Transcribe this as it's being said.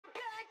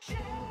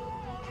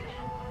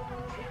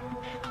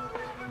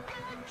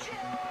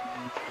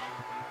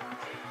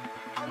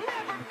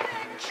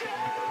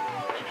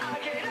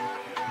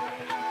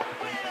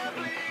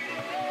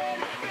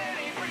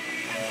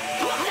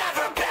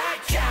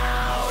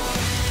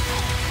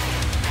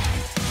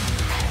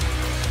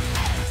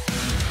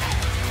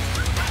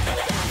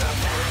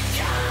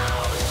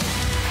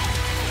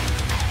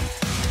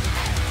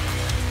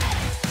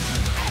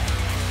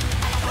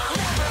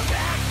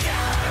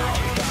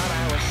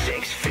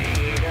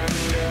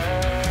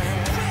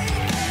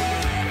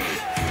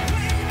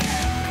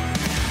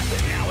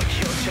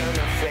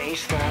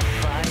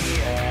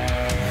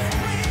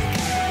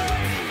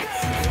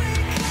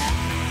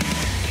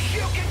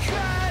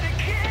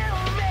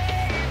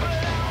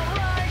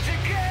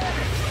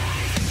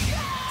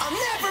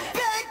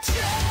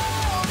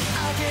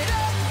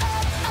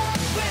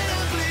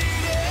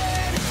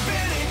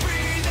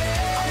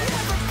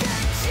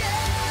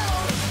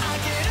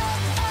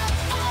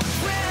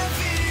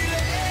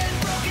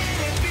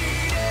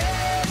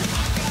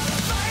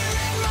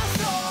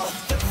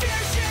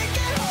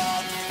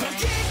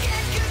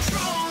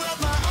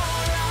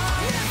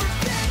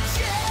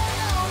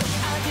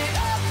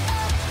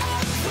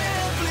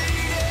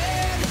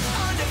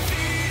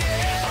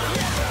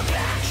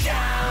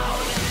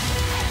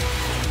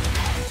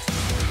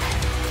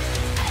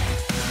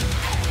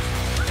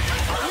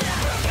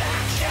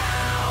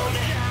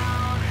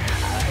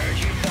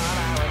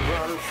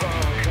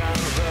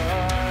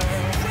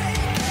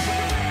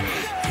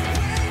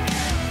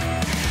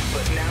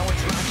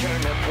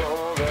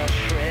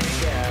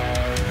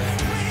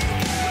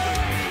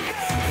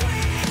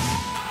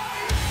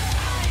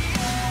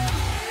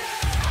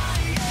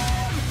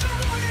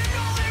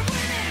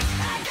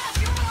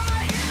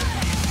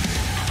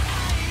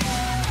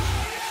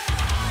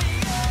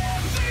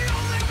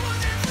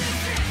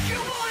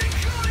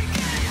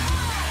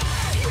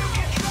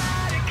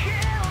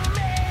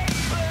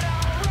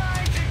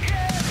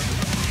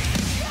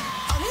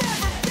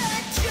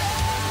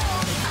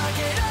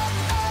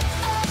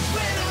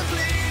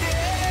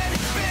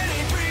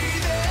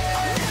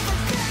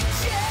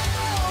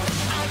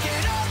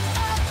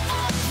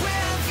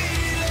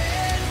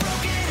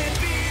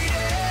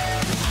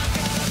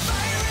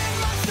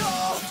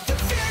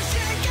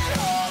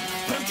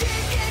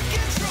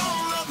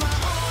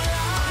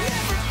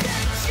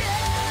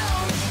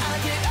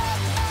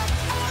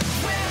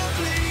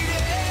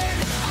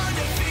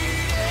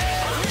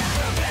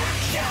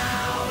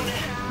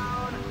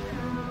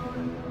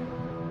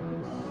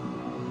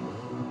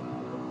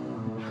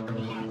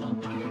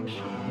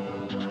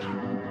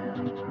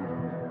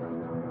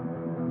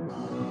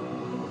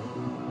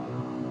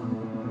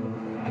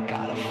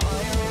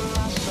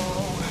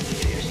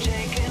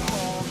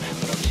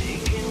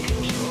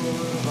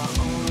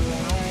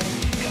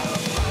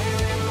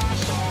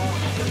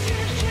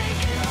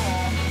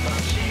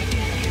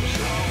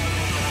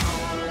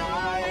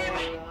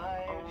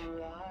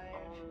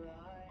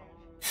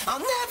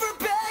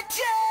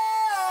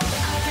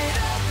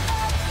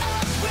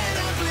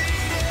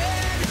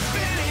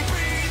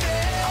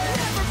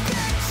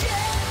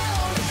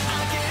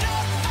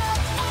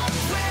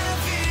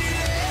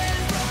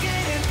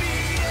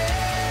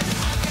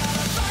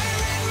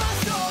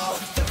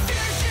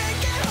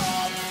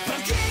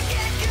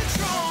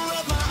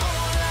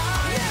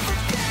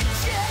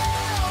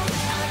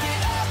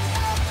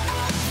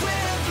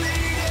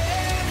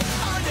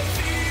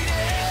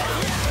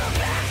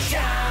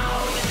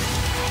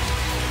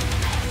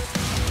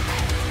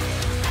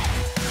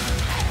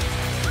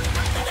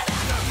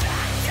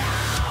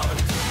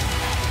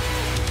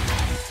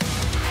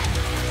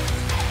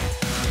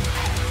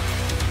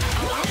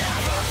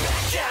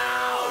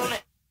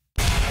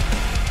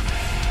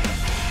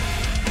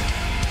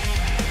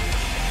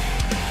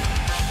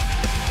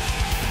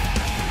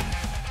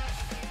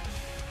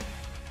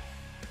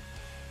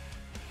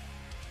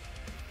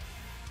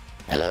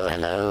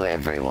Hello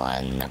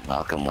everyone.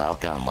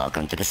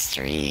 Welcome to the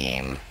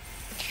stream.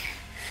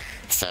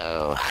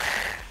 So,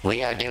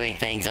 we are doing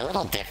things a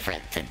little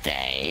different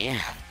today.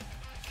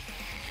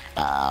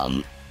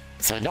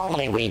 So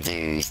normally we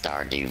do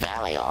Stardew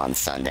Valley on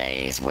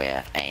Sundays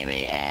with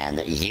Amy and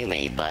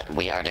Yumi, but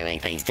we are doing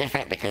things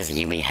different because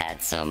Yumi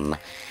had some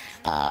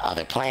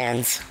other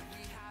plans.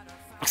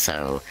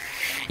 So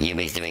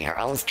Yumi's doing her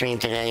own stream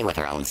today with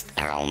her own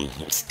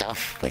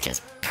stuff, which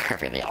is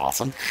perfectly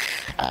awesome.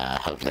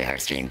 Hopefully her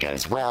stream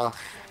goes well.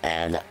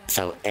 And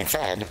so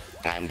instead,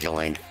 I'm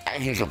joined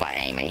as usual by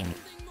Amy,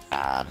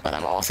 but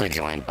I'm also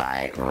joined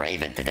by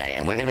Raven today,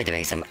 and we're going to be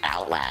doing some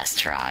Outlast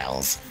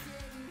Trials.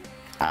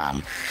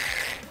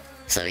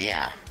 So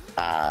yeah,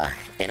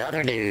 in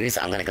other news,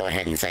 I'm going to go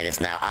ahead and say this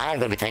now. I'm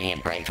going to be taking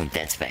a break from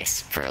Dead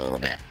Space for a little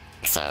bit.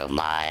 So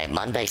my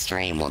Monday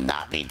stream will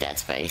not be Dead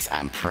Space.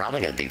 I'm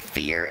probably going to do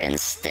Fear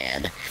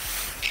instead.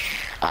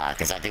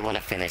 Because I do want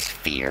to finish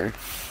Fear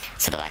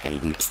so that I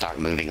can start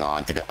moving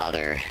on to the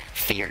other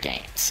Fear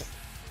games.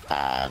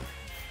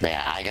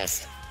 Yeah, I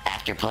just,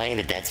 after playing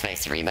the Dead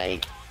Space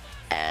remake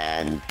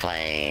and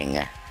playing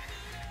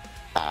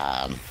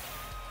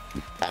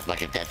as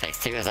much of Dead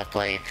Space 2 as I've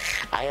played.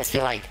 I just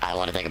feel like I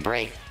want to take a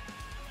break.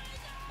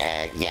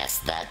 And yes,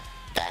 that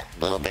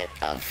little bit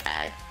of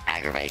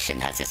aggravation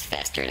has just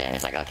festered, and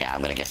it's like, okay,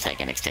 I'm gonna just take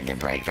an extended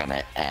break from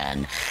it.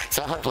 And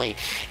so hopefully,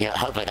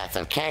 hopefully that's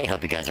okay.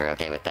 Hope you guys are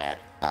okay with that.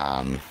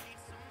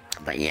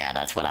 But yeah,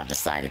 that's what I've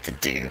decided to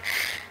do.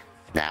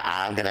 Now,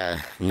 I'm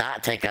gonna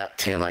not take up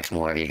too much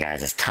more of you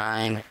guys'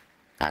 time.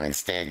 I'm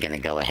instead gonna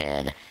go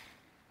ahead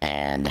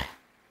and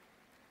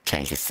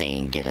change the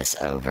scene, get us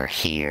over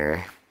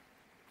here.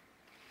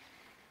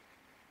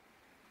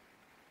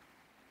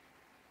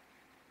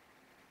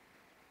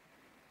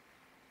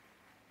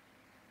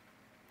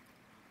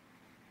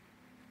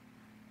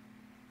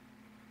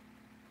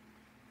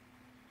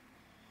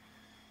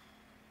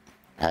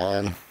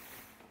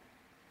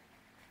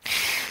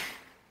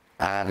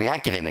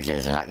 Reactive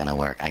images are not gonna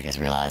work, I just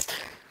realized.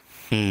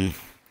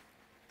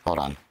 Hold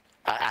on.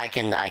 I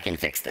can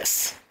fix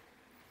this.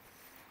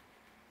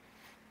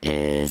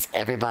 Is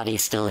everybody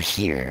still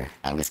here?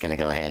 I'm just gonna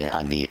go ahead and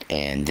unmute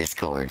in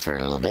Discord for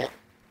a little bit.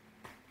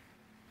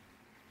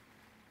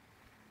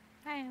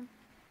 I am.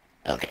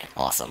 Okay,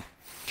 awesome.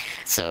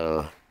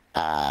 So,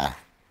 I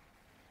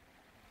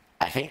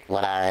think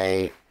what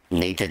I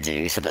need to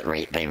do so that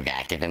the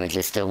reactive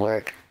images still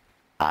work,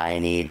 I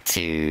need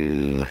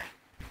to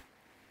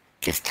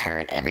just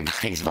turn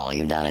everybody's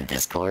volume down in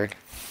Discord.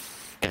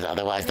 Because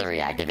otherwise the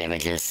reactive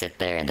images sit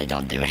there and they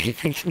don't do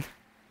anything.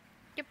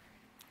 Yep.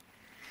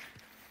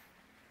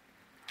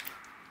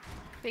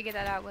 Figure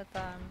that out with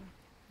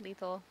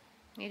Lethal.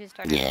 You just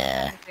start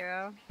Yeah. at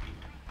 0.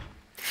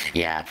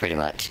 Yeah, pretty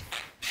much.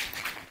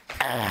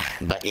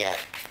 But yeah,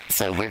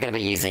 so we're going to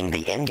be using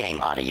the in-game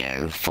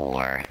audio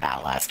for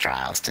Outlast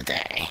Trials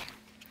today.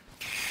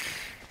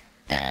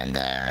 And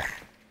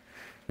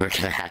we're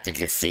going to have to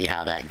just see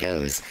how that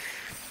goes.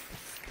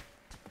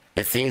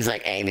 It seems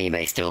like Amy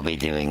may still be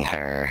doing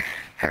her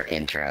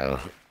intro.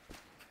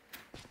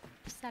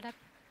 Setup.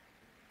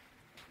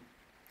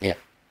 Yep.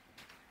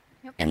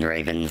 Yep. And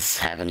Raven's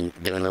doing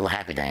a little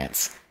happy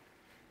dance.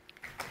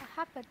 A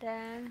happy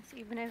dance,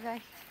 even if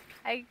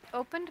I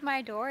opened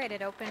my door and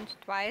it opened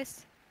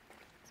twice.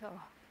 So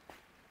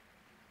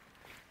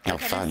Oh, I'm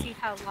fun. gonna see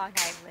how long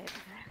I live.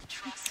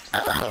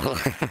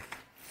 Uh-oh.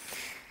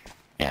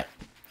 Yep.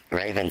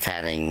 Raven's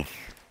having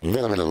a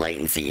little bit of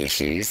latency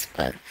issues,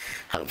 but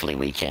hopefully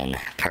we can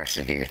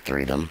persevere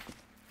through them.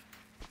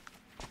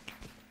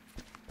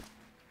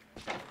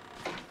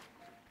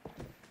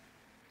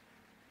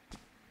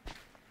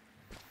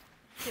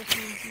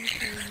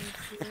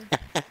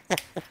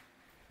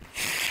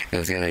 It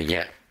was gonna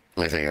get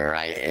literally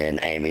right in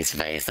Amy's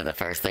face, and the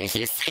first thing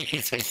she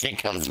sees when she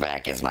comes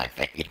back is my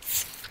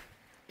face.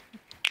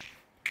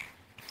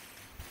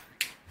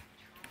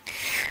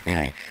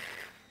 Anyway,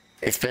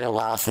 it's been a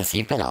while since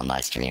you've been on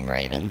my stream,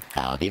 Raven.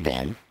 How have you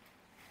been?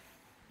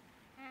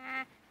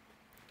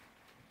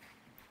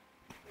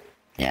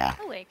 Yeah.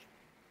 Awake.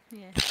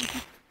 Yeah.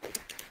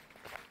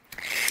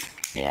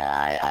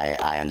 Yeah,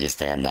 I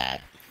understand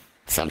that.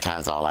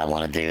 Sometimes all I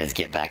want to do is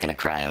get back in a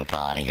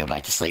cryopod and go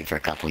back to sleep for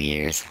a couple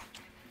years.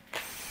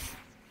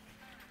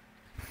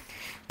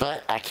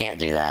 But I can't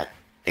do that,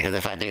 because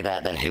if I do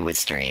that, then who would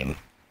stream?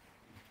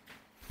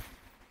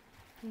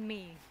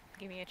 Me.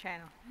 Give me a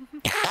channel.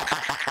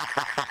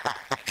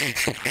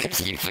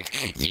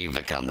 you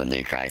become the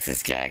new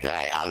Crisis Jack. All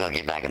right, I'll go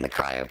get back in the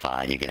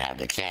cryopod. You can have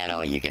the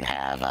channel. You can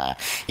have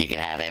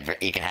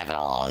it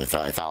all.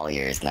 It's all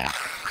yours now.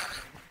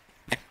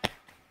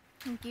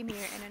 Give me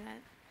your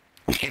internet.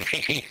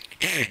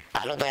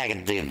 I don't think I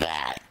can do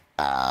that.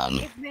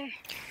 Give me.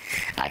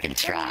 I can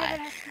try.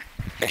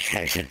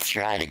 I should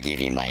try to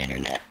give you my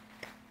internet,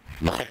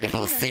 but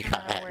we'll see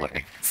how that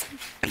works.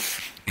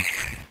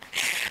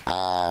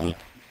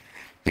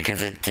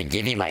 Because to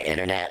give you my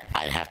internet,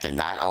 I'd have to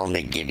not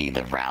only give you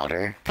the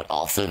router, but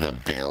also the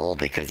bill,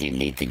 because you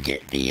need to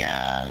get the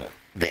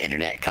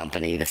internet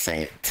company to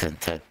say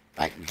to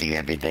like do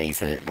everything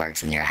so that it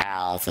works in your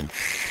house. And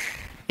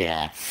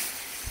yeah,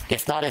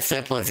 it's not as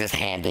simple as just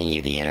handing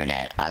you the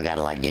internet. I've got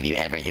to like give you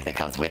everything that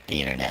comes with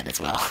the internet as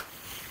well.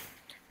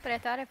 But I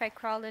thought if I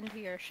crawled into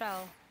your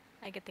shell,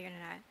 I get the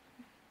internet.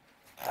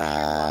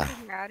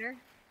 Router.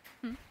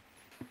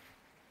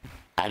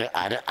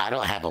 I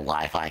don't have a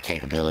Wi-Fi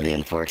capability,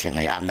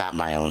 unfortunately. I'm not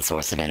my own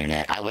source of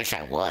internet. I wish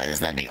I was.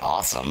 That'd be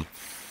awesome.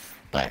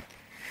 But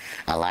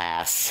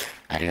alas,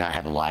 I do not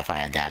have a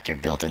Wi-Fi adapter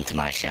built into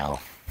my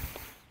shell.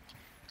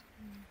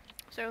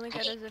 So only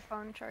good as a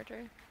phone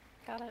charger.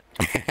 Got it.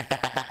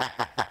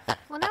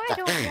 Well, now I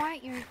don't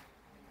want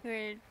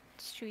your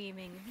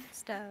streaming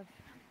stuff.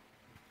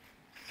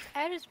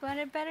 I just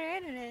wanted better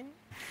internet.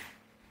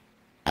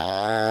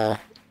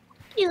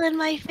 You in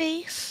my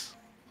face.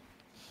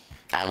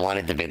 I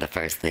wanted to be the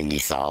first thing you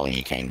saw when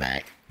you came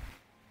back.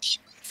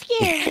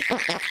 Yeah.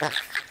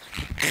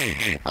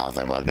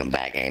 Also, welcome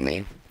back,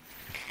 Amy.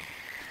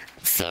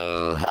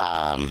 So,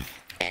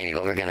 Amy,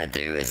 what we're gonna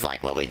do is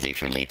like what we do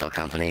for Lethal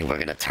Company. We're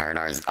gonna turn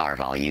our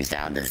volumes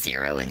down to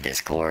 0 in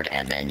Discord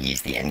and then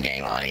use the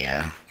in-game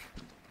audio.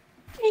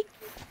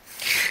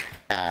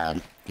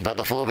 But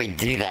before we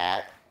do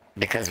that,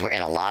 because we're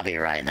in a lobby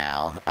right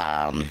now,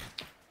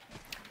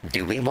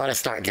 do we want to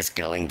start just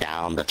going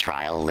down the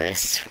trial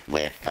list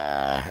with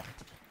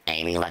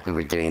Amy like we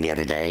were doing the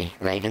other day,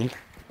 Raven?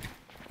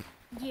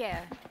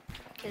 Yeah.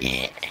 'Cause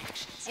Yeah.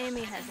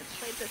 Amy hasn't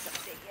played this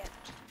update yet.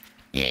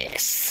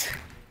 Yes.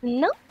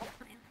 Nope.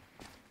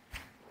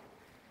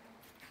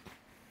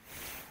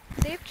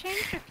 They've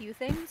changed a few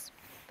things,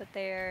 but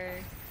they're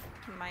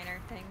minor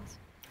things.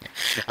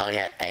 Oh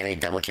yeah, Amy,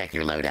 double check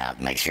your loadout.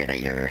 Make sure that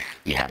you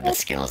have the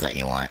skills that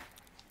you want.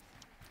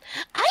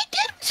 I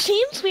did.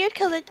 Seems weird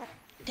because it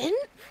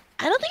didn't.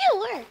 I don't think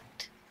it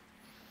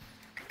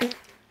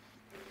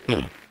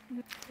worked.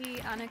 You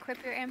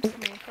unequip your amps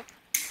and re-equip.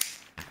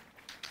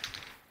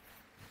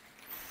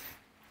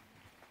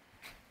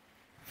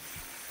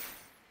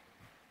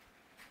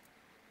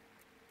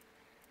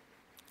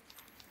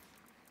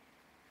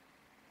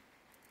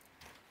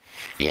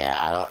 Yeah,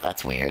 I don't.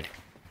 That's weird.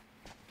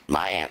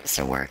 My amps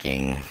are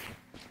working,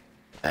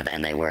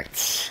 and they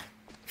worked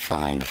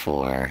fine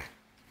before.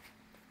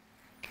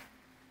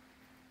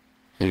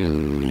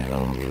 Who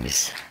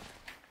knows?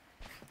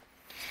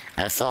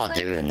 I saw a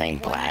dude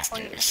named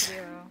Blasters.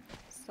 1.0,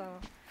 so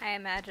I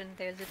imagine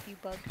there's a few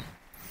bugs.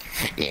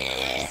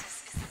 Yeah. I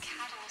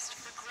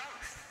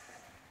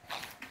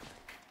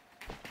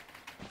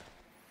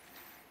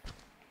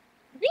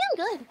think I'm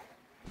good.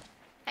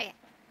 Okay.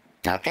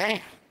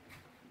 Okay.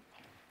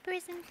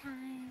 Prison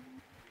time.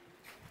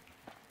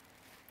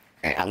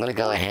 Alright, I'm gonna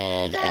go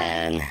ahead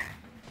and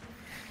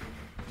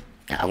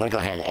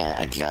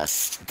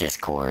adjust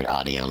Discord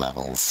audio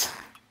levels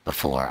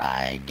before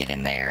I get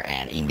in there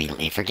and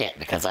immediately forget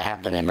because I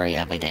have the memory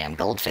of a damn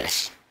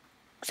goldfish.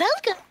 Sounds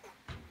good.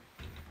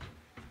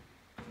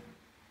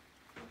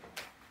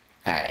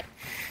 Alright.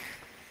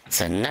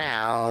 So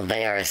now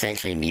they are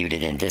essentially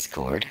muted in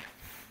Discord.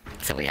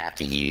 So we have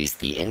to use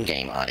the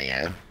in-game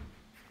audio.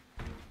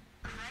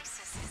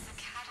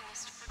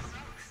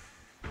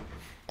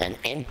 And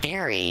in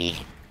theory,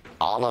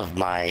 all of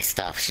my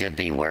stuff should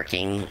be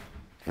working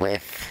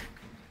with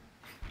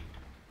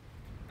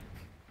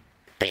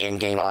the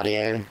in-game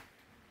audio,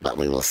 but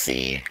we will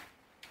see.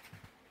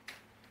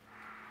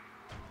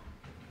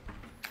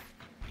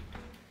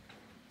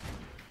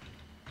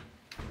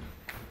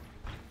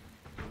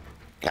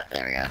 Yep,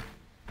 there we go.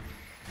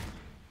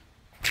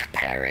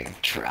 Preparing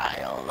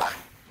trial.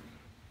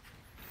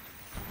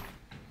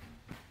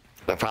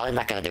 We're probably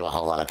not going to do a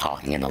whole lot of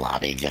talking in the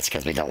lobby just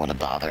because we don't want to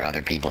bother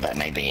other people that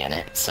may be in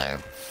it, so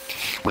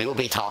we will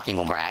be talking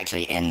when we're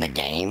actually in the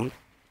game,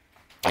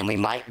 and we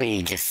might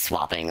be just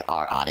swapping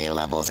our audio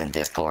levels in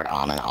Discord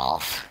on and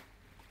off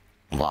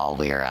while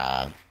we're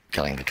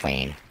going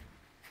between.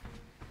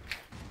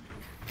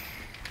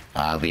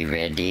 Are we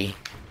ready?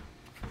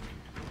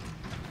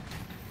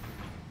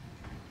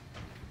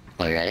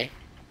 Are we ready?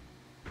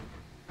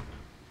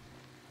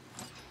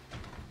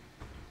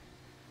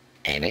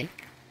 Amy?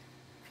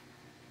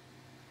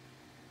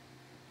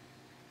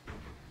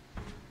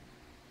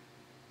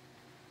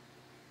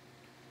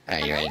 Are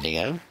you ready to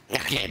go?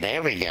 Okay,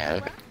 there we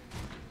go.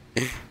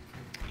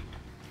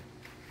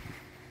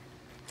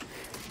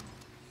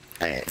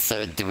 Okay,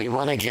 so do we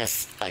want to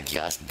just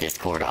adjust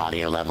Discord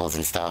audio levels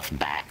and stuff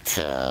back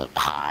to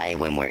high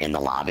when we're in the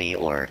lobby,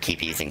 or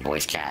keep using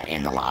voice chat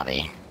in the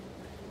lobby?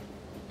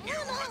 You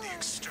are the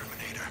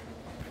exterminator.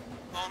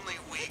 Only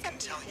we can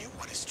tell you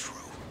what is true.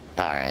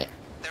 Alright.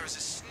 There is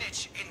a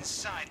snitch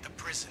inside the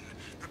prison,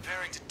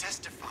 preparing to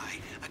testify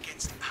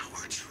against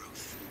our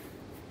truth.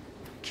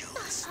 Kill the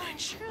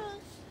snitch,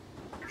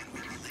 and we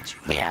will let you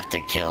We have to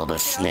kill the They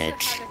also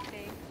snitch. had a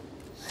fake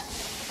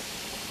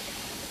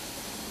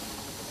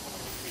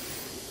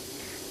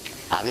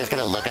I'm just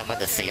gonna look up at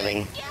the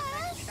ceiling.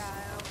 child who can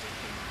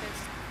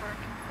just work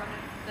in front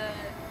of the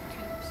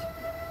tubes.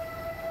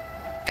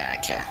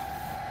 Gotcha.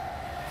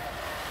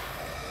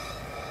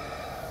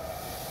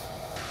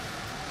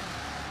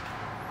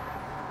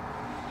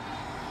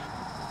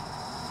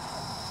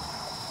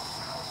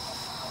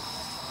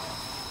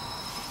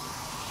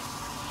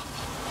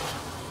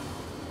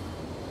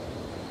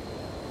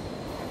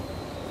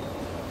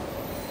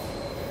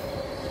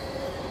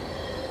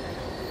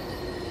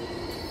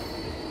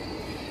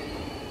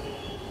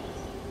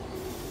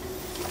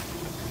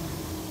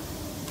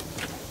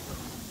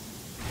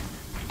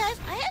 Guys,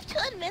 I have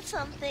to admit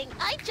something.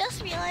 I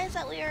just realized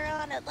that we were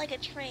on a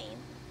train.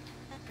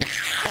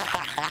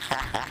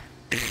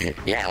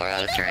 Yeah, we're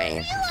on a I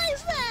train. didn't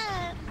realize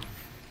that.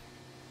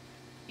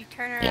 You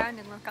turn around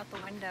and look out the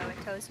window,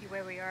 it tells you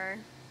where we are.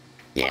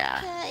 Yeah,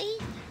 Okay.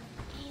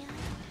 Yeah.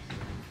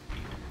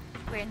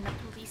 We're in the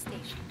police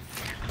station.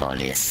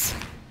 police.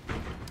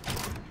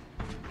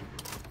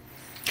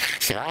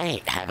 Should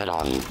I have it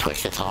on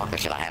push to talk or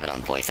should I have it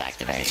on voice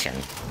activation?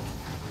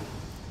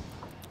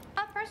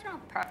 Personal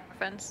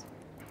preference.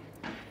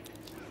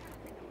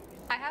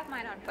 I have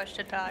mine on push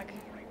to talk.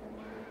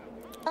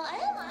 Oh, I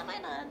have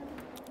mine on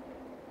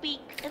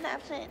speak, and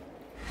that's it.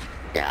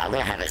 Yeah, I'm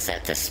gonna have it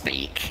set to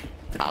speak.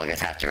 I'll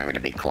just have to remember to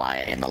be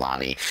quiet in the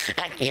lobby.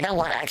 You know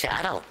what? Actually,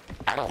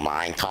 I don't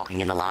mind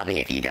talking in the lobby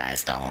if you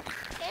guys don't.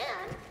 Yeah,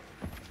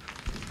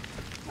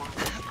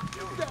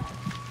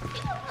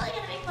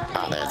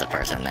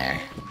 person there.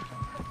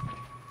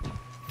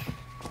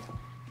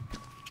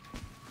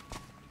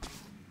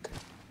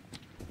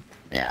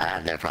 Yeah, I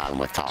have no problem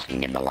with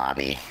talking in the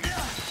lobby.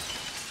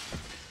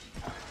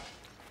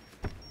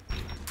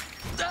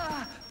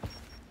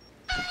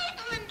 Hi,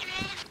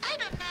 Andres. I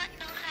do not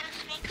know how to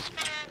speak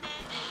Spanish.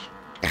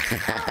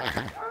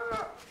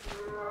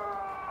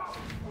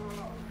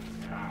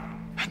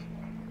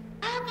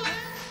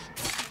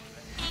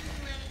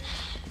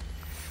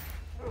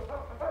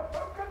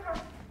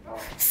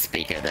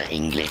 Speak of the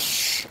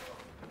English.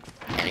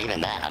 And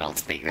even that I don't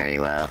speak very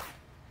well.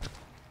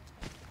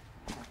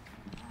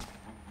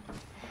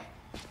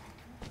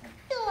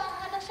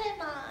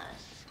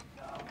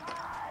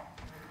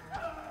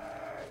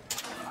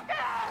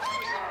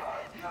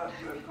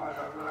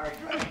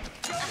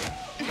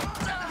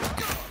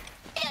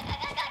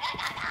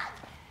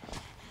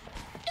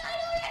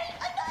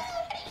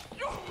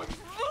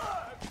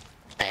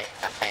 Hey,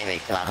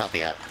 Amy, I'll help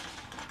you up.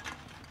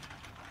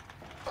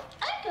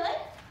 I'm good.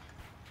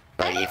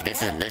 But if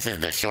this is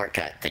the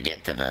shortcut to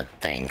get to the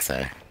thing,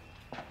 so.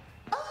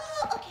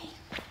 Oh, okay.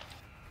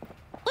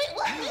 Wait,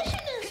 what mission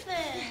is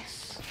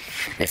this?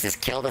 This is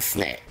kill the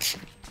snitch.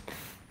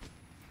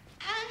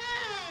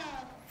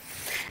 Ah.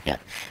 Yeah,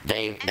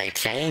 they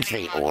changed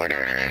the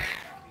order.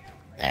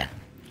 Yeah,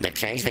 they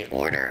changed the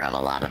order of a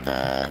lot of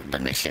the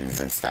missions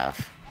and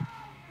stuff.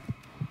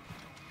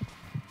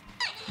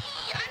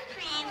 I'm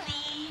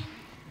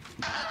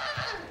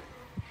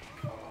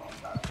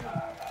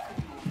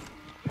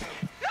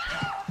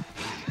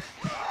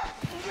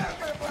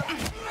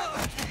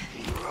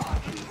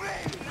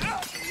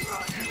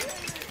crazy.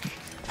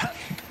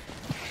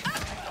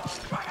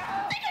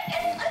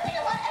 I think I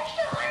want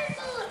extra hard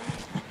food.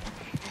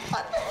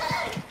 What the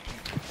heck?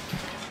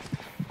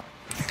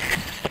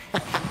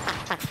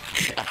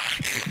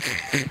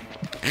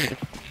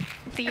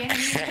 The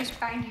enemies just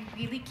find you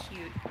really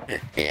cute.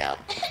 Yeah,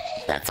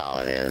 that's all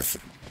it is.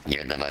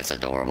 You're the most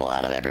adorable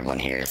out of everyone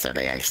here, so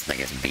they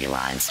just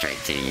beeline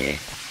straight to you.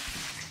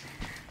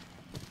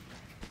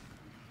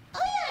 Oh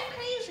yeah, I'm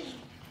crazy.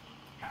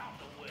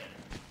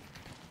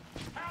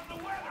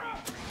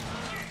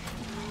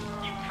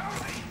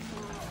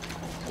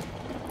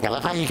 I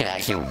love how you can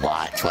actually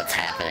watch what's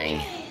happening.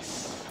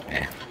 Nice.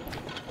 Yeah.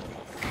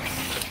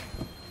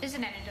 There's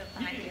an antidote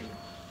behind you.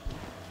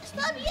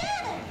 Stop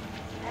yet.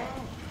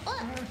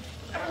 What?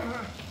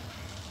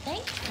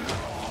 Thank you.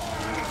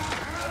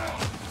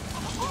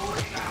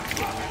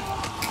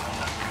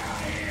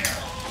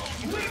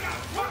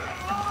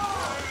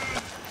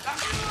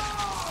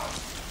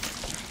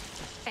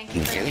 Thank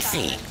you for your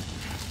Juicy.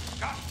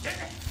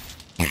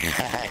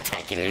 time.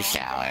 Taking a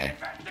shower.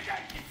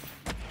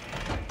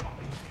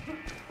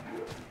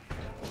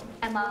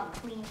 I'm all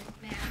clean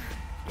now.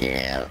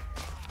 Yeah.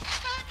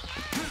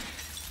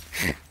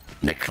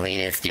 The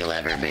cleanest you'll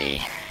ever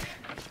be.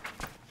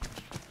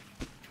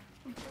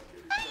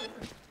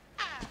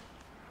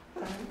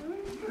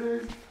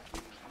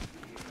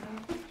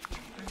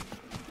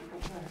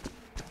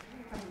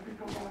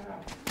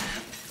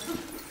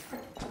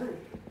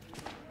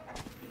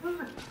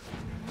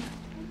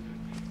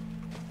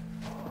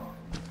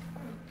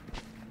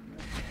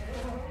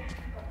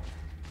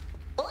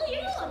 Oh,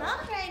 you're going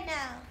off right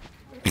now.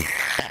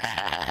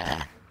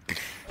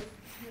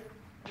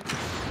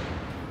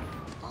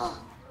 Oh,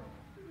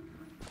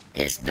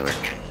 It's dork.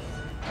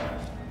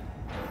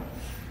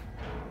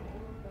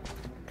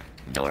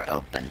 Door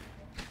open.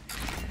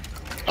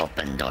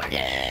 Open door,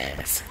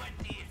 yes.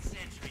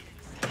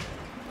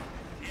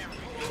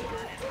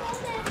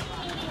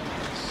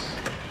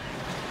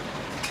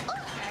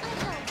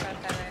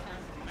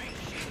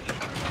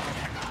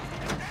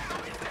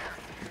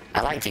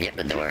 I like to get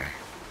the door,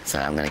 so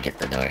I'm gonna get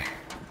the door.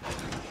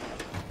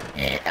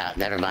 Yeah,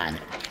 never mind.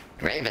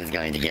 Raven's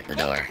going to get the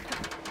door.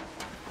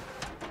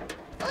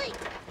 wait.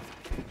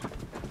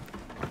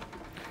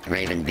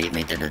 Raven beat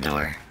me to the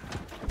door.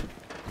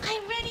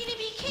 I'm ready to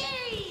be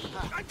carried.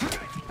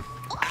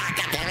 Ah,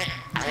 God damn it!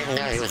 I didn't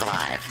know he was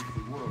alive.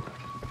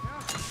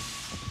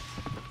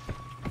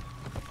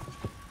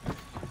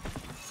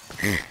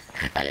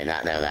 I did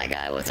not know that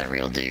guy was a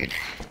real dude.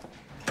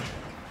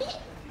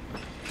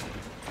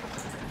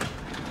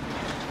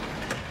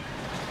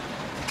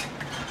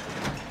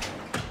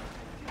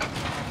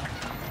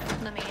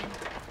 Let me in.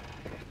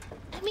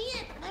 Let me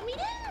in. Let me in.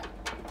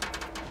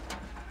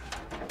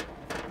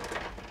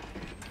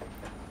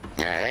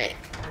 Alright.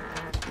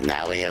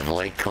 Now we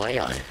avoid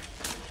Koyon.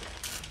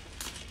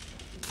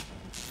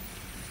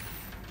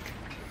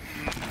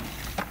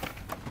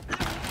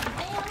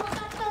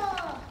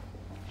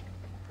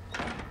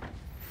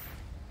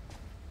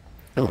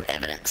 Ooh,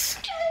 evidence.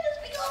 Trying to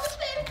speak all the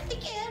Spanish I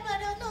can, but I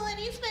don't know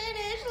any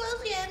Spanish. Lo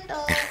siento.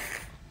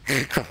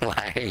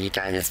 Why are you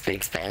trying to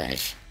speak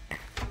Spanish?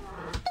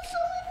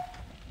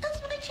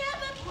 That's my chat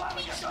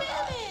speaks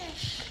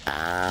Spanish.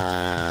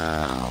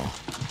 Oh.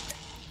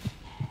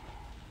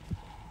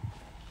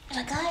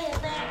 There's a guy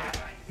in there.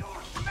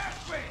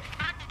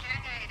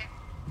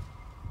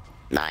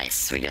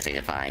 Nice. We just need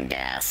to find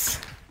gas.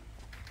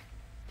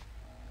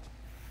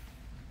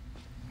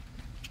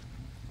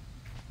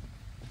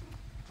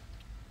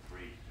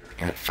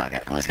 Oh, fuck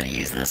it, I'm just gonna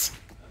use this.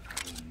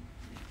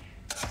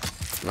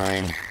 It's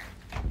mine.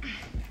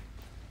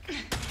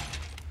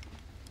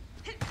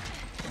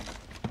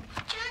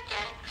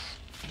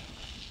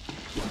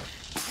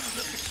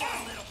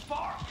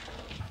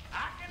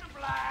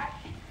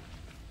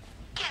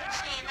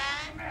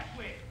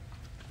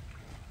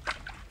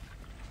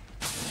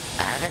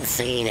 I haven't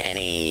seen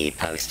any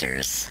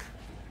posters.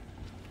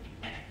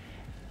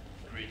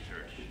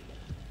 Research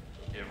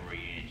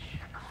every inch.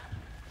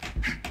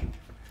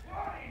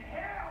 What in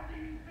hell do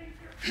you think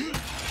you're doing?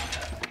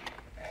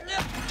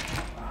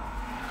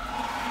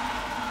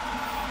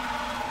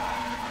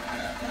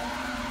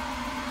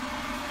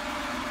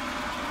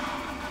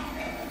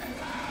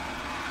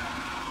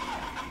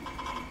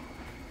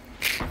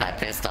 I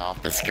pissed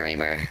off the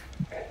screamer.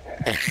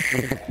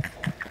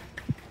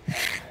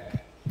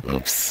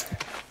 Oops.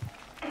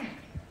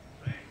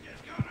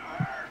 It's gonna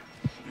hurt.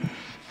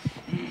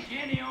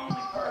 Jenny only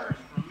purrs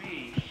for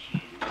me.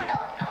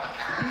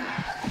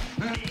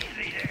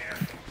 Easy there.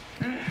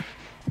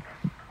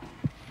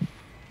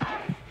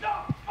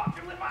 Stop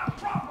fucking with my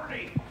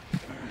property.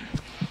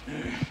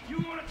 You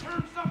wanna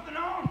turn something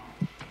on?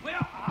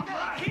 Well, I'm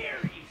right here,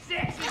 you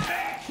sexy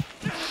bitch.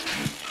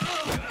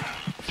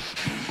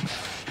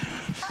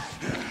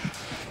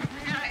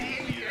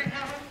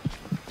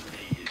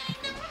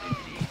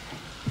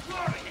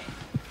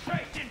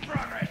 Trace in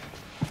progress.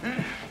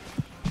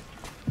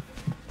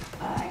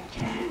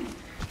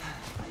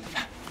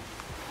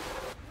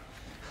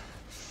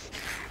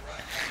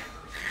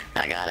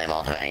 I got him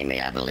off of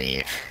Amy, I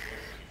believe.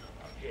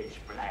 Pitch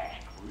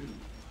black root.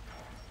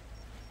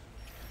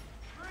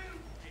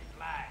 Root is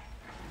black.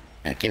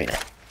 Oh, give me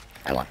that.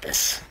 I want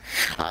this.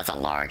 Oh, it's a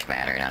large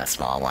battery, not a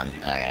small one.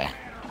 Okay.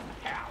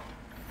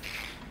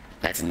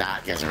 Let's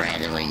not just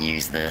randomly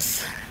use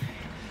this.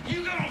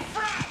 You gonna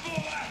fry,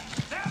 boy!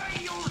 That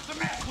ain't yours to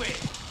mess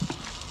with!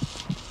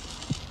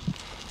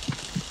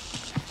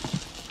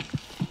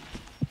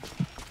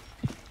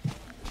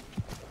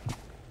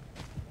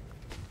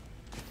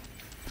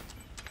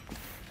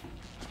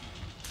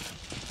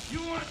 You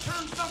wanna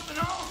turn something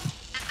on?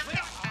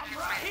 Well, I'm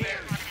right here,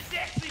 you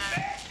sexy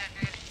bitch!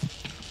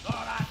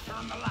 Thought I'd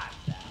turn the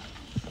lights out.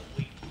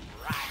 Sweet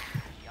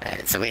right.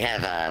 Alright, so we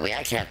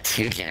actually have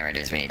 2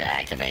 generators we need to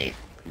activate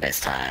this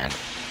time.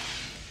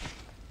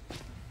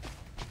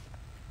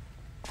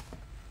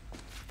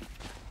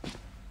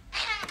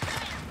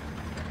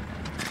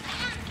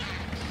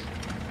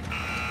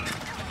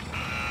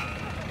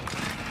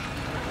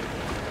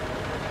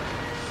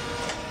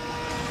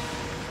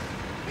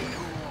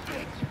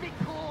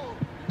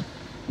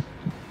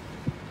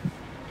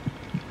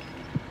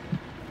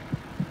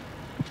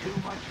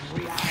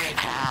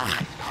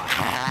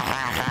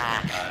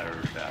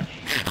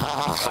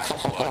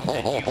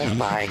 Oh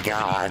my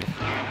god.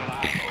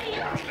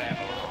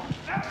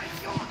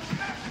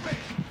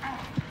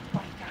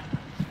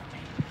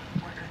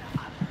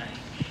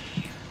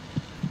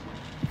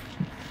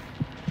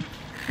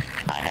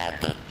 I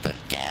had the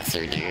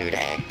gasser dude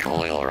and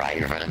Coil right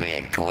in front of me,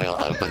 and Coil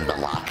opened the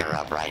locker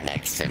up right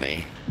next to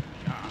me.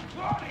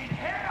 What in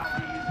hell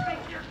do you think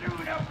you're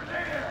doing over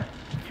there?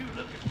 You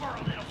looking for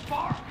a little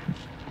spark?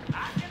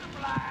 I can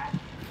oblige.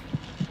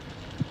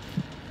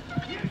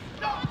 You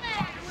stop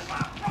fucking with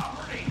my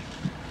property!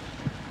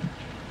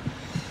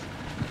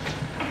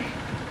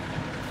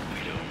 We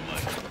don't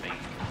much think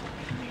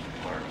we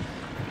work.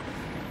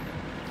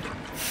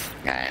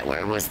 Alright,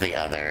 where was the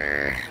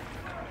other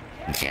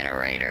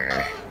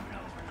generator?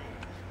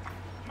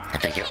 I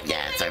think it,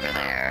 yeah, it's over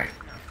there.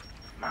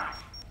 I'm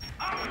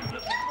looking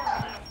for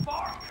a little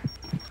spark.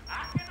 I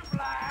can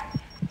oblige.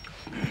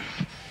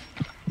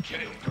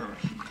 Jail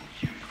person,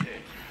 you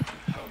said.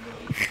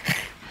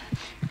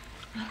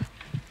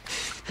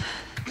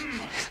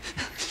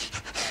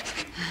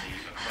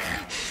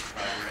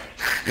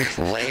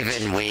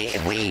 Waving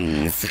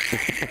wings.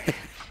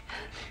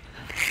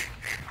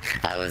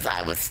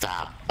 I was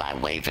stopped by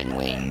waving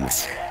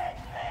wings.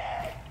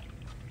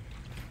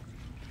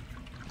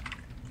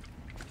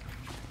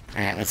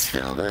 Alright, let's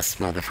fill this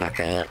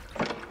motherfucker up.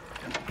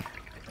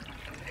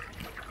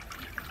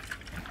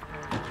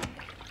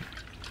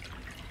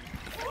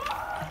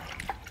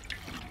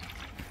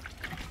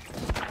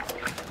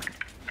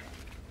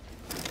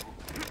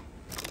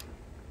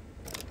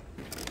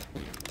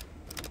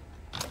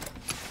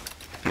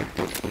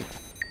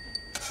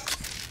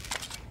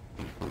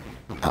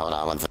 Hold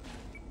on one second.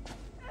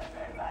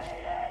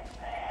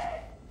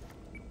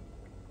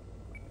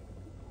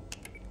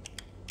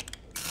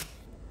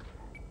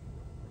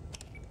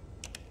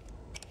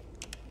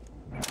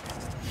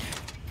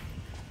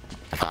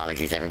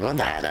 Apologies everyone,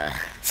 I had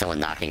someone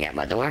knocking at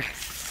my door.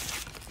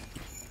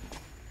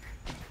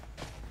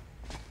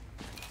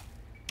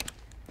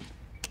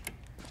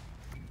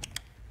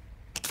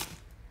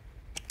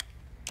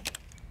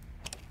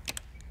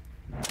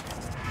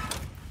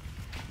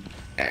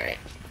 Alright.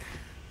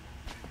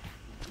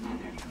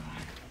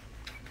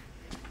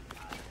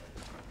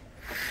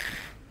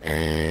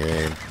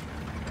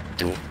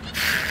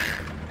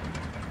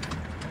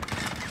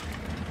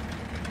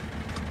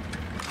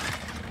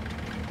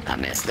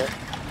 missed it.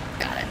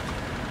 Got it.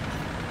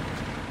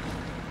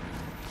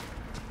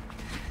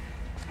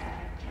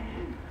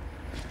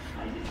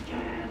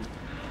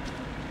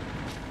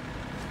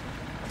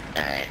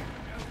 Alright.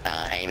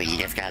 Amy, you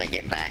just gotta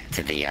get back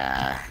to the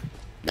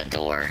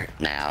door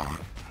now.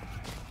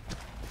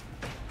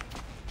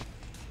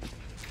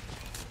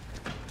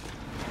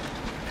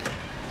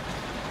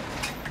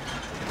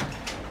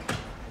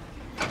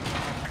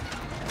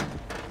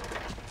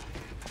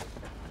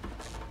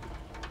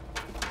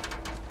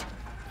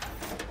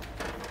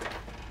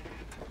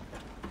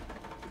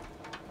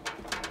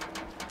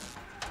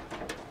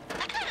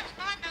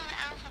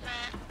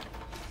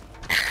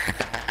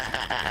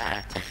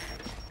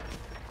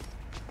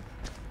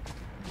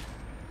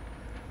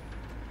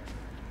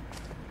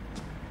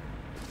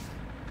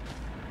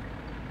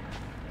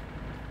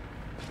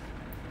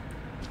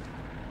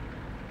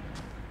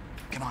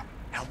 Come on,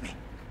 help me.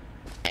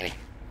 Amy.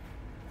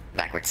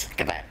 Backwards.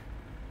 Come back.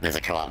 There's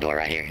a co-op door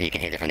right here. You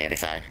can hit it from the other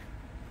side.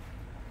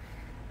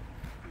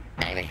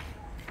 Amy.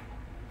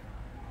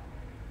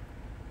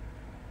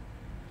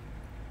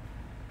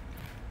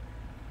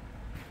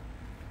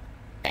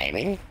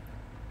 Amy?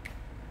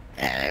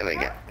 There we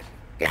go.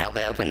 Help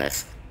me open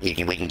this. We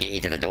can get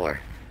you to the door.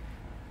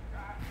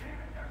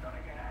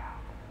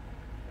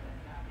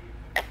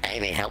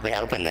 Amy, help me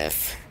open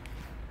this.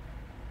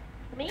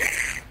 Me?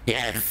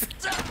 Yes.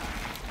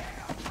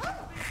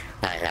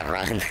 Alright, now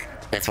run.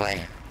 This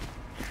way.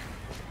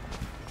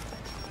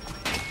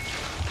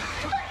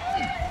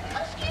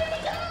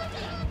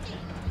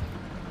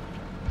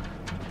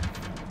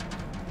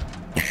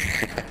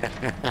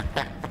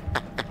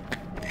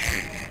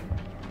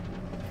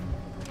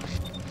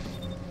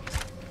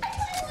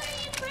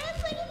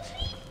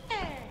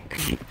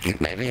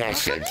 Maybe I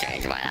should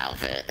change my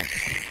outfit.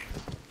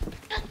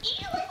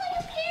 You look like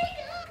a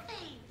guy.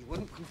 You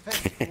wouldn't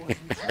confess if it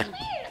wasn't That's true.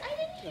 weird. I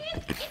didn't hear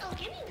it. Oh,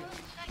 give me 1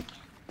 second.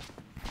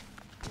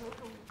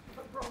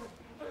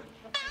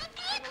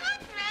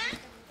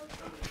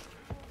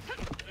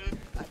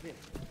 I did.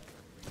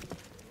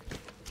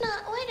 No,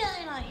 why did I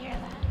not hear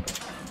that?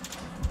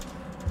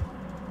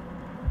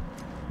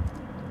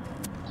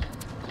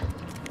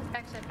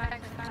 Exit, back.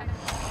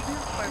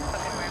 Or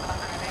fucking worry about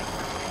it.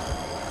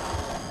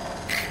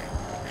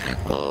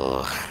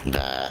 Oh,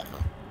 the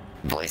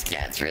voice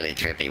chat's really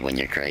trippy when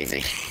you're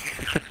crazy.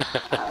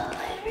 Oh,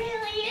 it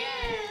really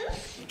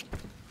is.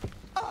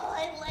 Oh,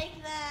 I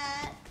like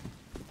that.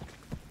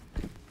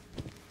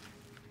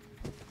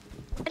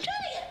 I'm trying to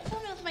get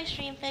something with my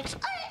stream fixed.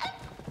 Alright,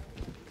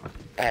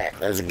 Alright,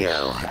 let's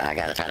go. I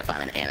gotta try to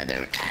find an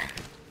antidote.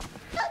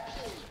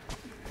 Duffy.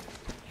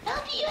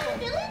 Duffy, you have a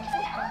village?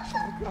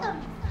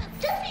 Awesome.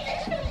 Duffy,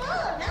 thanks for the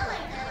follow. Now I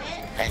know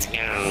it. Let's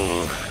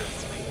go.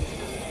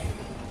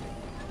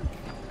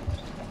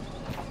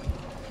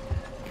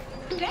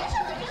 Congrats on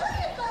the village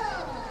info.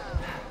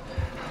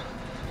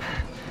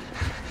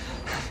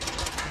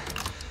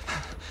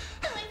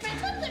 My friend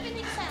loves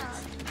everything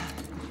sound.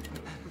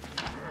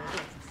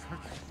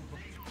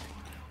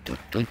 Do,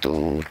 do, do,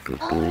 do,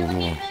 Oh, we're looking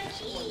do. for a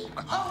key.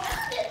 Oh,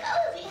 that's it. That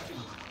was easy.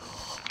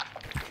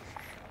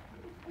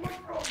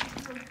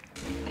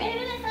 Better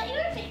than I thought you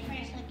were fake for a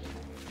second.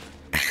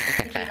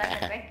 Did you let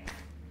that break?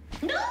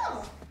 No!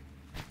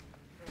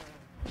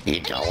 You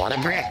don't want a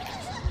brick.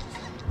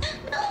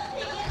 No,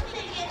 take it.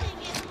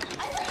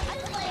 I thought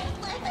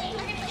you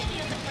were gonna give me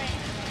the break.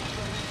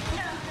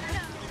 No.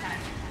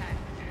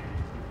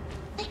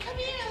 Hey, come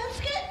here,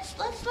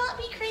 let's not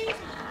be crazy.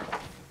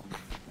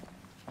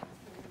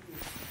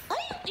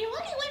 You're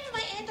looking away from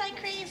my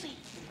anti-crazy.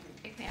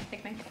 Pick me up.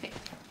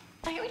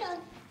 Oh, here we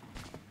go.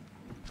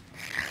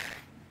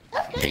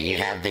 That's good. Do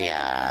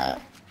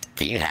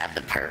you have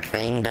the perk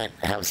thing that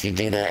helps you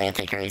do the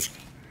anti-craze?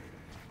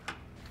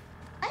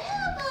 I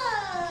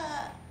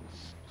have,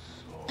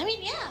 I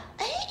mean, yeah.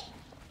 Hey!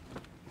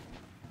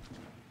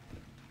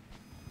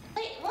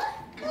 Wait, what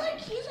color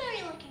keys are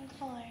you looking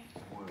for?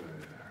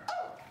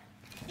 Oh!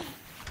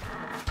 I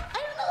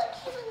don't know what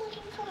keys I'm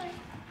looking for.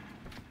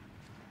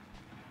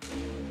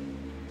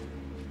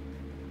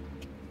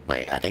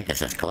 Wait, I think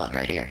this is club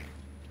right here.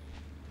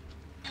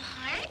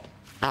 Heart?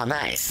 Oh,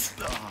 nice.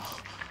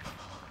 Oh,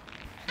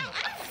 I don't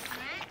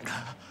heart.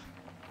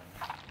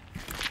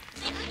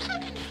 I'm so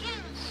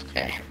confused.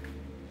 Okay.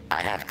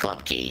 I have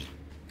club key.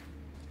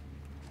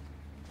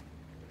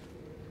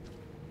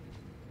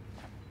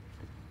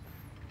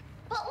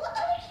 What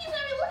other keys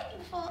are we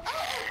looking for?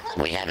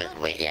 Oh,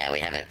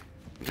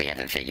 We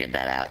haven't figured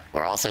that out.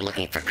 We're also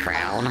looking for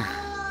crown.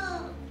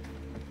 Oh.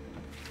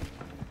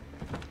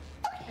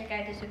 The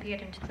guy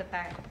disappeared into the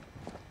back.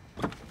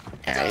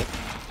 Alright.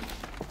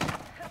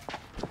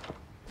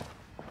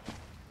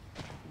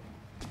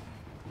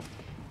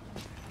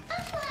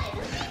 That's why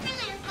this is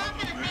really not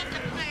gonna make the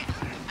part.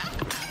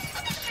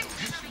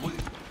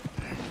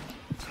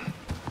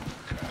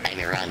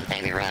 Amy run,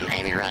 Amy run,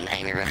 Amy run,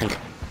 Amy run.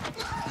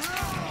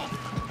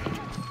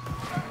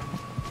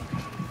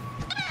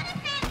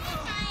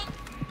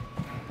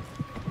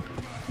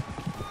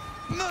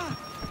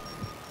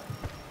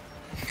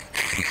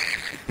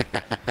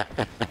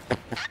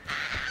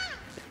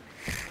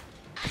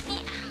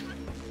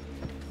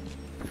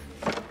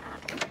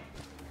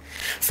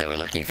 So we're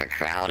looking for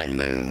Crown and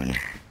Moon.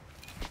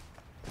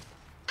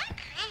 I'm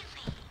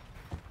crazy.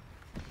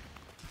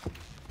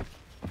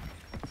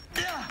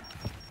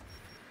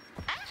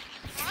 I was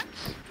crazy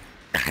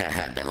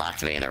once. They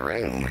locked me in a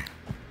room.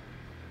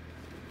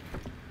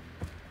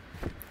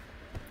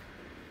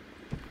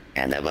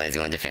 And nobody's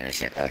going to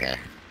finish it. Okay.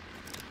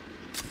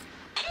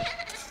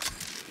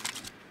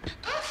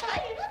 Oh,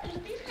 sorry, you're not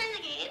in these kind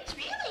of games,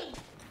 really?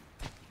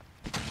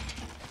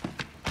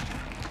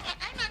 Yeah,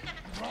 I'm not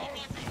gonna play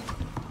anything.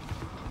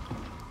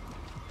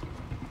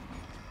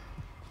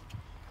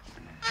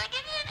 Oh,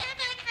 give me an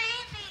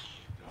anti-crazy.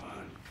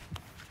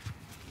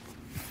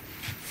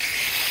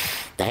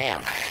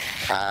 Damn.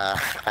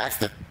 That's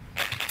the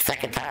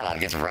second time I've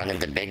just run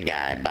into Big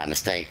Guy by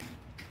mistake.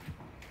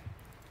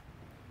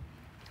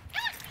 You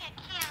must be a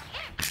key out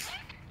here, brother.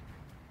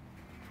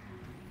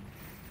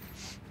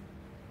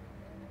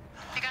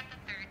 I got the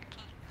third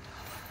key.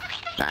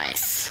 Okay.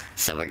 Nice.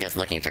 So we're just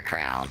looking for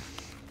Crown.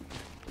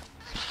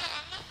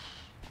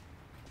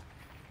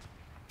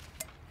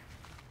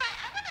 But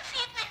I want to see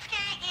if this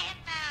scary game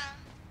now.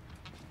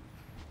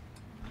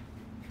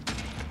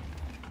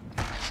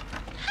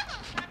 Hello,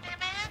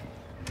 Slenderman.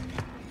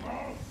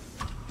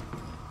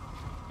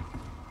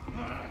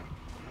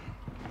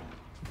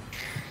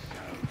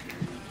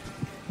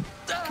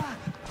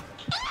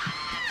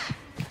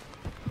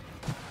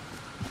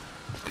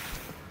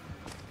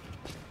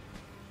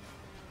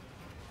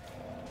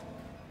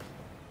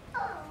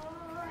 Oh,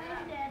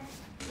 I'm dead.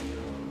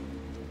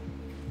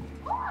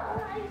 Oh,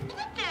 I'm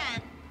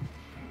dead.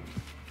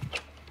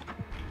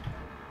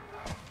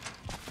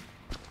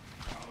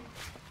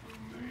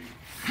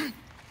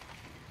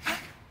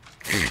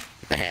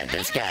 Man,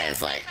 this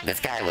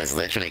guy was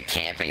literally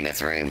camping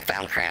this room.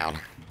 Found Crown.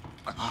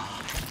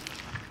 Oh,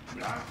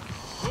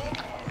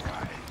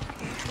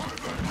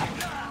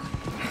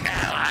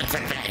 I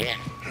took that hit.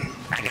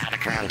 I got a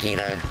Crown key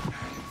though.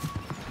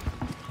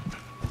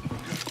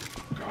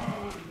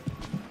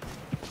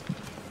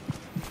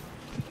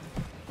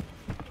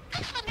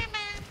 Hi,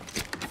 Slenderman.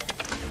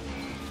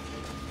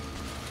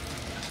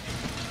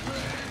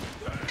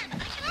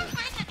 I cannot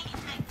find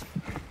anything.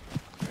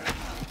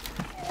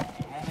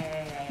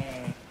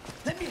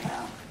 Let me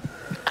help.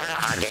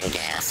 Ah, I'm getting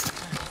gassed.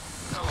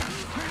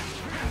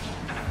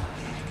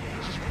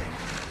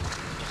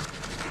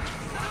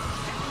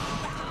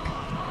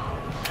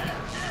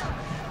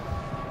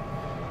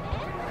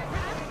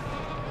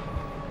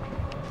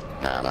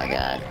 Oh my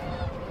god.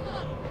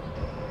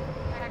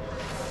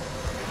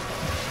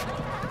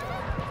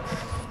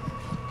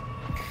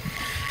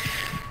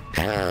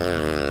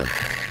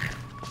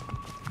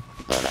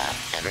 Well,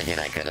 everything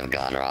that could have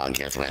gone wrong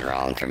just went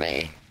wrong for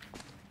me.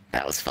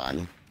 That was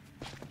fun.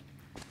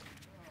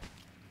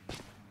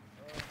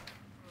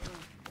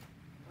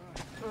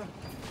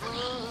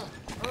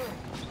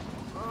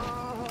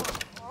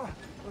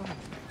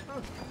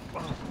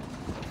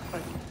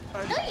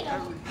 I No, you don't.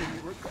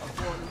 everything work I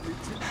wanted me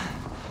to.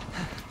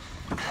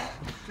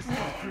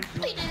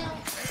 We do.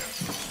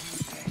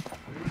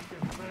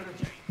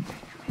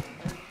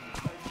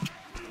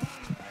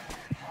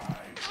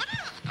 What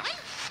else? I'm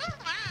so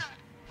loud.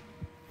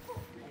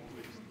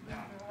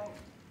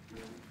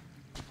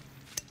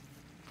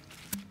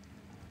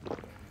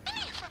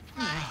 Any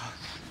supplies?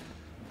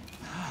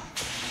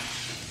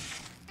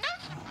 No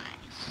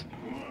supplies.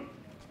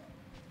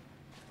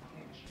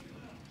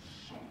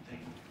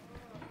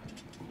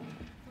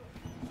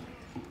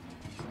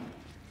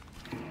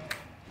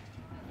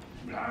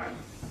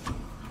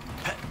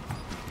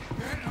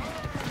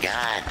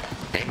 God,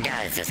 Big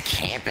Guy's just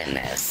camping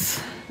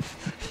this.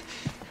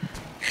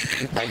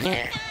 I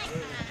can't.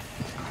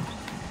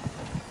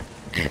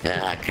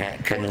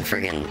 Couldn't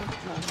friggin'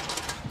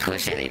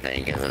 push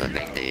anything because of the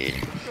big dude.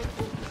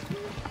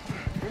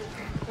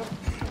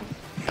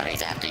 Oh,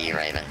 he's after you,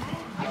 Raven.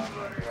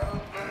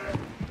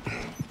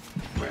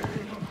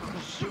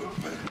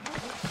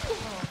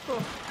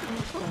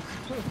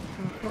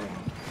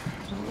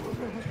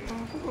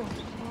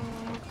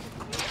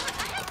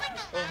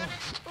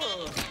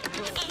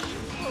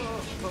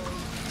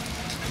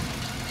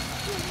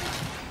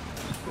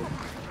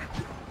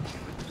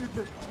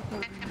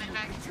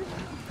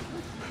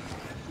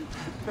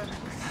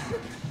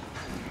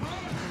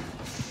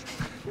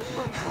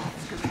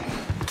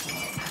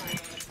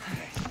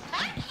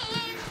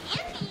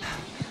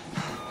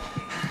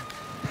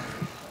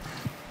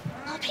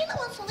 Oh, Peanut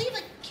wants to leave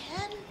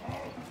again.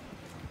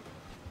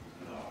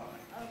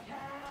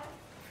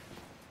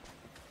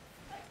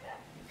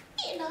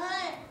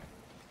 Peanut.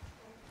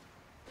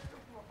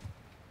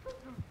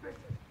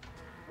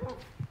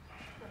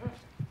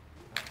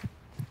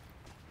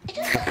 I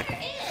just let her in.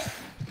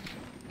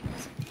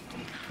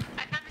 I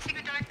found the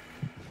secret door.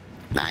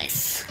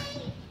 Nice.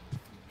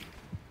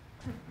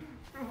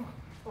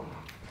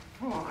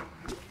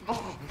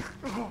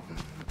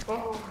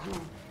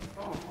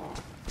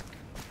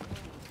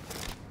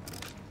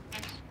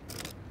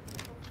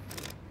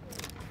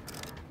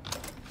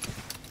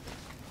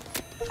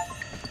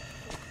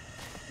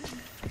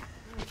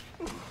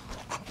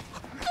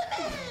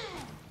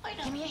 Wait,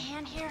 no. me a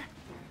hand here?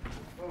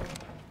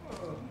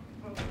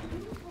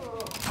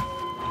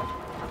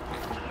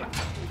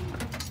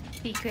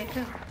 Secret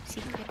room.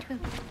 Secret room.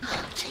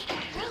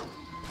 Secret room.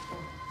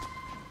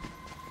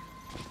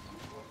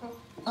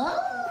 Oh.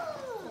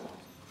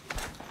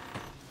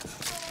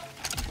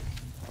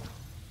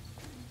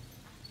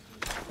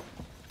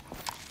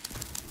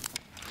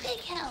 Big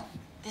help.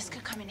 This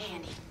could come in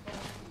handy.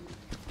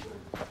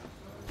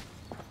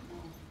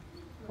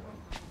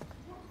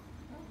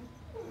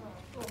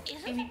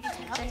 Is Maybe it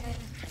help?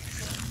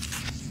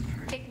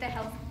 take the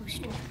health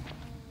booster.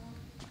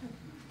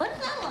 What is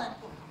that one?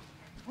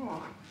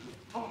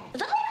 Is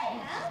that what I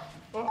have?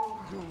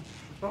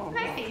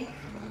 Might be.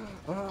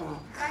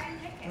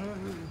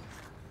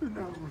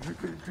 No, we're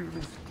gonna do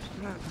this.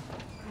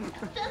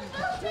 Just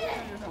built it.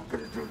 I'm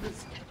gonna do this.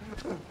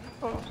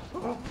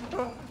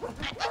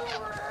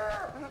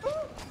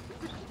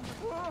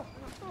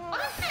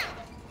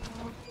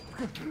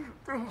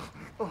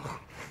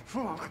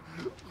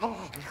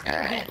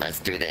 Alright, let's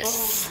do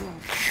this.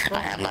 I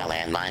have my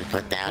landmine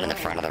put down in the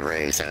front of the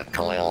room, so if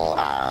Coil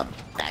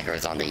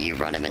aggro's onto you,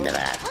 run him into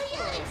that. Oh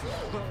yeah, I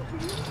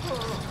see.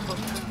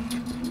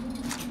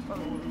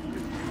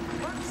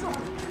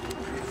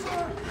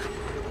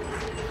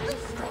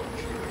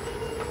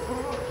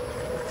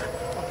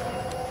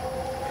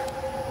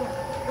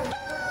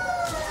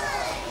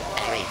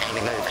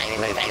 Amy, move, Amy,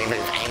 move, Amy,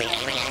 move,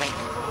 Amy.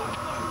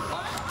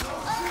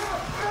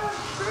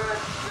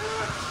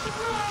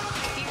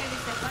 He really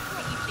said, let's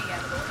put you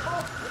together.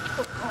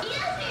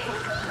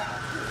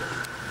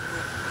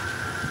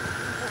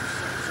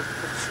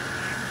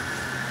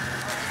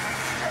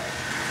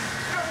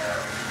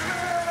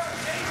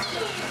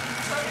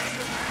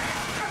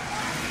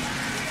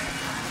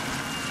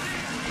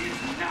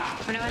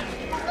 You know what?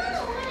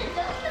 What it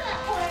does for that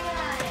poor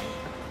guy.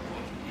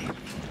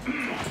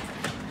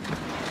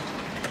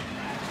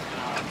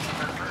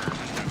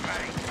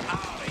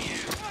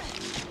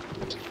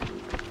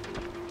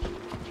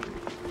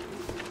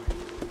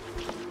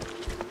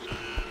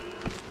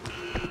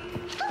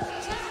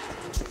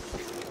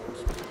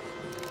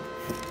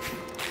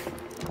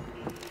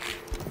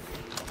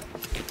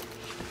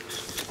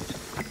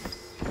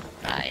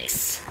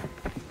 Nice.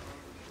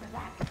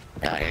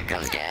 Oh, here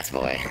comes Gas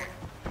Boy.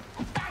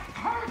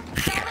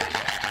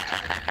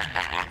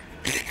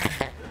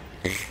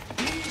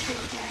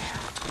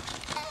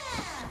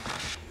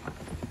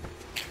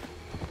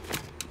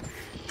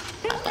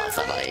 I thought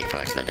somebody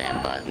pushed the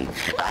damn button.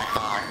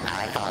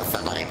 I thought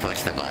somebody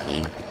pushed the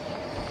button.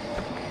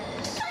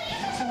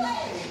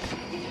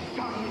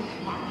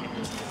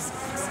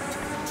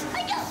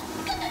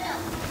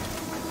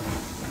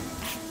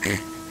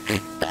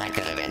 That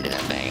could have ended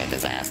up being a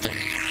disaster.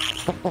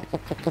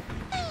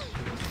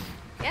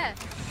 Yeah.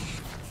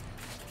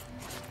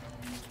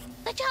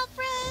 Good job,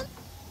 friend.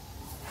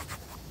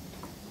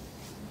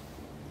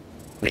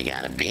 We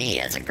got a B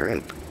as a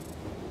group.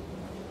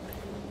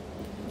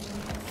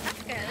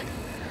 That's good.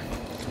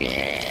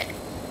 Yeah.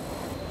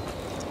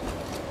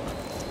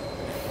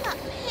 Got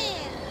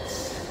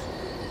pants.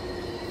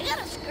 You got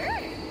a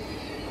skirt.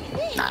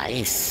 Hey.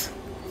 Nice.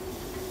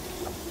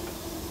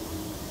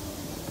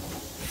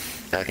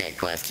 Okay,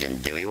 question.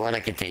 Do we want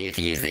to continue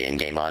to use the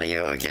in-game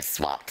audio or just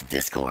swap to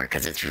Discord?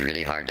 Because it's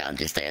really hard to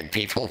understand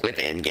people with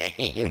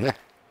in-game.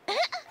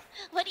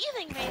 What do you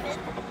think, Raven?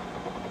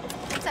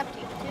 It's up to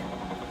you, too.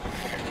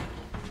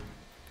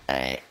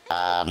 Alright,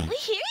 We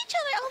hear each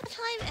other all the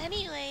time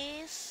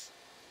anyways.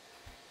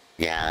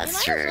 yeah, We that's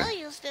might true. as well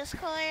use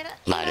Discord.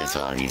 Might as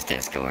well use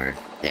Discord.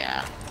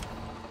 Yeah.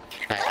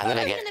 Alright, I'm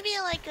gonna It's get... gonna be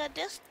like a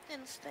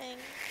distance thing.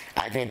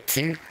 I did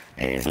too.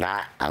 It is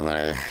not. I'm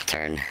gonna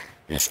turn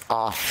this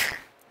off.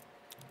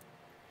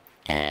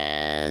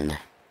 And...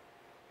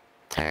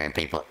 turn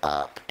people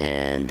up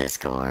in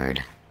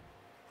Discord.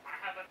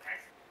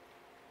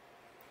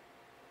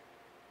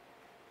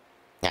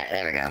 Alright,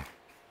 there we go.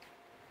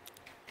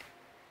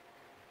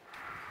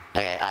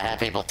 Okay, I have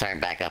people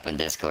turned back up in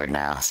Discord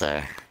now,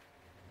 so...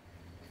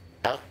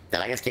 Oh,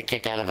 did I just get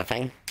kicked out of the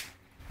thing?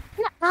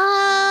 You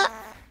I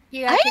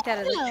got kicked out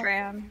of don't the know.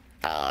 tram.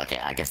 Oh, okay,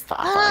 I thought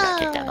I got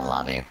kicked out of the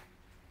lobby.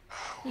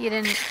 You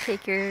didn't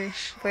take your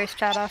voice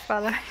chat off,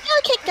 by the way.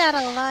 You're kicked out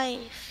of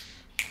life.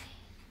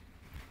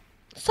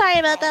 Sorry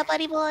about that,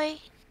 buddy boy.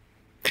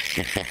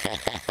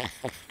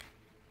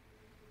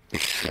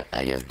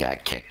 I just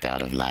got kicked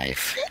out of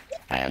life.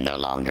 I am no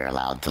longer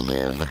allowed to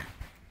live.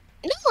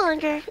 No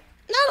longer.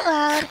 Not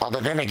allowed. Although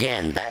then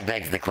again, that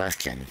begs the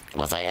question,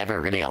 was I ever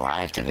really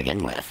alive to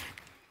begin with?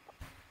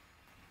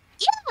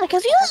 Yeah,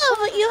 because you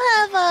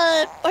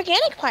have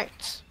organic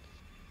parts.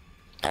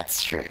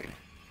 That's true.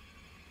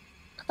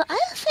 So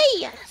I'll say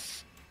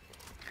yes.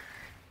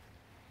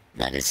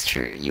 That is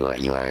true. You are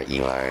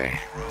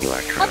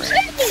correct.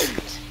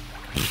 Observant.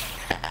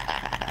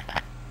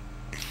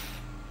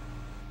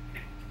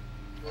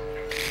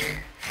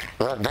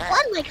 Well, that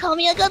One might call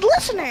me a good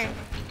listener.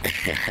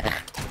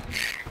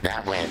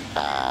 that went.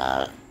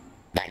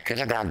 That could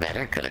have gone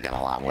better. Could have gone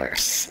a lot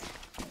worse.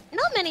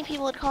 Not many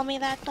people would call me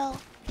that though.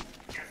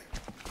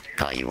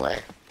 Call you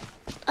what?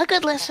 A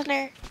good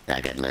listener.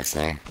 A good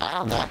listener. I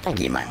don't know. I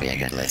think you might be a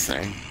good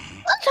listener.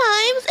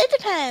 Sometimes it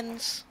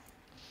depends.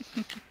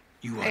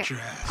 You watch your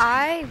ass.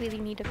 I really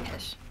need a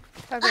piss.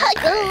 Okay.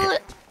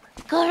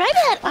 Go right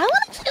ahead. I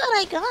want to see what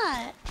I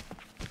got.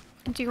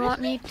 Do you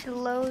want me to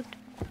load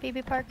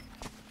Baby Park?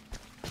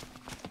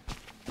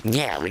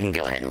 Yeah, we can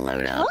go ahead and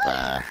load up,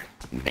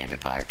 Baby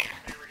Park.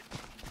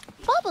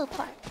 Bubble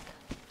Park.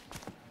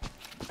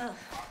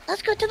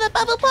 Let's go to the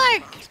Bubble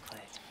Park.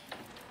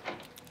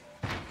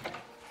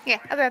 Yeah,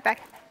 I'll be right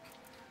back.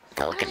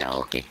 Okie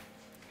dokie.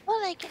 What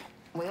did I get?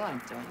 We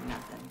weren't doing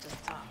nothing,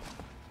 just talk.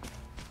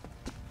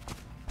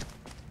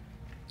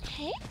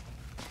 Hey?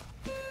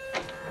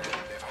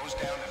 They've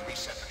hosed down and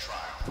reset the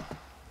trial.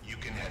 You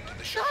can head to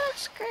the shop. Not a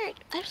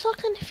skirt. I'm so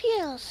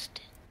confused.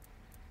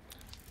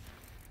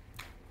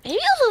 Maybe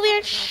it was a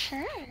weird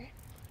shirt.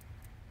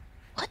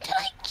 What did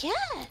I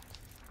get?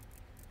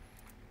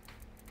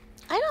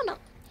 I don't know.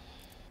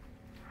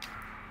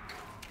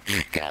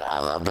 God, I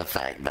love the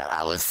fact that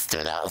I was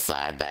stood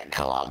outside that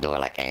co-op door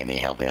like, Amy,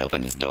 help me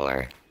open this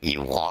door.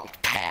 You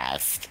walked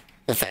past,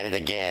 said it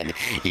again,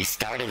 you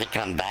started to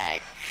come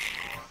back,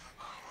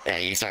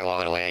 and you start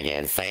walking away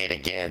again, say it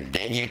again,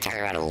 then you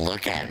turn around and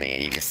look at me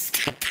and you just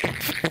stood there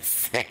for a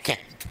second.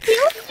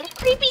 You have a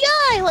creepy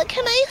eye, what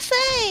can I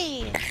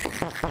say?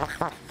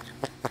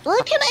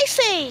 What can I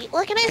say?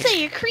 What can I say?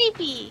 You're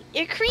creepy.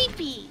 You're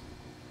creepy.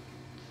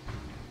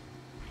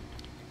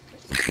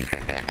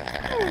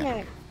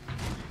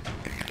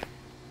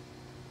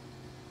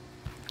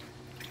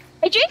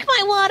 I drink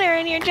my water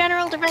in your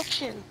general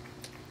direction.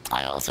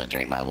 I also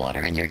drink my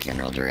water in your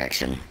general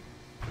direction.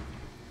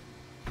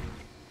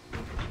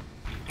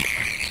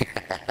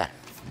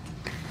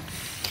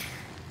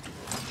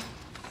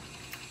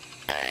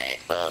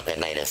 Alright, well, it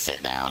made us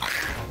sit down.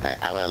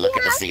 I'm gonna look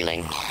at the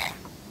ceiling.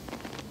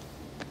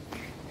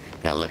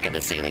 Gonna look at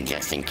the ceiling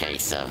just in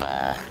case of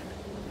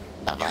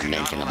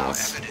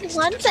unmentionables.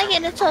 1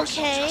 second, it's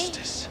okay.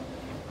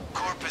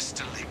 Corpus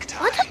delicti.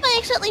 One time I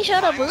accidentally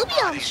showed a booby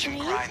on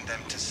stream. Grind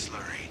them to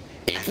slurry.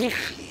 Did you?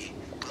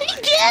 I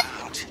did!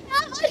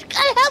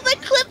 I have a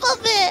clip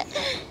of it!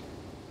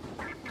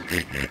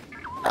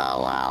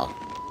 Oh, wow.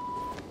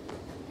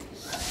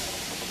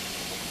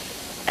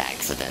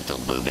 Accidental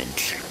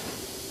boobage.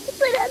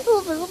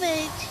 Accidental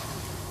boobage.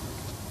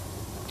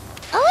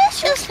 Oh,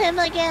 it's just him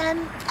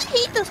again. I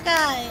hate this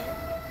guy.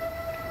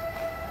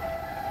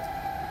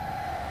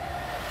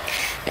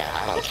 Yeah,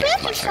 I don't This care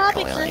man much should for stop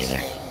Coil either.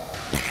 existing.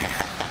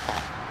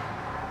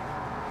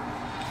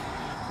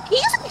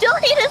 He's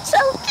enjoying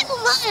himself too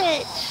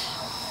much.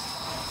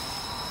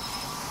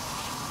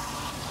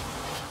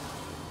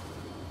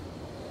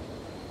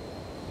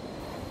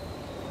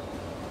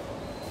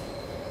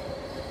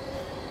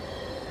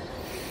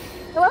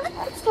 Well,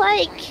 it's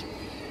like...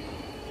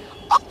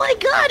 Oh my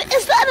god,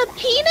 is that a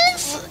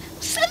penis?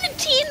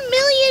 17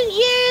 million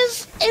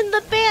years in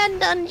the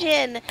band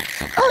dungeon.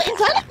 Oh, is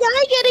that a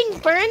guy getting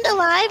burned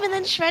alive and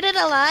then shredded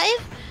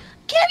alive?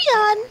 Carry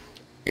on.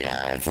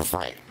 Yeah, it's just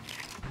like,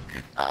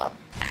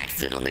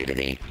 accidental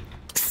nudity.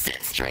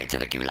 Sit straight to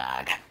the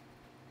gulag.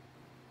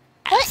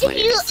 But Absolute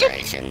if you,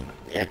 administration.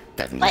 It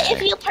doesn't but matter.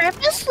 if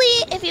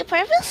you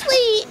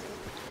purposely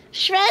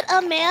shred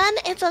a man,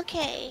 it's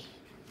okay.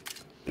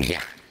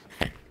 Yeah.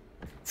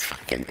 It's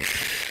fucking...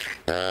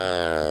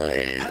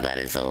 that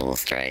is a little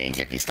strange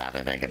if you stop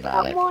and think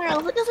about it.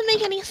 Morals, it doesn't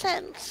make any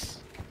sense.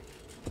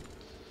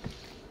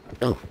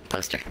 Oh,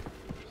 poster.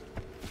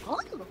 Oh.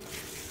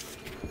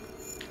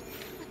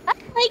 I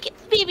like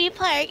Baby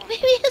Park.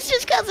 Maybe it's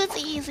just because it's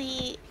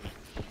easy.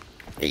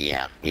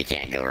 Yeah, you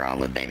can't go wrong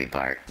with Baby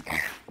Park.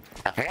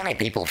 Apparently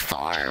people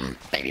farm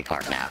Baby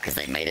Park now because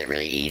they made it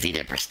really easy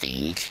to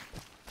prestige.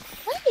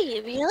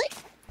 Hey, really?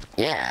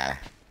 Yeah.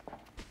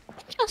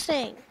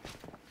 Interesting.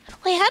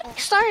 Wait, how do we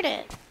start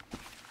it?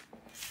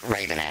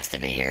 Raven has to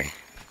be here.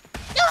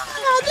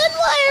 Oh, then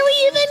why are we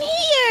even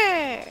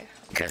here?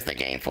 Because the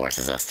game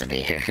forces us to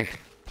be here.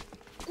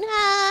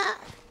 Nah.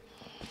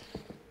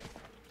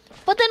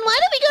 But then why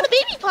did we go to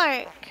Baby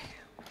Park?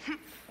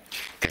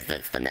 Because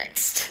that's the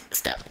next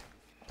step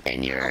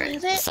in your... Oh,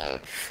 is it?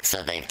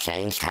 So they've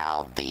changed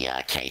how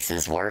the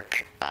cases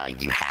work.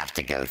 You have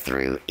to go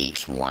through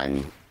each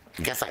one,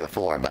 just like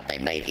before, but they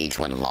made each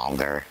one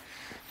longer.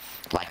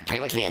 Like,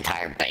 pretty much the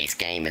entire base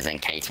game is in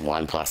case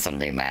 1 plus some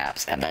new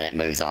maps, and then it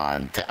moves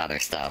on to other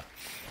stuff.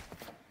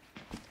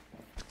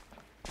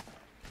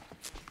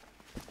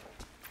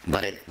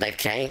 But they've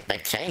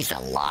changed a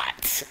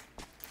lot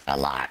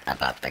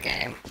about the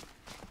game.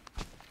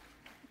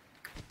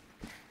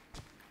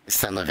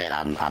 Some of it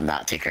I'm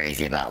not too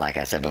crazy about, like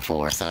I said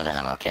before. Some of it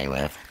I'm okay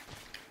with.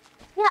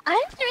 Yeah,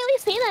 I haven't really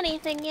seen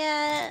anything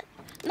yet.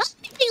 Not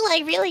anything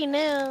like really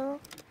new.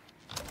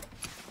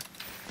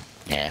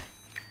 Yeah.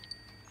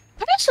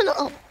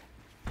 Personal.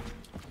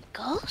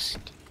 Ghost?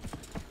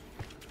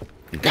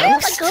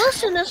 There's a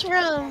ghost in this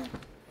room.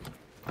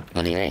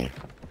 What do you mean?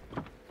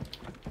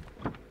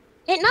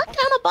 It knocked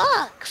down a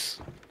box.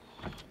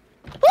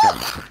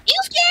 Oh, you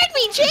scared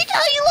me! Change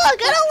how you look!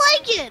 I don't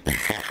like it!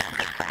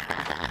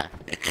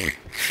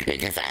 It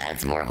just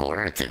adds more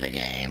horror to the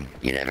game.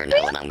 You never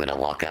know when I'm gonna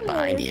walk up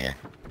behind you.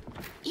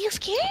 You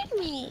scared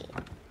me.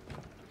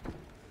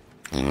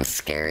 I'm a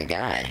scary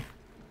guy.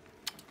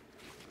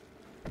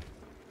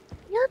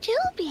 You do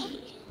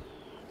be.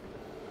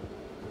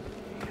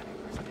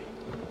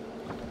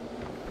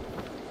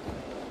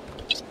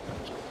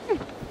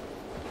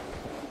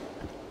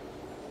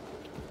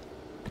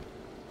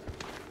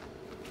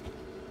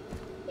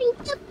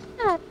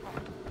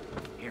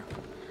 Here.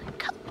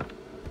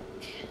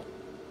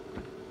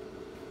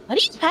 What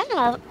do you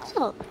have?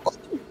 Oh,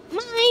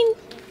 mine.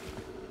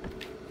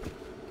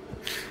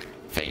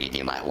 Figured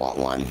you might want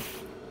one.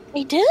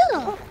 I do.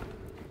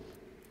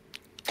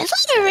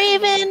 It's like a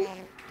raven.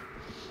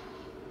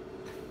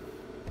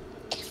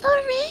 It's a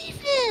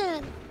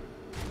raven.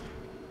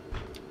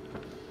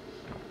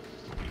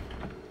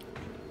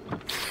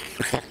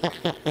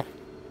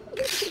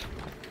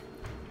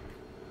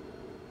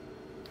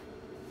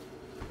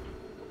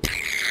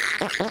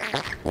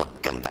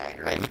 Welcome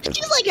back, Raven.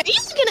 She's like, are you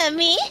looking at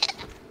me?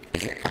 I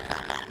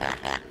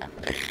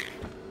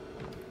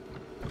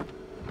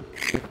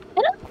don't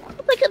know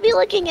what I could be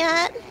looking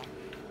at.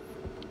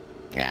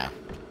 Yeah.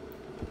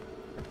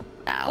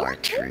 Our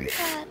truth.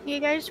 You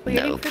guys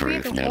waiting No for me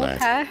proof, the no whole less.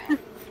 time?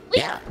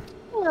 Yeah.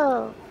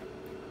 Oh.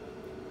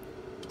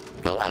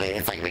 Well, I mean,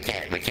 it's like we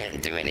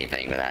can't do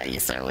anything without you,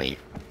 so we.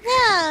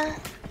 Yeah.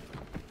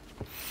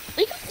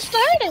 We got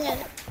started.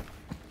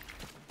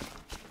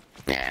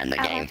 Yeah, and the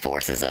game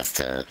forces us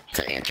to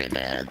enter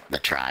the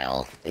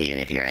trial, even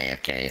if you're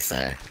AFK. So.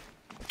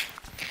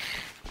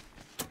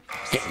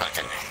 Hit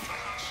button.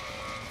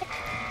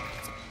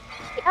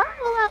 I have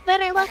a lot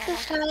better luck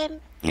this time.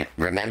 Yeah,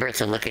 remember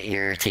to look at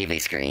your TV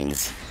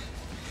screens.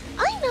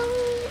 I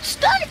know.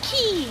 Start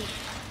key.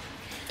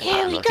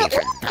 Here I'm we looking go.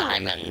 for Ooh.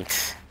 diamond.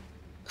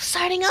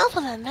 Starting off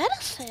with a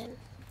medicine.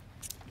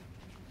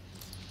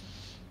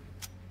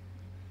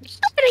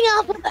 Starting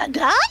off with a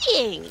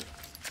dying.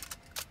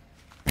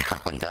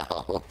 Oh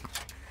no.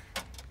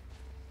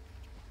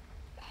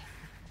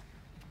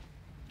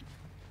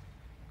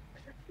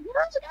 Go,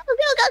 go,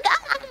 go, go,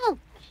 go.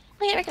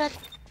 Very good.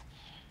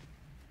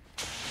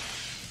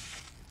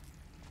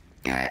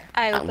 Alright.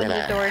 I I'm opened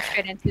gonna... the door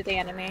straight into the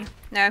enemy.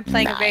 Now I'm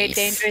playing a very Nice.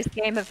 dangerous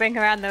game of Ring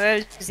Around the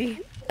Rosie.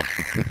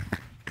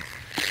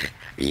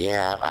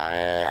 Yeah,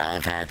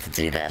 I've had to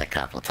do that a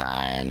couple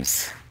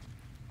times.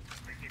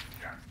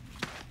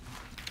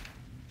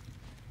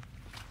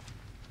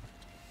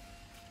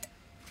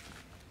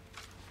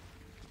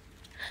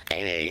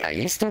 Amy, are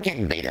you still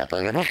getting beat up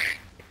over there?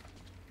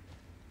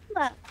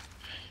 Look.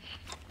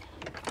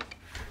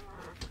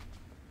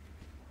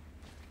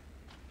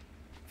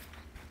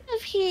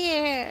 Of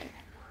here.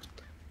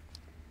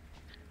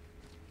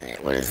 Hey,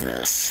 what is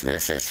this?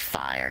 This is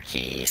fire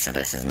key, so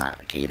this is not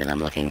the key that I'm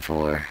looking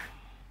for.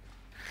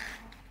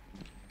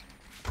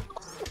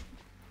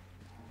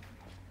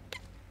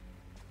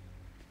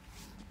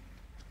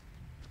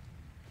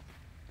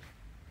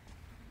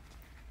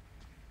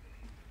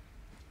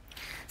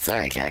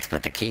 Sorry, Jax,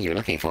 but the key you're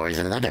looking for is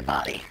in another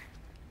body.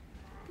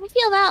 I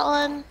feel that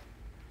one.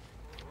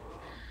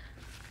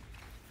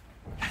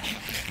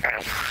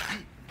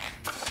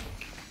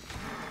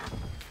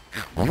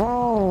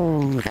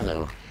 Whoa!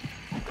 Hello.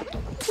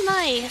 It's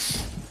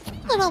nice.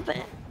 A little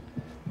bit.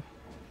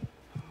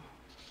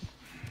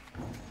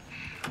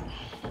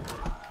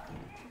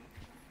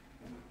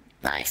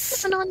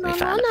 Nice. No, We no, no,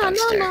 found no, a no,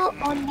 poster. no,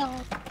 oh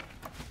no.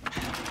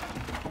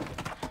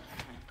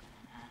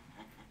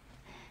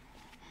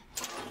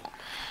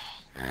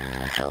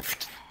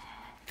 Health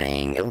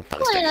thing. Oh, Why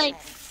poster. did I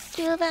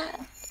do that?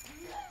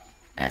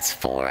 That's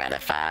 4 out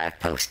of 5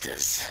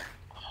 posters.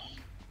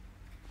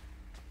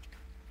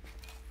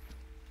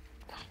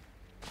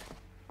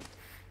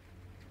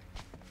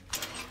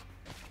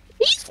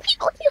 These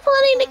people keep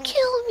wanting to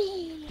kill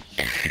me.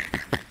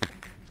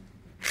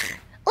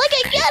 Like,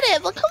 I get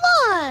it, but come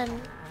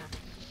on.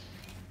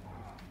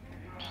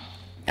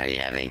 Are you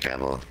having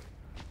trouble?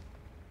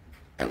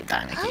 Oh,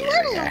 diamond A key,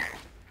 there we little.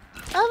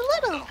 go. A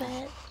little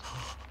bit.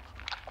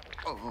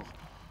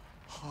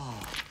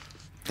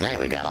 Alright,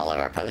 we got all of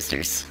our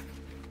posters.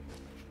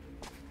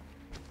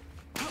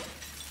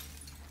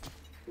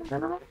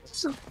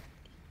 So,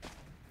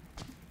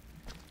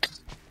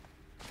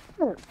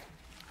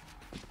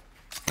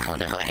 Oh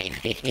no,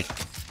 Amy.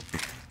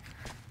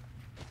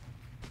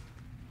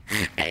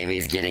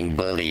 Amy's getting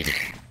bullied.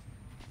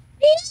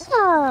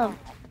 yeah.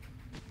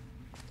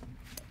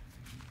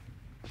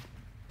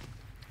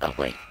 Oh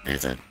wait,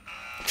 there's a...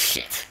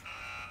 Shit.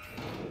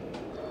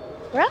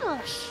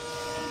 Gosh.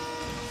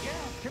 You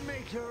can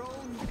make your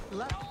own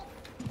level.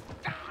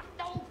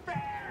 No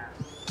fair.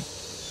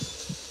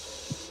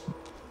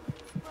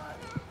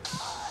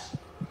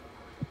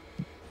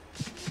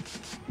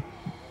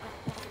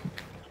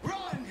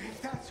 Run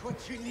if that's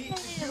what you need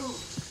to do.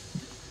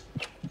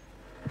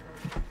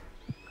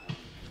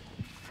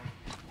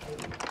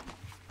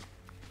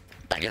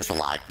 I just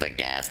locked the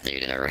gas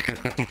dude in a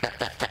room.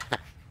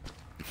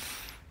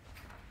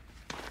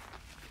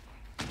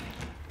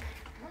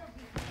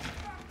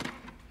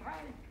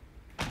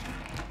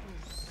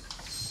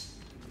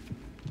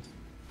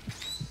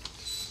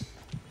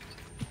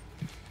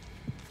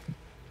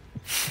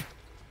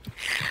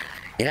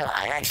 You know,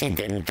 I actually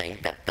didn't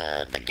think that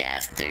the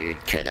gas dude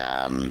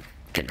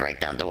could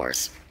break down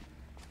doors.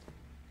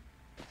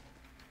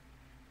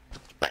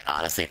 Like,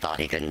 honestly thought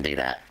he couldn't do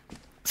that.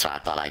 So I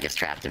thought I just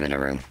trapped him in a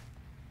room.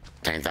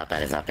 Turns out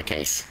that is not the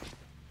case.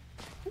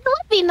 That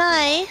would be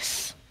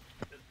nice.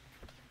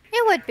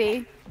 It would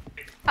be.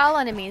 All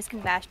enemies can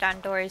bash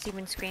down doors,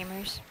 even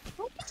screamers.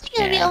 It's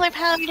gonna be Yeah.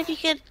 overpowered if you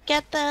could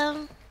get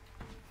them.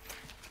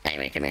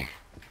 Amy, come here.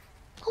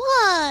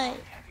 What?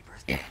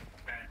 Yeah,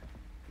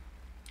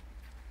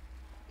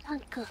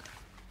 Uncle.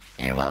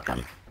 you're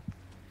welcome.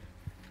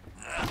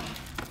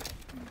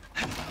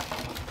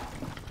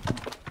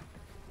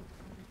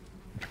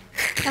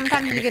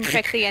 Sometimes you can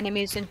trick the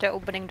enemies into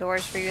opening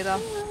doors for you,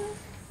 though.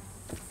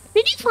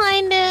 Did you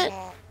find it?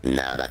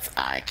 No, that's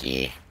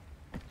Aki.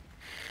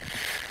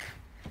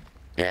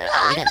 Yeah,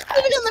 I'm I need not to,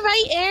 even in the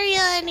right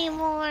area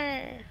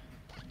anymore.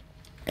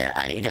 yeah,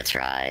 I need to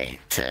try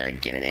to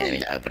get an enemy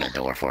to open a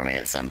door for me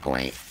at some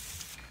point.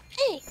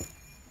 Hey.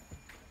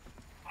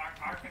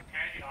 Our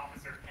companion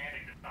officer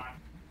panicked this time.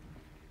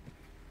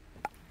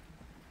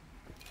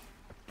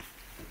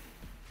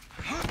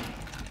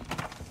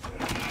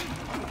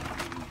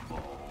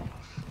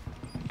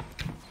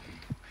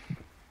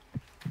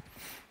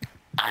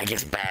 I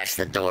just bashed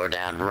the door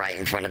down right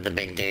in front of the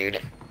big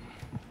dude.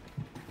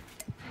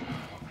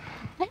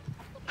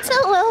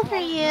 So well for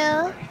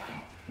you.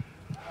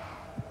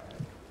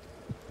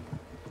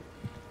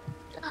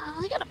 Oh,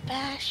 I gotta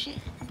bash it.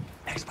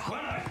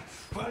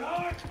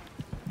 Bernard!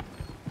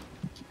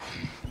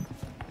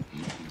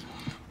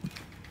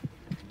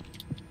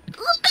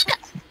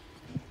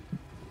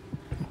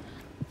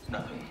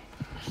 Nothing.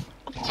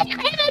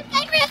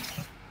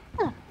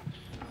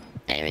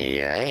 Amy,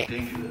 you alright?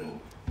 Thank you,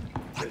 little.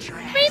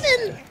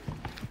 Raven!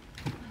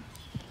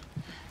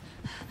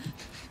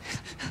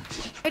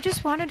 I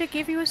just wanted to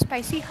give you a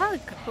spicy hug,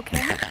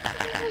 okay?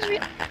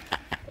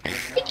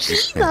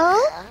 Kilo?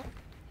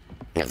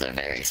 It was a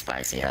very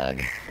spicy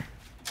hug.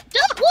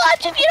 Don't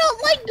watch if you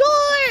don't like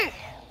gore!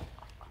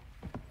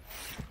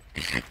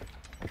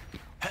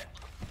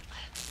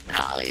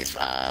 Holly's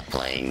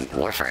playing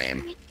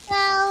Warframe. We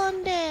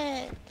found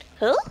it.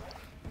 Who?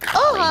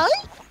 Oh, Holly.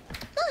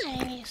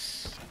 Holly?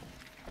 Nice.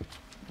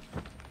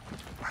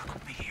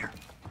 Welcome me here.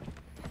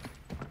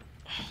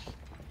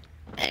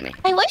 Amy.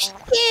 I wish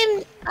the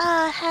game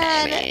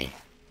had. Amy.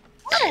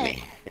 What?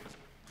 Amy.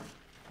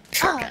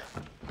 Shortcut.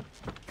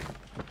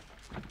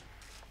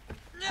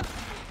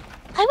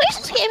 I wish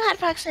this game had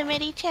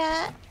proximity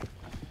chat.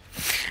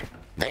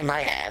 They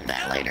might add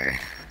that later.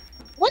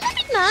 Wouldn't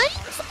it be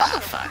nice? Oh,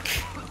 fuck.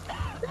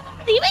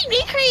 You make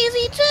me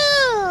crazy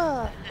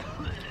too.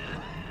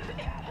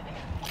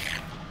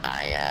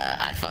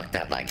 I fucked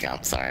up my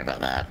jump. Sorry about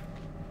that.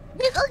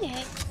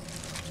 Okay.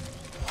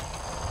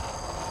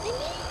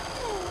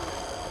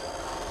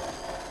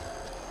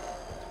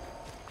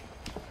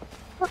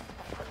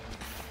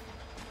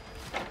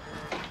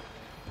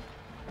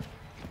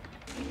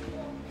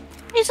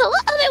 Okay, so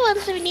what other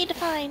ones do we need to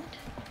find?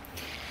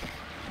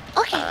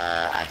 Okay.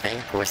 I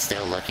think we're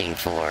still looking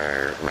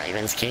for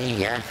Raven's key,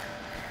 yeah?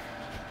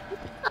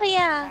 Oh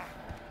yeah.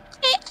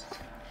 Okay.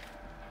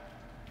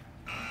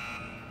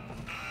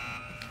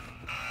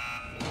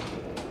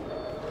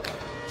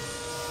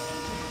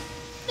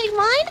 Big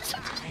mine?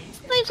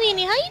 I've seen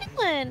you. How you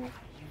doing?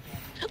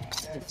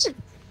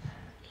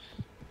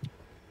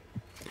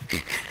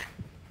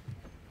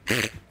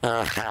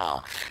 Oh,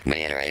 hell.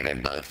 Me and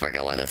Raven both were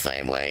going the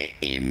same way.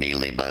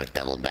 Immediately both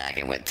doubled back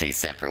and went two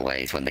separate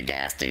ways when the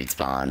gas dude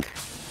spawned.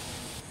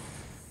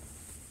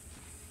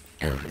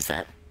 Oh, is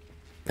that?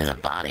 There's a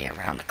body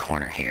around the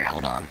corner here.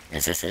 Hold on.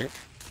 Is this it?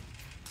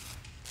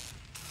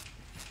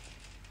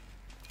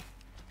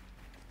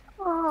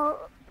 Oh.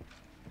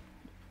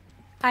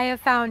 I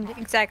have found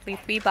exactly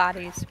 3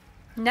 bodies,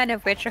 none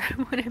of which are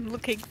what I'm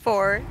looking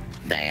for.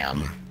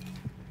 Damn.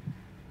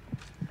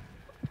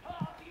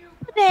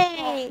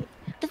 Day.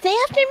 The day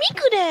after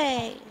Miku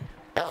Day.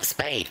 Oh,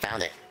 Spade.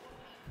 Found it.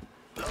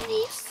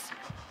 Nice.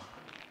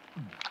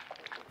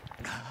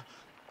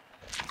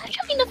 I'm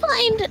trying to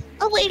find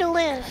a way to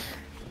live.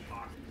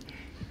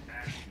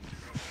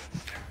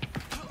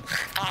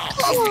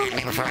 Oh,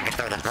 me before I can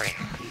throw the brick.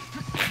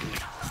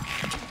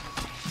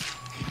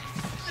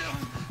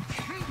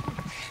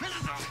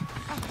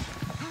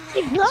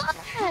 My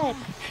God!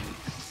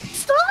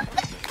 Stop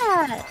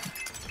that!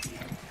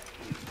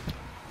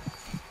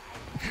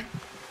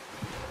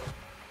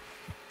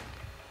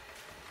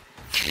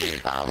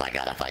 Oh my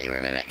god, I thought you were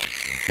a mimic.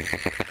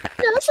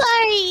 No,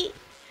 sorry.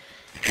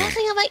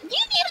 Passing, I'm like, do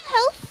you need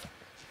help?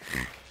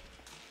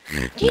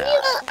 Do you No, need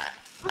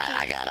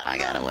I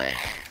got away.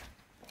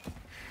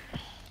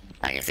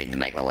 I just need to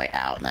make my way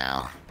out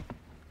now.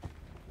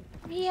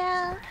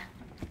 Yeah.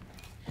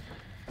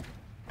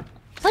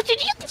 But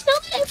did you know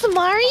that it's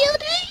Mario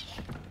Day?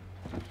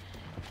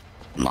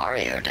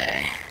 Mario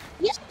Day?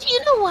 Yes, do you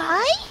know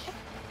why?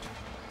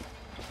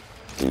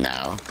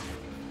 No.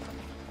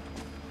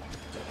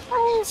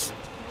 Because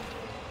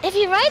if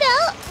you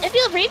if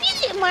you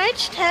abbreviate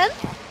March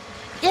 10th,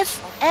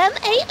 it's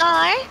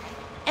M-A-R,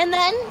 and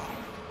then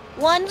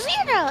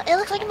 1-0. It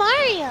looks like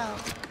Mario.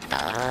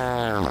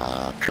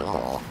 Oh,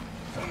 cool.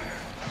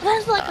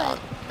 That's like Oh,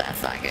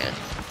 that's not good.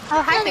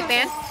 Oh, hi, Big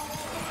Man.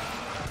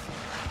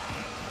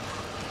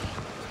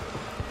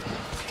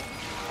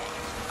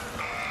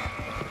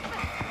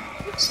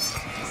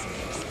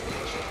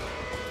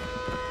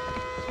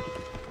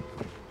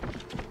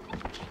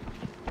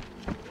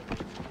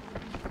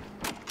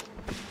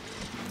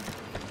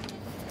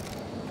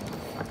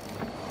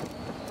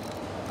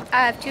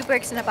 I have 2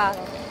 bricks in a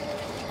bottle.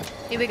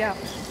 Here we go.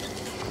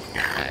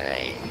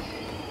 Alright.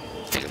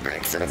 2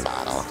 bricks in a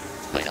bottle.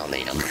 We don't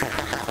need them.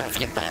 Let's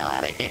get the hell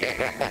out of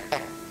here.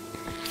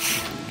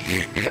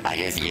 I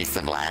just used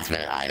some last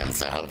minute items,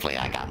 so hopefully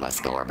I got my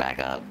score back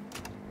up.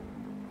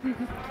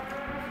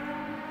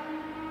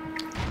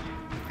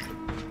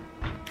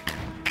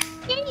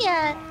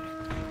 yeah.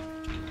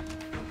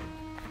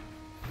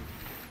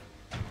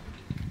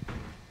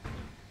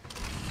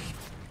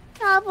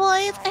 Aw,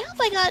 boys. I hope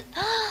I got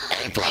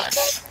A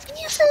plus.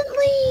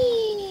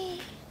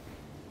 decently.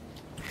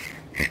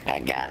 I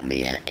got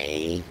me an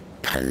A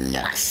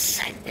plus.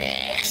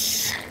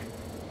 Yes.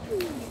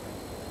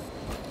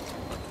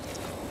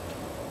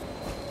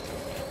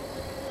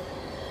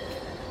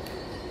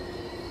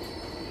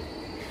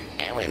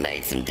 And we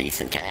made some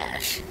decent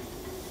cash.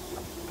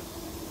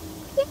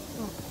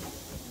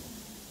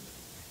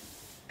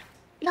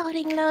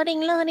 Loading,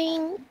 loading,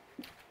 loading.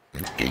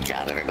 Good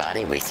job,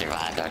 everybody. We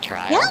survived our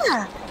trial.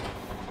 Yeah.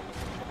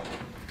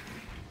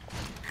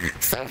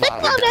 So Good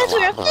far, job, we've done guys. a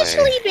We're lot more.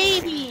 officially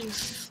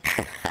babies.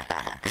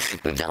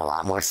 We've done a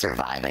lot more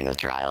surviving of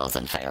trials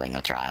than failing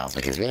of trials,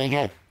 which is really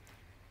good.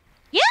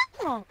 Yeah.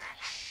 Yeah.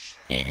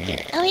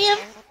 And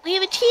we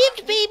have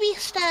achieved baby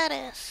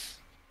status.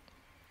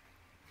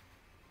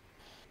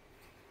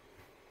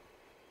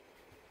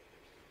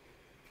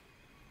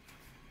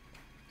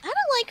 I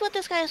don't like what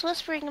this guy is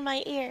whispering in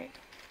my ear.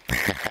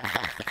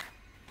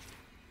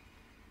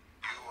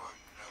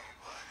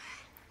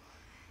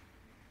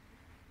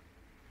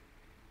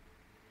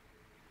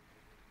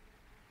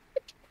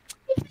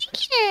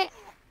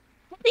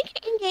 I think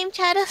your in-game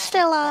chat is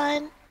still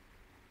on.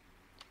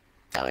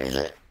 How is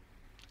it?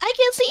 I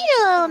can see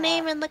your little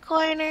name in the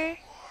corner.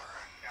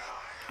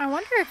 I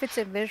wonder if it's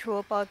a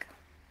visual bug.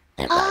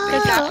 It Oh. might be.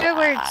 Because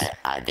afterwards,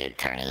 I did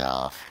turn it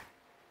off.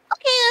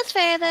 Okay, that's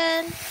fair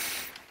then.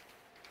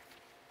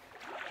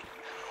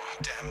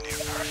 Damn near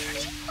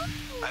perfect.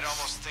 I'd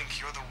almost think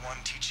you're the one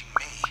teaching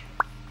me.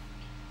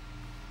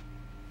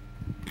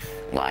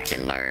 Watch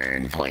and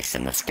learn. Voice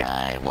in the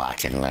sky.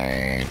 Watch and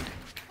learn.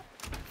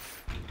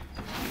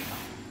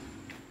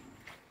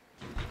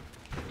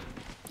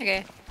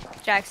 okay,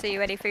 Jax, are you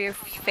ready for your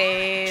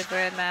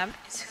favorite map?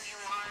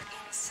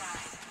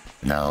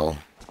 No.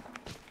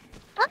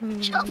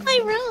 Show my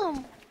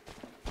room.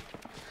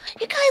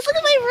 You guys, look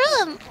at my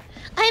room.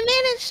 I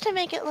managed to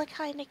make it look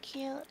kind of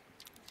cute.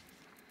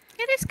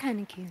 It is kind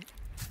of cute.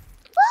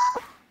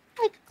 Oh,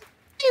 I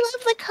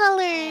love the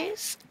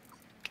colors.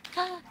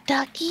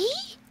 Ducky,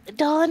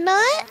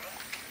 donut.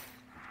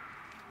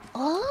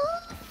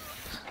 Oh,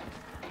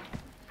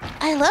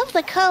 I love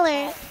the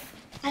color.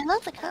 I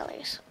love the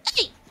colors.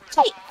 Hey,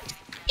 hey,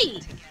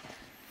 hey!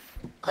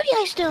 What are you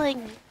guys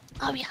doing?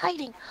 Are we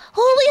hiding?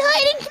 Who are we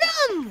hiding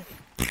from?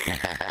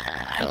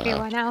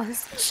 Everyone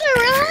else.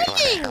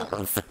 Surrounding.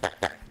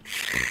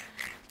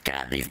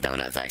 God, these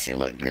donuts actually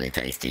look really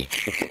tasty.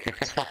 Hey,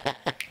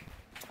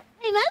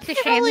 It's that's a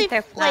shame probably that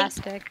they're like.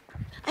 plastic.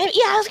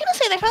 Yeah, I was gonna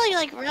say they're probably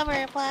like rubber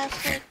or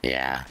plastic.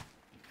 Yeah.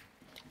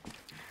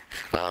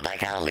 Well, that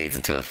kind of leads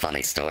into a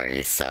funny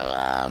story. So,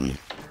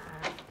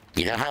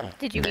 you know how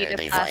Did you there eat are a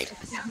these plastic?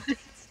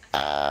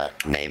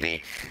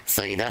 maybe.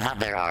 So you know how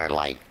there are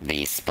like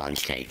these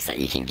sponge cakes that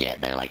you can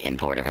get. They're like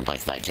imported from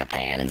places like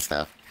Japan and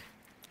stuff.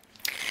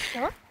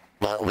 Sure.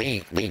 Well,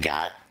 we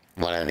got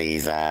one of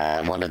these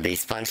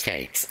sponge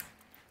cakes,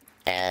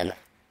 and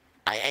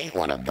I ate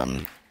one of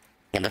them.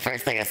 And the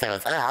first thing I said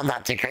was, "Oh, I'm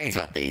not too crazy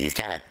about these. These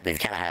kind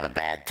of have a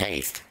bad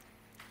taste."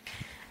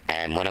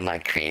 And one of my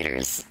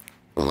creators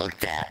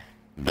looked at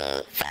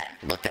the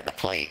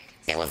plate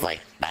and was like,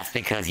 "That's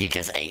because you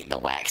just ate the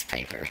wax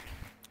paper."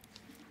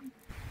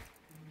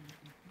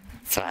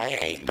 So I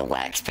ate the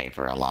wax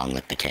paper along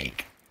with the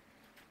cake.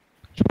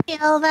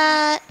 Feel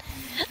that.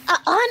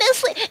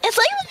 Honestly, it's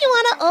like when you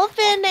want to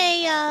open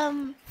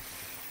a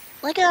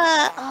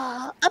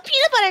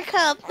peanut butter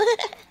cup.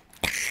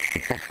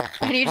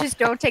 And you just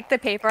don't take the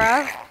paper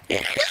off?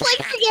 Just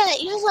like forget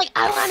it. You're just like,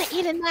 I want to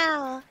eat it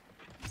now.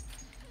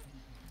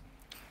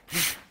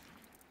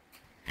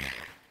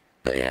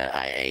 But yeah,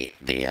 I ate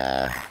the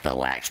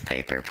wax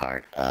paper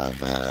part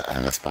of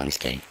a sponge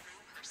cake.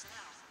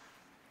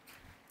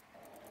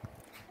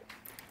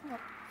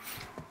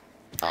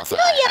 Also,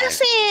 Oh yeah,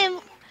 same.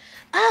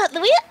 I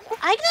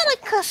got a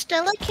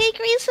Costella cake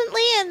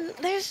recently, and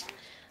there's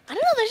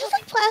just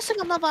like plastic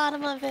on the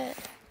bottom of it.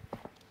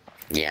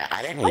 yeah,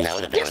 I didn't What? know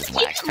that there Just was to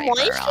keep wax it paper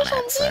moist or on it,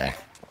 so... something?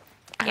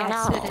 I don't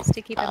Yes, know. it is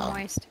to keep it Oh.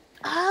 moist.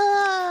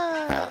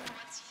 Oh, Well,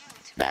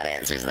 that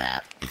answers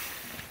that.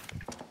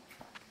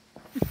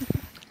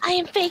 I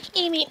am fake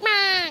Amy.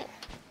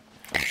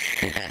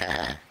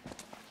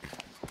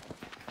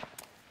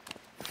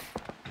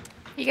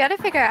 You gotta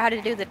figure out how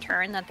to do the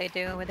turn that they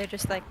do, where they're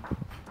just like...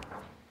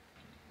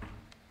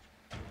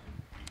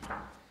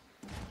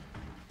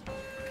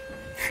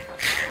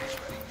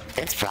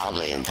 It's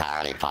probably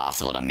entirely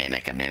possible to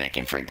mimic a mimic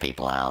and freak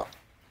people out.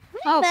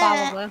 Oh,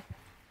 probably.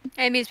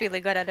 Amy's really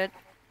good at it.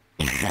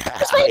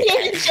 That's my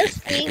name is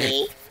just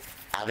Amy.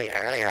 I mean,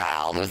 earlier I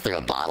almost threw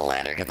a bottle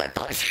at her because I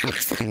thought she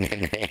was a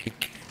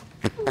mimic.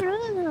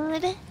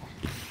 Rude.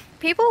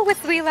 People with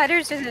 3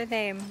 letters in their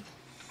name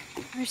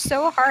are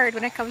so hard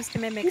when it comes to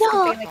mimics.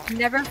 No. They like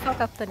never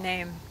fuck up the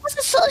name. This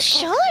is so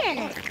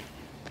short.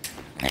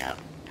 Yeah.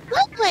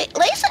 Look, wait,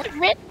 Lisa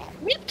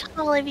ripped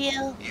all of you.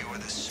 You are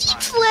the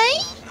Slay?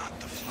 spider, not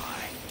the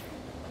fly.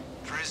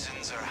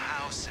 Prisons are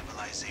how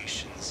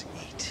civilizations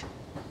eat.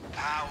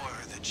 Power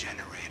the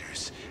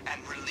generators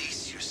and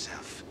release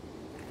yourself.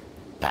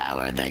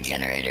 Power the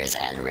generators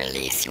and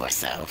release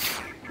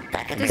yourself.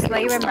 That could be Does the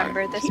Lay start.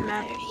 remember this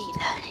map?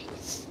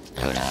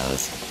 Who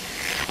knows?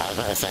 I was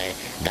about to say,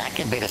 that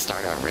could be the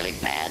start of a really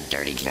bad,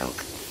 dirty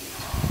joke.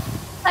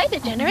 By the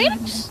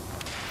generators?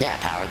 Yeah,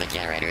 power the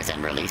generators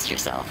and release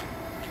yourself.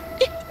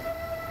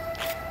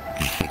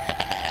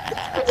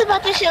 He's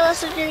about to show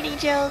us a dirty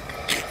joke.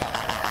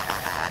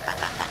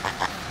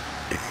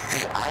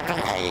 I've been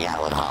hanging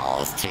out with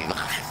Halls too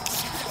much.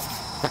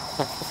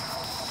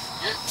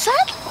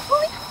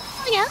 Sadly,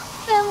 yeah,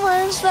 that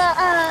was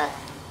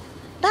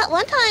that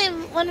one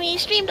time when we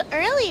streamed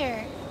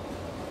earlier.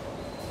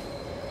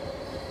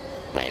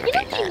 Wait, You know repeat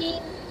what I that.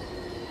 mean?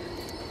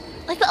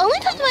 Like the only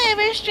time I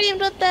ever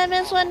streamed with them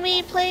is when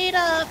we played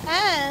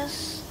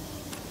PAS.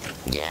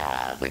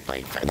 Yeah, we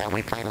played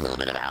a little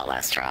bit of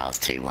Outlast Trials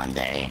too one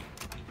day.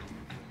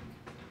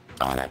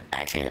 Oh, that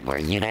actually, were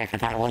you there for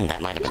that one?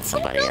 That might have been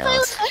somebody I was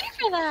else. there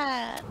for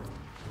that.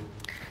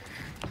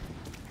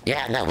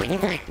 Yeah, no, we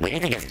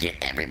need to just get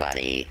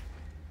everybody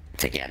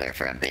together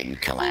for a big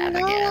collab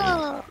again.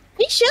 No,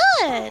 we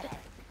should.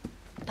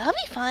 That'll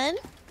be fun.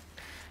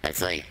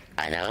 It's like,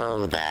 I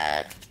know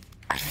that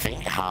I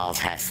think Halls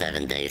has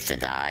 7 days to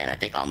die, and I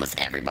think almost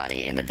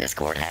everybody in the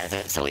Discord has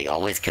it, so we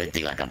always could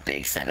do like a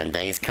big 7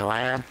 days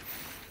collab.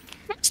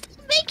 Let's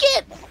make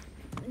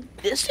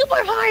it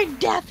super hard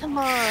death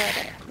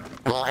mode.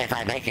 Well, if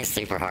I make it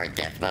super hard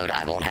death mode,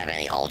 I won't have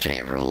any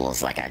alternate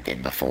rules like I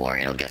did before.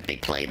 It'll just be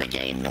play the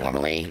game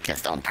normally,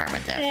 just on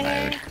permadeath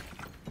mode.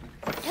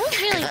 It was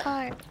really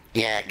hard.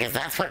 Yeah, because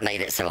that's what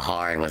made it so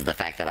hard, was the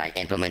fact that I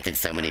implemented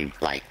so many,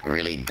 like,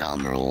 really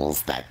dumb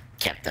rules that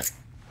kept us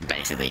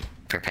basically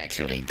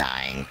perpetually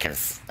dying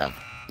because of,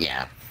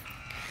 yeah.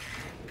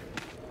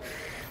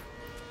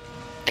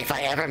 If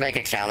I ever make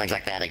a challenge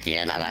like that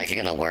again, I'm actually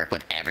going to work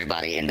with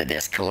everybody in the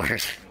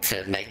Discord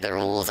to make the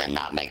rules and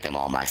not make them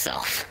all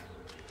myself.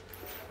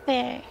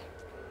 Fair.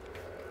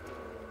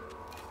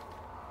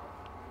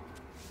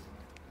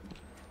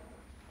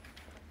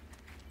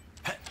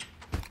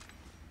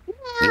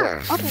 You are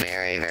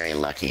very, very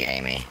lucky,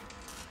 Amy.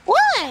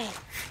 Why?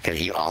 Because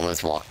you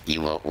almost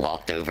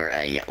walked over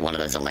one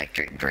of those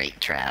electric grate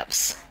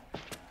traps.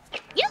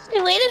 Yes,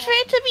 we waited for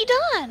it to be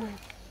done.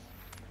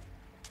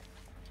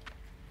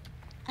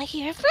 I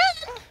hear a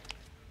friend.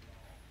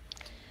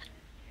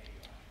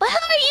 But how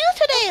are you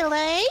today,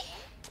 Lay?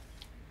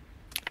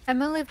 I'm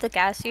gonna leave the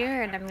gas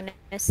here and I'm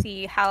gonna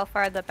see how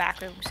far the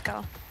back rooms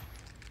go.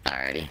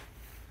 Alrighty.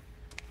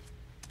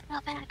 No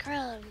back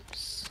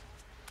rooms.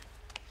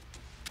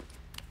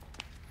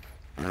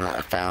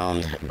 I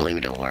found blue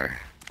door.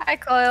 Hi,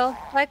 Coil.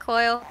 Hi,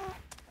 Coil.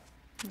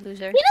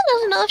 Loser. Rita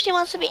doesn't know if she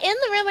wants to be in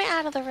the room or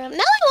out of the room. Now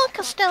I want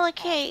Costella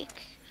cake.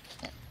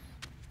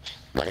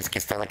 What is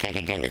Castella cake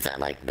again? Is that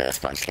like the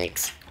sponge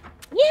cakes?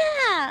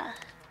 Yeah.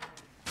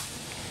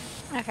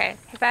 Okay,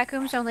 the back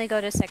rooms only go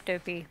to Sector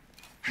B.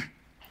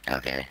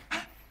 Okay.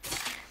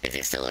 Is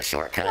it still a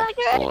shortcut,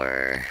 Okay.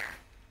 or...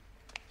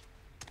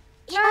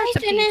 Yeah, No, I it's a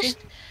PG. finished.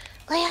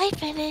 Like, I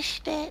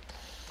finished it.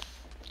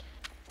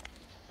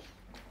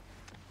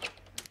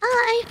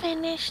 I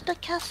finished the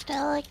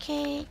Costella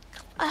cake.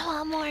 I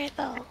want more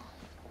though.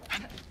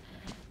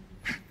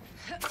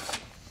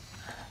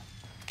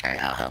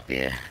 Alright, I'll help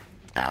you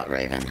out,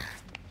 Raven.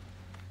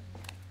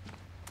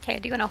 Okay,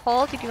 do you want to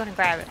hold or do you want to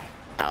grab it?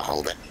 I'll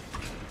hold it.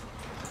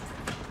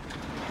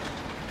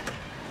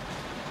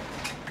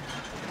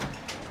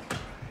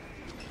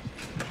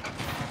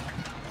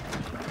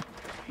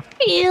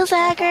 You,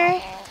 Zagger.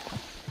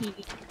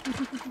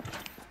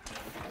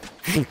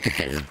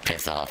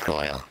 Piss off,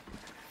 Coil.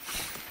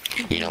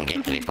 You don't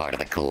get to be part of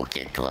the cool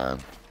kid club.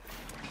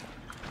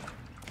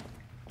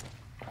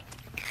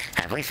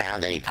 Have we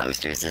found any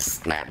posters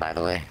this map, by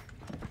the way?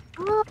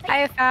 I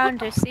have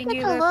found a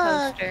singular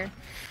look. poster.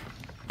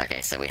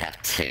 Okay, so we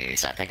have 2.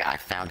 So I think I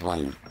found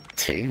one,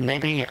 2,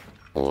 maybe?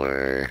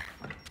 Or...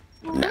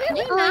 No. Can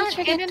you Oh, I not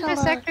forget get to into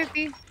look. Sector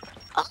B?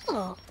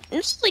 Oh,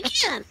 yes we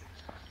can.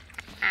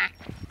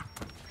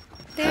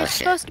 There's shit.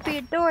 supposed to be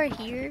a door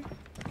here.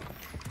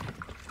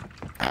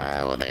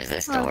 Well, there's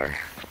this Oh. door.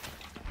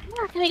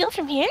 Yeah, can we go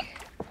from here?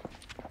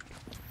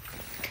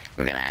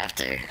 We're gonna have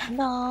to.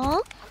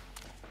 No.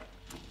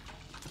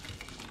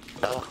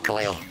 Oh,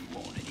 coil. You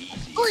want it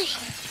easy. Oi.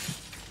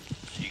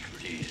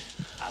 Secret is,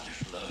 I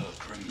just love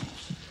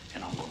criminals,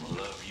 and I'm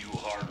gonna love you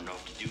hard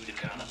enough to do the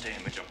kind of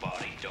damage a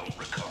body don't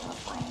recover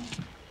from.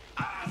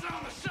 Eyes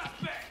on the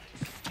suspect!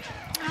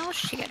 Oh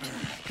shit.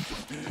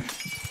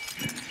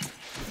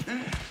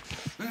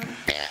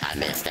 Yeah, I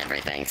missed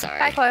everything, sorry.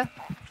 Bye, Coil.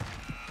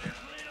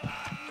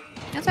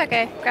 It's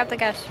okay. Grab the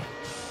gas.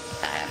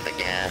 I have the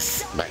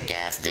gas, but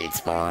gas dude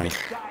spawned.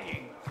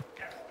 Dying.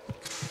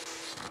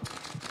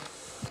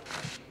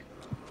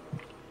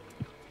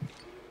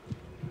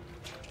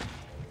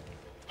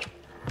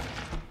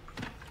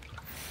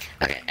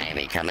 Okay,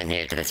 Amy, come in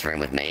here to this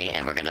room with me,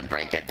 and we're gonna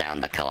break it down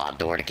the co-op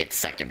door to get to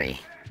Sector B.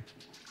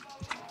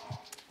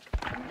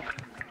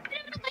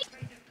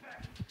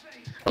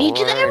 You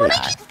do that Or when I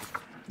not.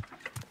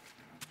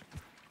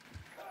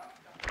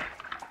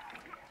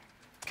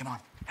 Come on,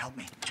 help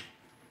me.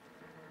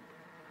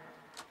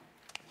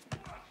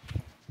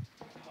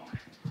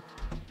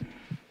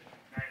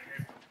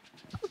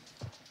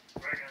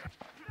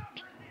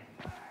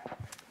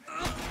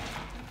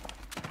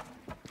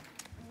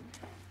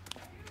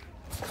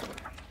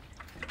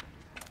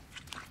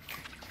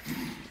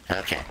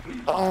 Okay.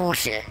 Oh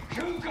shit.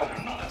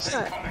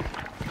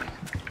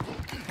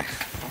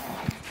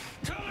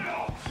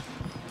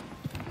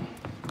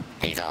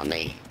 He's on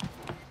me.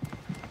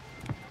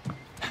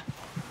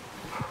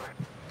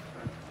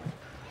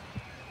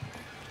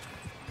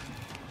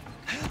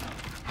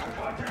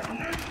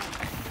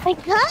 I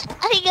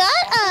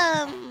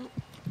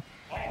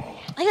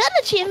got an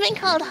achievement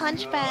called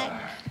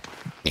Hunchback.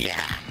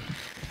 Yeah.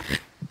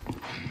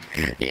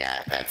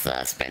 Yeah,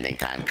 that's spending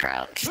time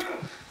crouched.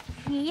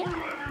 Yeah.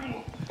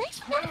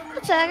 Thanks,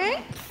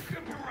 Sucker.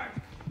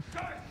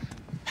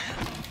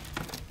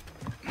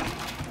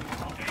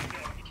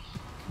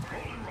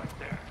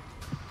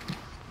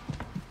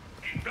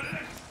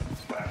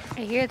 I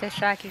hear the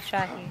shocky.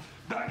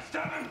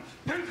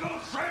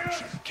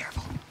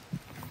 Careful.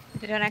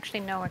 They don't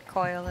actually know what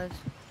Coil is.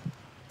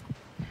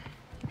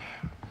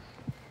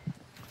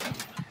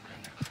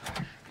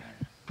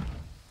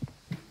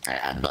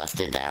 I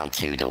busted down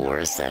 2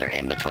 doors that are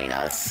in between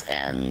us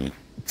and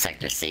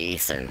Sector C,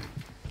 so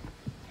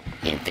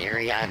in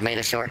theory I've made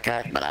a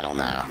shortcut, but I don't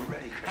know.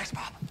 Thanks,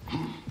 Bob.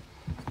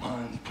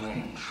 Mine's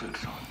playing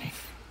tricks on me.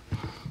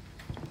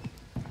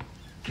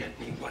 Get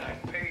me what I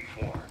paid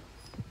for.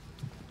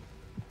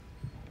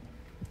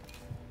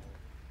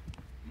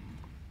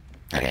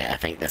 Okay, I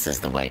think this is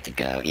the way to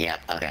go.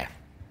 Yep, okay.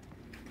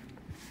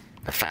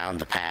 I found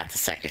the path to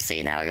Sector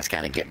C, now I just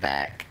gotta get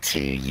back to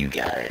you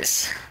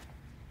guys.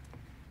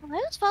 I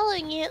was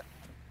following you.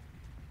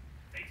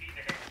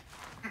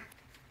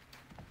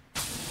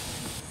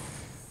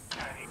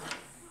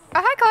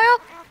 Oh, hi, Coil!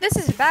 This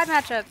is a bad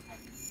matchup.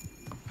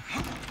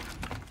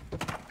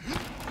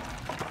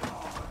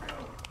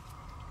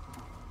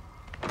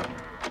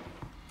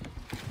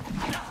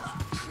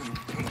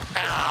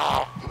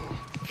 Ow!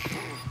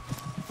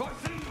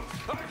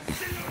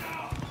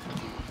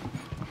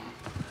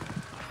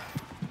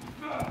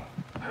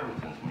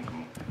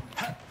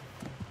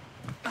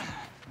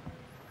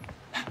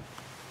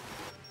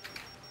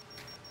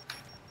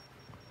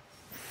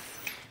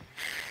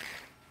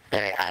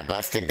 Alright, I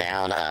busted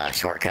down a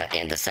shortcut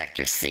into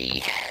Sector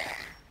C.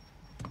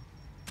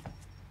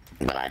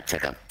 But I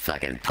took a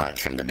fucking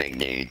punch from the big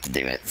dude to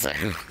do it, so...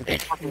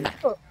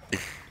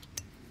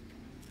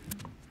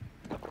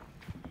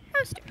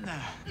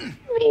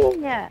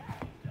 Yeah.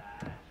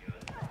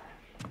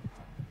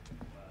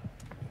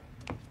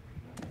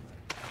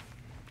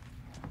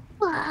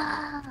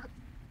 Wow.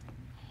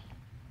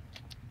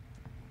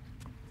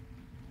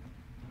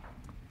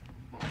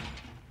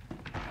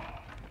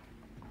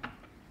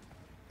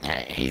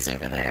 Alright, he's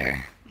over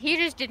there. He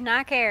just did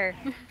not care.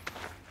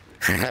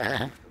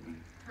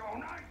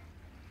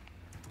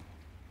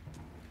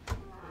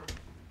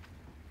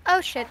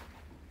 Oh shit.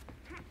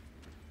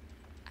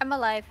 I'm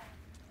alive.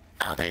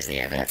 Oh, there's the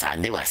evidence. I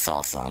knew I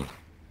saw some.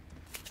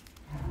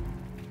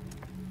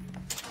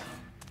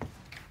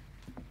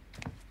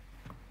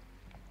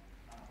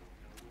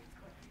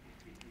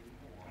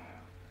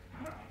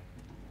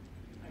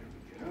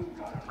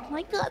 Oh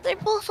my god, they're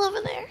both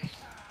over there.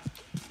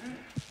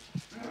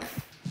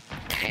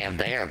 Damn,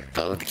 they are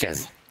both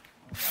just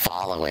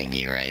following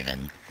you,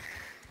 Raven.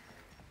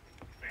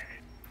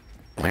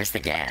 Where's the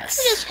gas?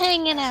 They're just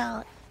hanging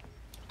out.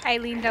 I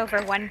leaned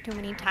over one too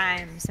many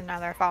times and now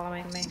they're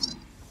following me.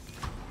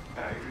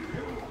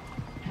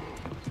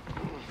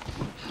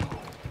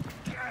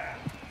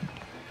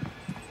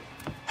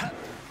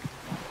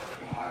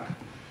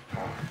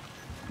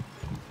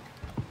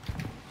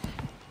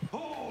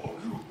 Oh,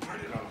 you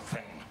pretty little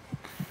thing.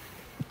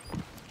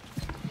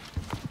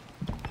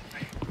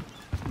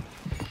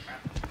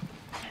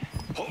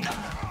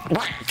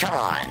 What? Come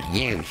on,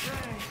 you.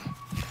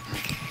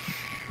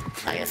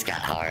 I just got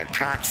hard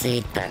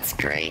proxied. That's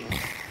great.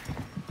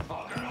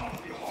 I'll get on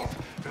with you, horse.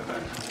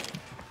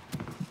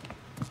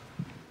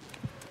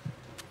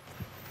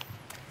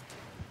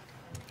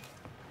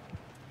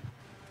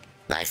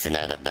 nice to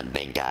know that the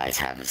big guys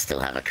still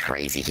have a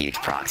crazy huge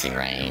proxy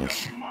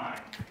range.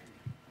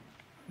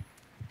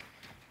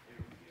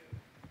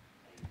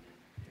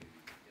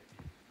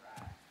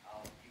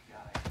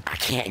 I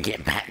can't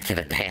get back to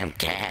the damn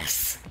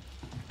gas.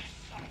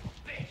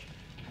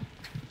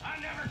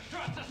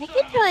 I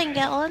can try and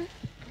get one.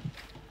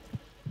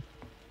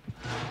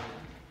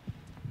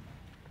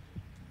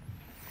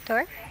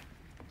 Door?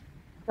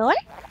 Door?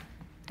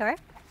 Door?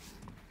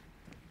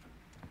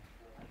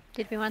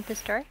 Did we want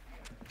this door?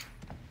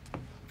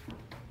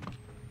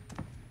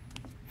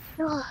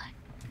 Door.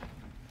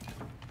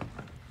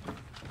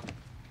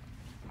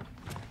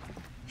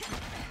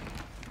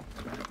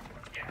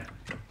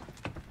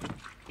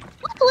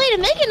 What's the way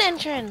to make an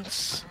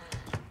entrance?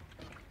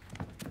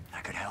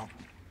 That could help.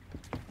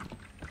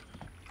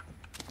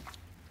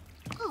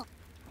 Oh,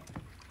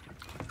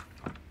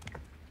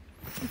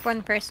 If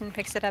one person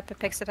picks it up, it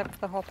picks it up for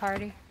the whole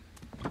party.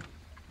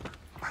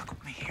 Work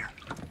with me here.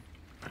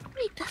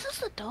 wait, this is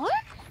the door?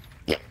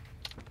 Yep.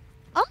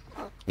 Oh.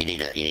 You need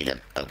to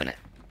open it.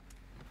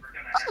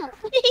 Oh.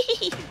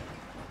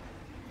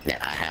 Yeah,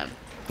 I have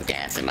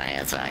gas in my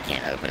hand, so I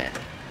can't open it.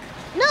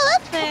 No,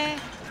 that's fair.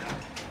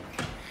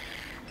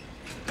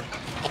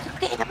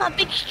 It's okay, I'm a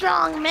big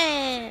strong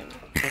man.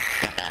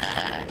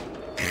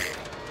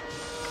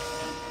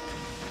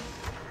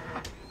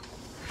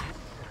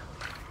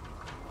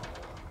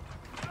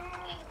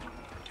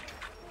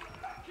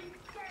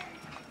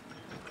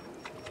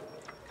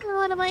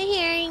 What am I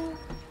hearing?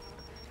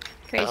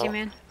 Crazy Oh.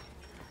 man.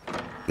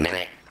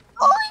 Mimic.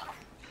 Oh,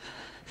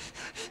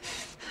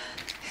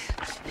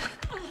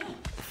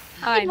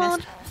 Oh, I Mom.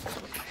 missed.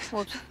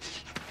 Whoops.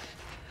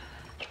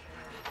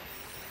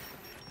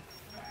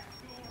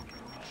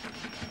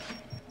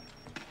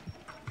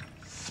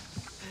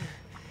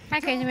 Hi,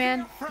 crazy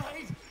man.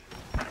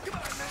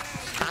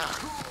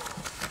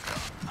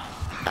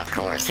 Of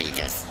course, he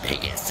gets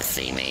to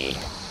see me.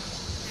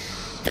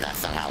 Did I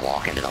somehow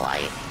walk into the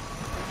light?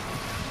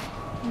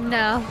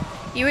 No.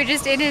 You were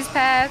just in his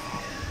path.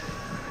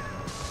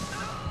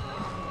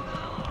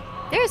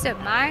 There's a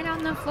mine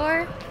on the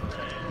floor.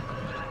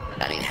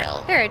 I need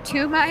help. There are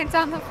 2 mines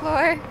on the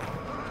floor.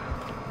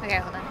 Okay,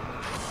 hold on.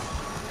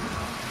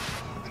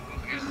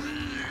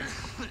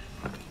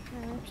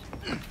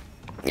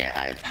 Yeah,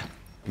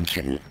 I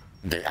couldn't.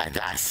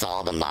 I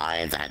saw the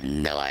mines. I had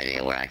no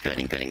idea where I could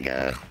and couldn't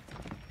go.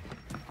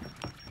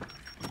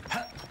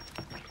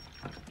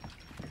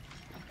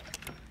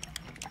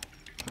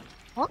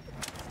 what?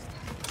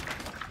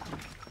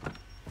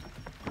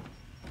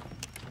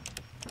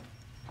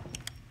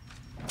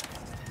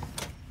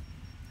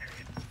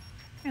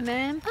 And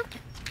then...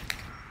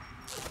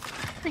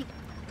 Wait.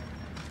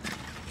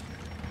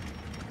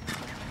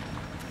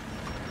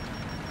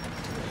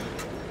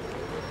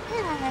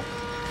 Yeah.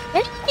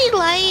 Any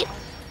light?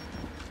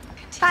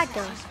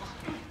 Pato.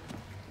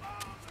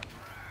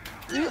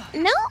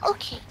 No?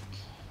 Okay.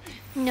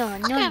 No, I'll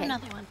no, grab no.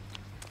 another one.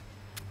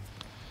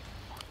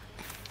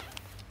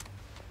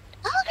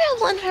 I'll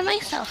grab one for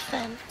myself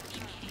then.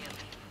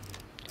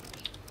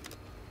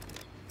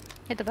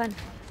 Hit the button.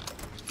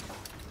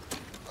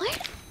 Where?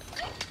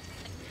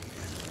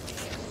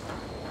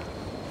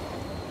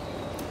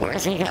 Where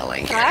is he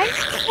going? What?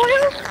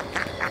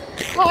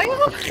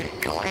 Coil?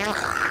 Coil?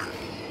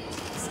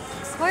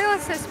 Coil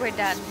says we're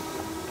done.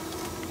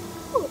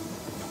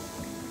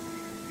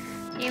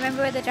 Do you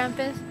remember where the jump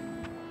is?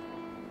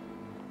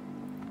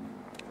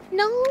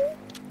 No.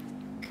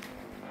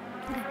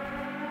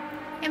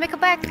 Amy, come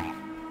back.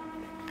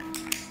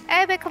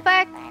 Amy, come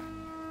back.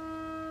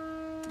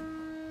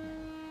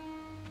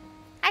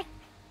 Hi.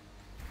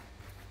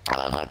 I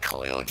love how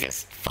Coil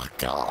just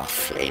fucked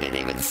off. He didn't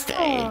even stay.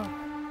 Oh.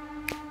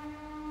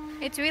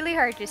 It's really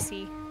hard to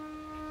see.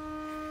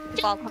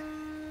 Well,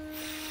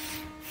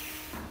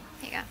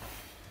 here you go.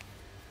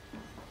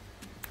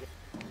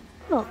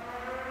 Oh,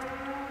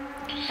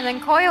 And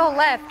then Coil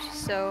left,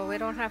 so we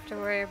don't have to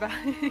worry about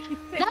it.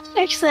 that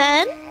makes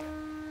sense.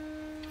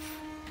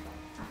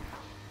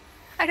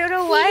 I don't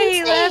know why he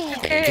He left. didn't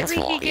stay. He just Apparently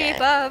he walked, gave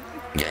yeah. up.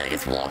 Yeah, he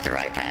just walked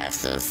right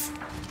past us.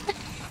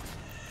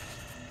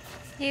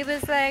 He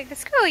was like,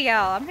 screw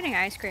y'all, I'm getting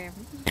ice cream.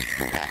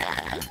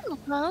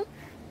 Huh?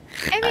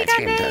 Amy Ice got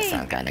cream does me!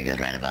 sound kind of good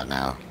right about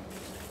now.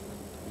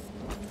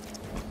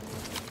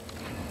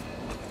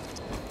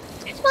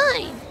 It's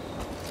mine.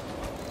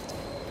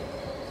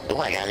 Oh,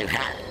 I got a new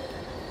hat.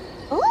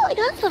 Oh, I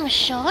got some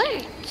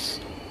shorts.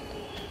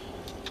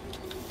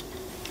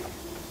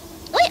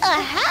 Wait,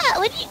 a hat?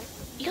 What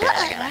do you got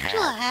Yeah, I an got a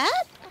actual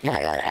hat? Yeah,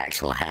 I got an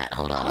actual hat.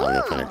 Hold on,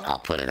 I'll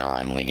put it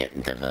on when we get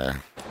into the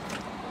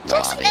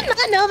Just lobby. did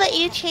not know that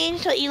you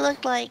changed what you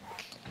looked like.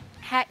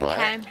 Hat What?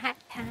 time, hat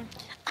time.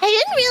 I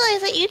didn't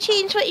realize that you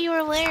changed what you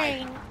were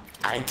wearing.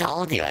 I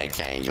told you I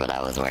changed what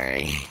I was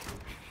wearing.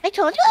 I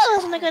told you I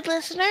wasn't a good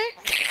listener.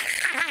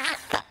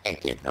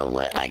 You know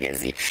what? I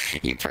guess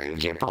you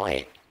proved your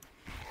point.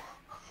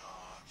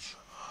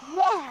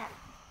 Yeah.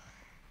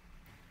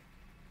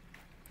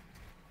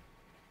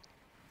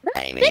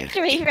 Amy,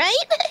 Victory,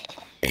 right?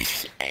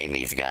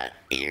 Amy's got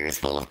ears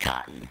full of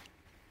cotton.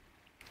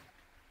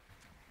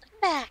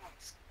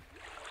 Facts.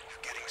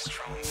 You're getting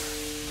stronger.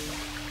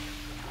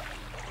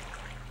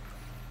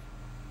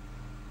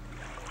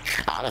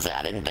 Honestly,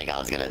 I didn't think I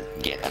was gonna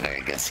get a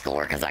very good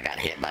score because I got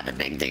hit by the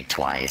big dude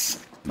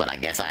twice. But I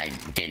guess I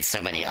did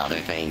so many other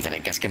things and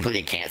it just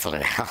completely canceled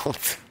it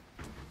out.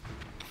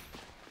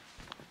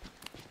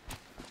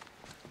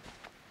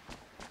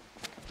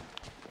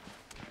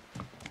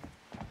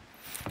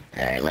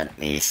 Alright, let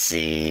me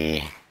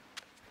see.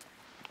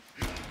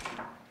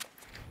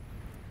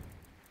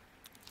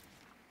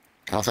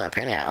 Also,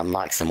 apparently I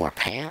unlocked some more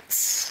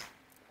pants.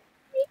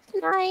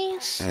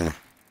 Nice.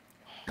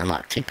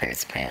 Unlocked 2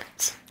 pairs of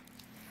pants.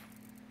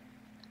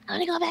 I'm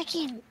gonna go back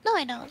in. No,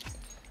 I don't.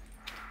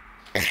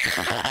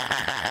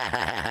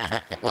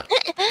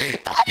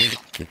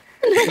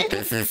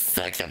 This is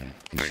such a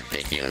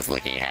ridiculous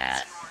looking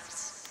hat.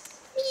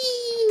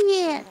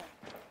 Yeah.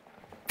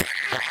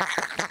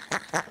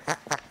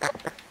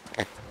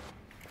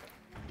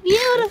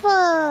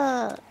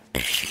 Beautiful.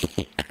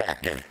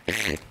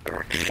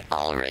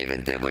 All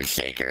Raven did was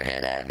shake her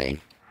head at me.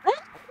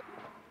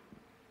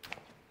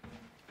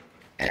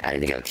 I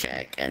need to go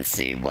check and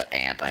see what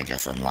amp I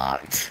just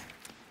unlocked.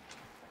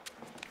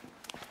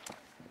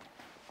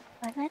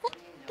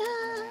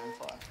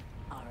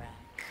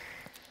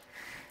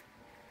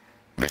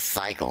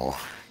 Recycle.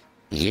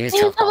 Use Hey,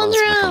 health bottles,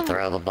 someone's with room.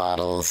 throwable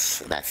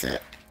bottles. That's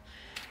it.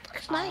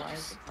 Looks Always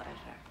nice. a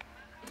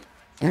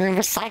pleasure.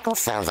 Recycle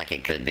sounds like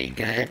it could be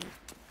good.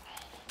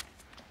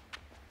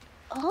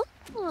 Oh,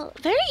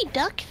 very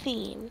duck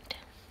themed.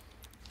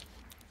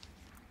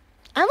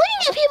 I'm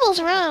looking at people's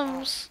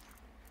rooms.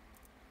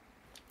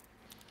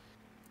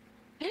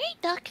 Very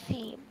duck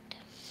themed.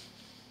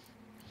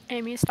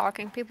 Amy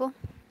stalking people.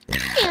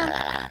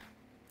 Yeah.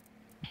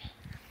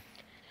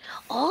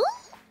 Oh,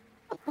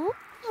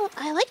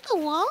 I like the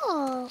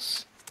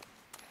walls.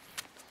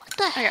 What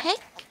the heck?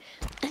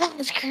 That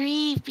is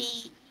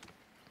creepy.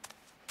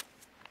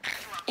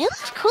 It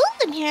looks cool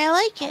in here. I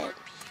like it.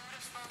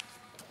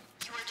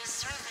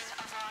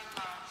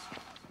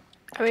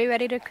 Are we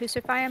ready to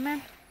crucify him,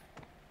 man?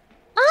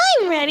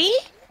 I'm ready.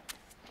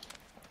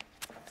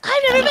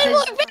 I've never been more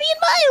ready in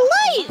my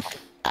life.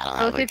 I don't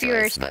have Both a of you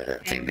are choice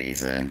but to be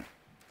soon.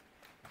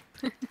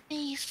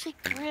 Basic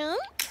room.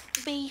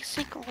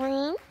 Basic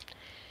room.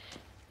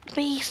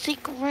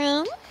 Basic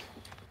room.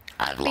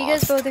 I've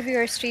Because lost. both of you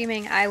are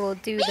streaming, I will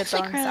do the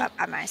Basic bones room. up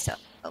by myself.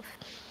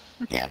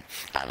 Yeah,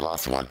 I've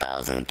lost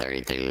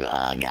 1,032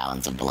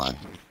 gallons of blood.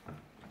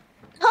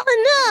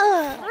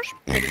 Oh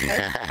no!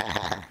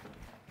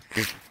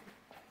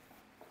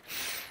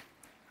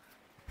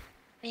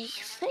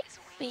 Basic,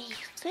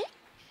 basic,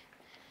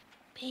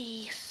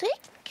 basic.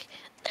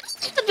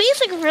 The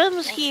basic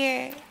rooms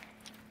here.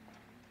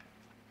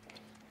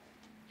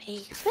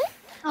 Basic.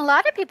 A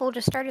lot of people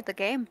just started the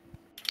game.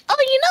 Oh,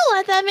 you know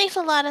what? That makes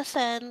a lot of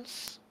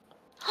sense.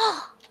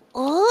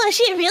 Oh, I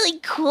see a really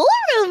cool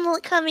room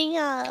coming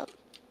up.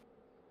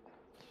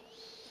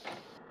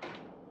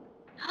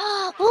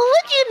 Well,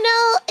 would you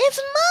know? It's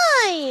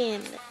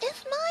mine.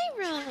 It's my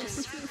room.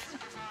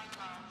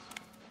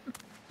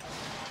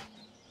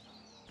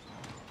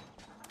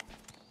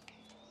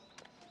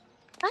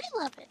 I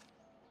love it.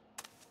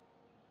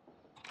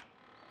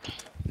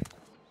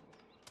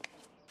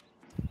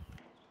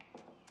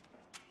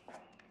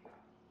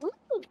 Ooh.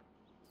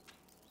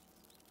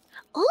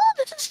 Oh,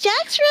 this is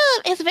Jack's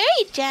room. It's very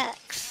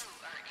Jack's.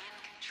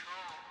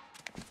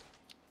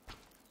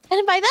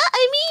 And by that,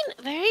 I mean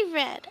very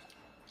red.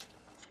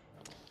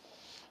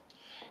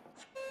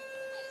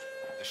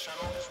 The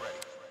shuttle is ready.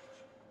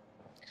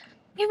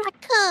 Here I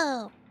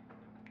come.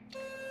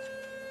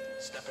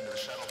 Step into the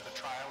shuttle. The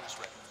trial is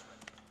ready.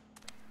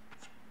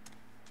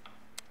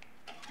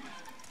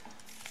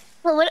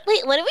 Well,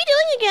 wait, what are we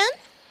doing again?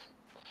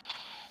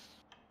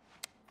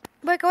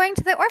 We're going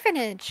to the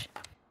orphanage.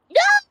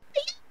 No!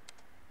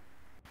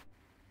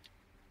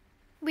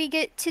 We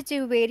get to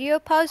do radio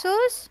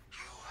puzzles.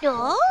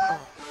 No!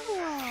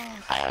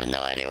 I have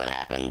no idea what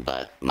happened,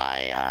 but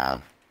my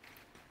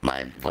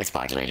my voice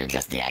modulator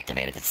just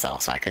deactivated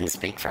itself, so I couldn't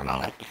speak for a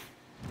moment.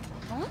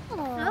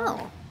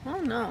 Oh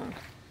no.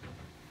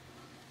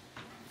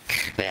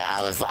 But yeah,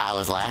 I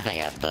was laughing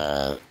at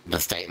the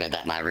statement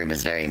that my room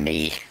is very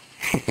me.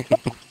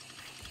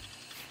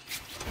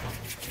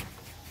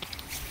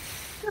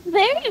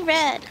 Very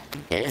red.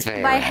 It is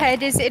very My red.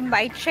 head is in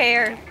my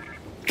chair.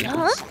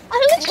 Huh?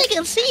 I wish I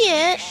could see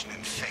it. Nation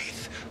and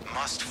faith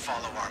must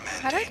follow our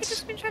How do I get mandates.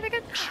 this screenshot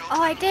again?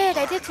 Oh, I did.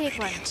 I did take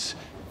one. Obedience,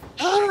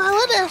 Oh, I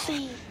want to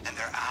see. and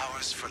they're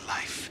ours for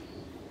life.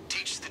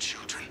 Teach the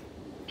children.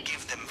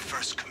 Give them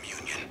first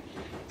communion,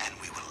 and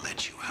we will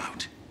let you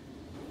out.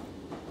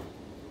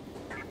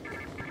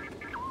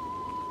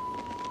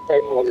 The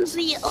orphans.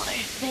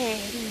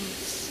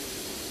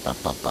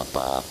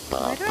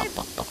 Where do I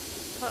post?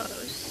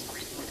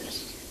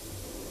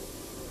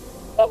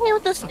 Hey,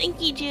 with the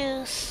stinky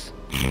juice.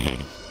 I'll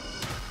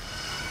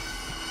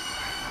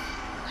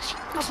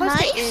That's post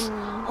nice. it in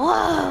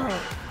Whoa.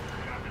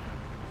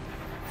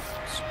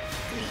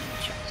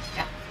 screenshot.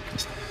 Yeah.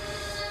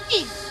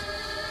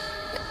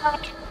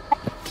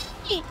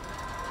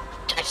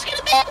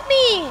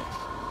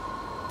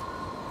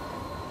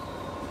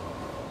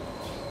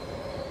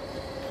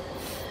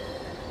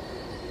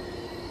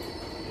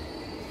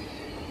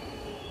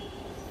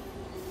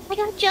 I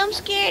got jump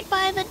scared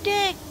by the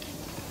dick.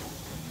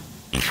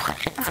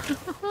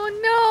 Oh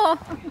no!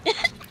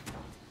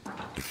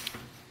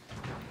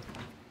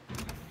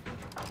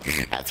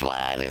 That's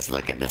why I just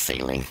look at the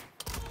ceiling.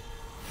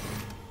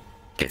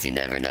 Because you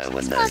never know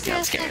when It's those not jump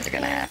just scares are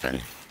gonna like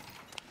happen.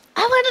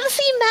 I wanted to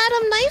see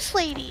Madam Nice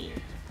Lady.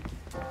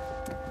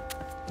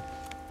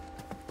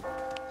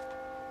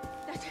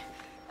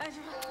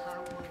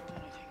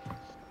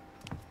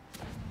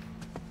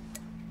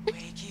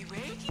 Wakey,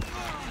 wakey,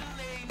 little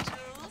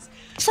angels.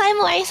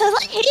 Simon Weiss says,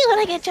 I hate when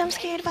I get jump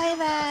scared by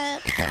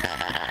that. To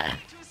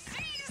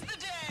seize the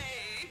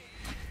day.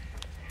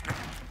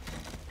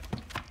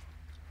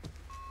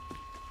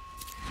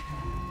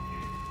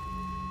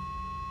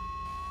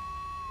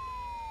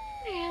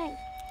 Alright.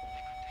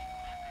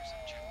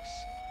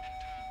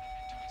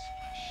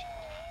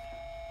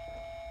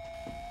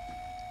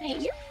 Wait,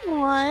 you need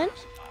one?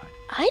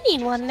 I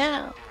need one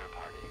now.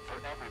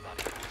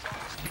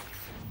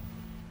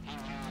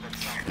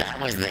 That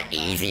was the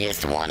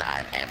easiest one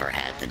I've ever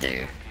had to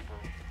do.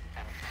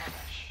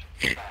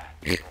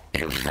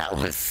 That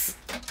was...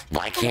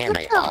 Why can't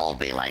they all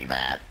be like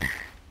that?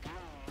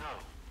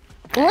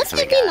 Wouldn't So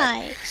we it be got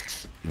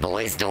nice?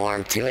 Boys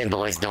dorm, 2 in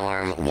boys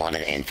dorm, 1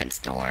 in infants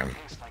dorm.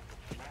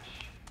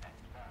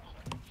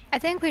 I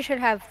think we should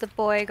have the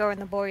boy go in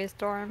the boys'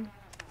 dorm.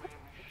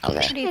 What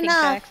Okay. do you think,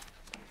 Enough. Jax?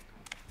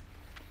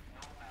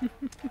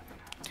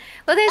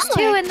 Well, there's That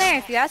 2 in works. there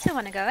if you also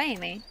want to go,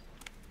 Amy.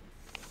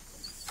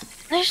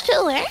 There's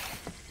two there?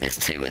 There's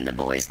 2 in the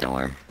boys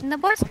dorm. In the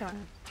boys'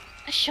 dorm.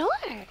 Sure.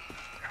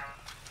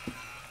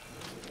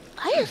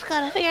 I just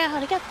gotta figure out how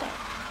to get there.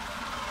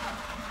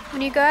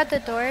 When you go out the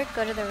door,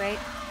 go to the right.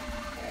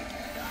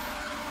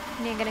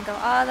 And you're gonna go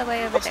all the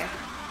way over there.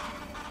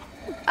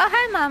 Oh,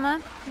 hi,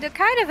 Mama. They're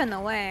kind of in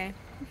the way.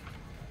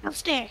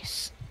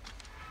 Upstairs.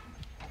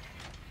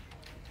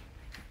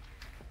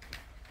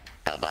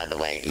 Oh, by the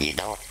way, it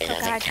doesn't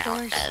God,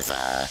 count doors. as,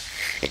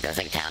 it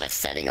doesn't count as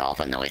setting off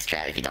a noise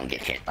trap if you don't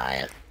get hit by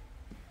it.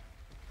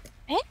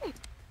 Hey.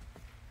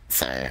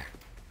 So,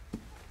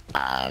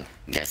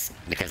 just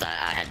because I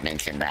had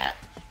mentioned that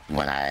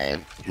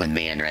when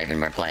me and Raven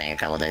were playing a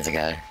couple days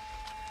ago.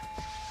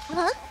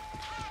 Huh?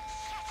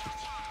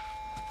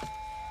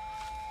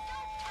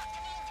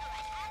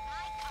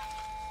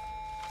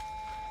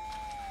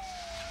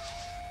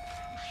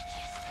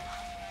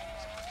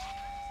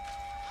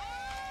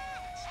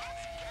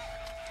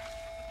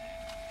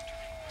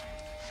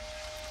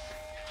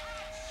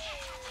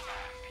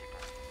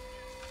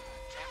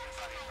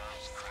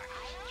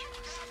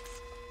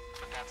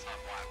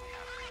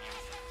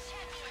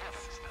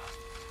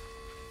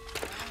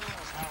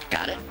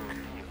 Got it.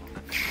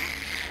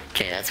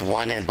 Okay, that's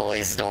 1 in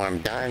boys dorm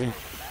done.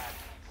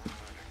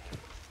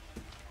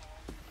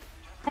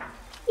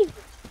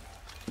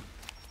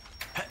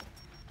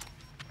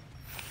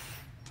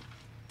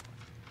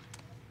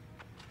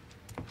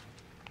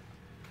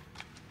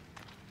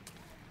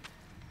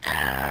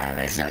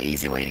 There's no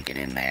easy way to get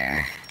in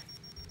there.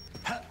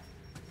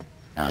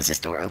 Oh, is this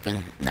door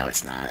open? No,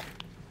 it's not.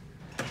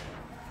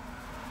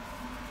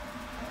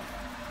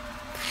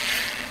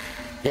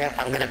 Yep,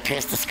 I'm gonna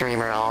piss the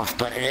screamer off,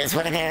 but it is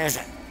what it is.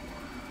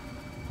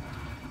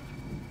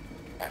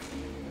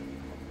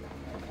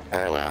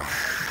 Oh well.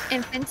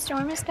 Infant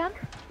dorm is done?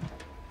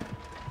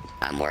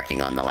 I'm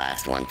working on the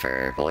last one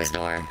for boys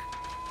dorm.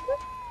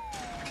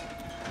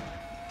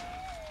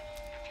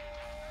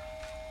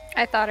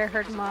 I thought I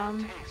heard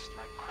Mom.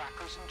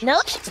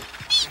 Nope.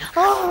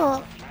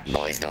 Oh.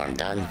 Boys dorm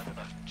done.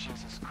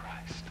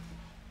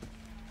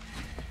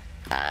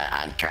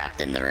 I'm trapped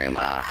in the room.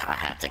 I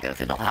have to go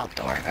through the loud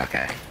door.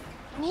 Okay.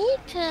 Me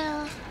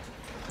too.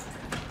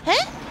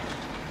 Hey?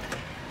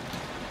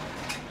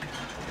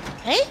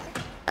 Hey?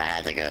 I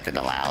had to go through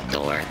the loud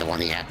door, the one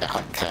that you have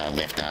to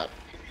lift up.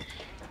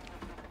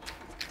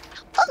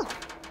 Oh.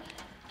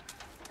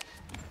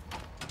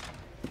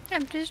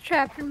 I'm just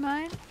trapped in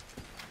mine.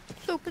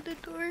 Open the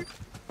door.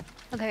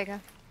 Oh, there you go.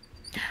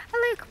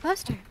 I like a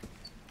poster.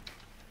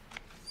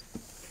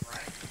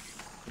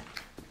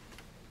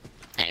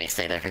 Amy,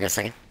 stay there for a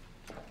second.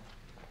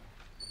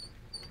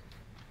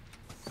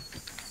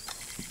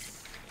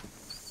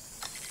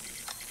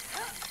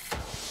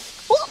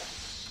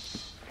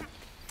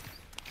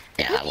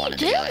 Yeah, I wanted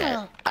to go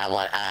ahead.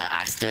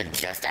 I stood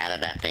just out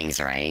of that thing's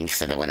range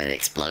so that when it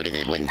exploded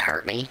it wouldn't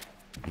hurt me.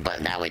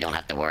 But now we don't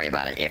have to worry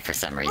about it if for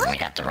some reason we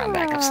have to run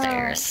back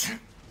upstairs.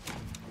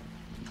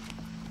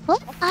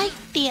 What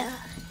idea?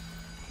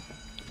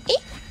 Eh?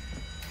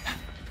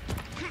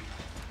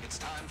 It's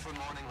time for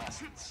morning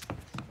lessons.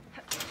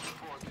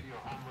 Report to your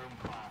homeroom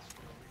class.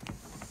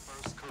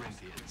 1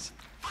 Corinthians.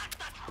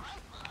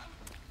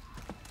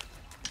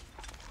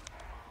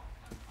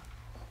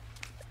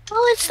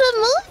 Oh, it's the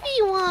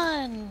movie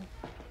one.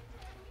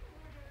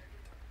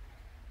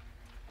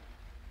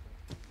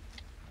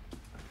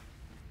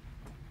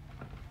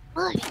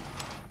 Look.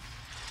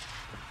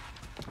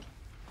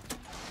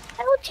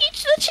 I will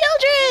teach the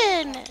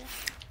children.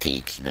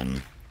 Teach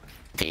them.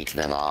 Teach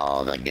them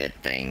all the good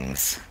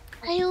things.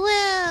 I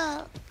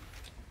will.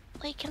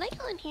 Wait, can I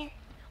go in here?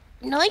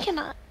 No, I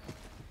cannot.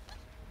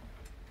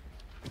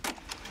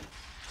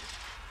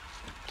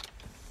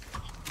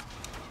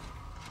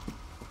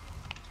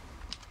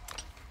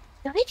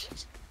 Can I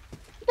just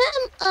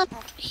them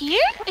up here?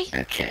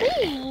 Okay.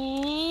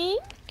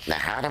 Think? Now,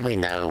 how do we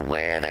know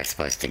where they're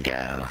supposed to go?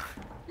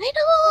 I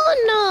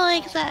don't know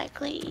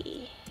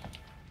exactly.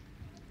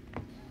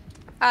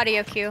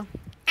 Audio cue.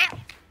 Ow!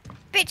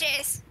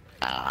 Bitches!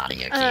 Oh,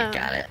 audio cue,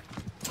 got it.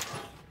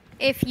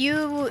 If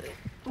you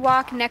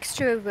walk next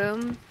to a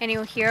room and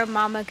you'll hear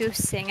Mama Goose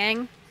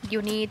singing,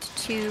 you need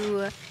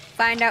to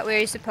find out where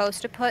you're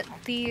supposed to put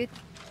the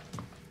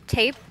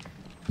tape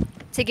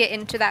to get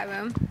into that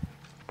room.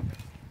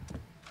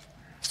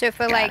 So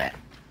for Got like it.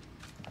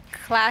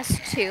 class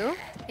 2,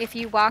 if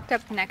you walk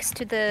up next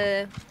to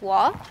the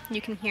wall,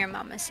 you can hear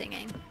Mama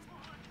singing.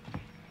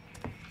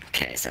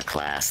 Okay, so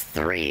class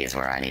 3 is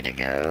where I need to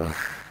go.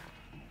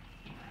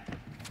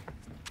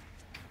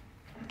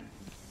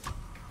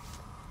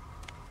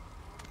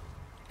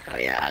 Oh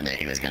yeah, I knew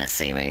he was gonna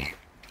see me.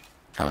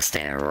 I was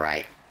standing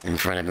right in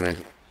front of him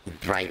in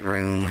the right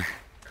room.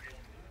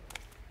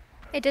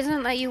 It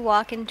doesn't let you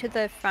walk into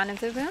the front of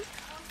the room,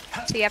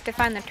 so you have to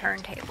find the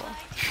turntable.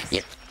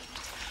 Yep.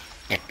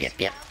 Yep.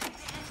 Yeah.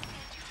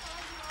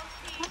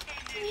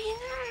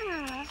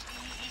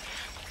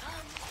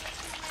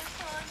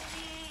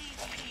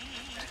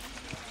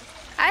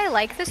 I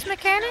like this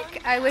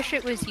mechanic. I wish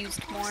it was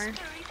used more.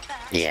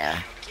 Yeah.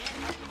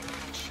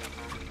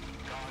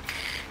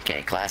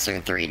 Okay,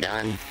 classroom 3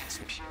 done.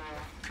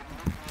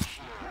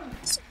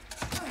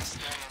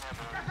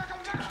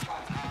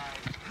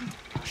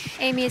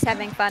 Amy is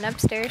having fun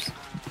upstairs.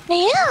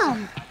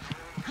 Damn.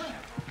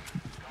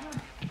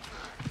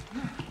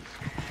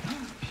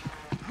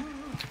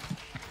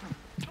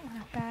 I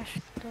wanna bash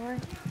the door.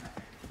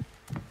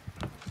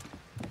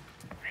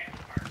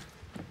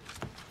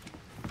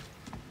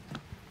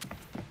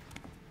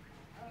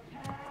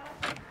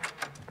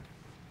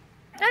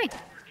 Hi.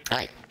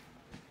 Hi.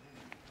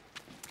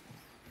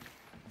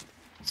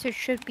 So it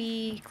should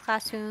be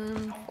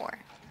classroom 4.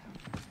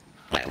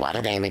 Wait, why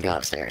did Amy go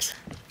upstairs?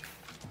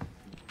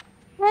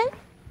 What?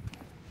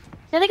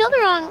 Did I go the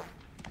wrong?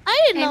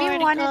 I didn't know Amy where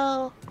to wanted-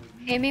 go.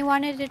 Amy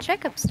wanted to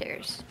check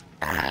upstairs.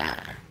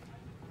 Ah.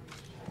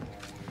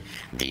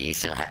 Do you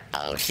still have...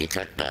 Oh, she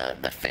took the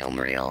film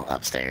reel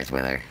upstairs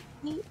with her.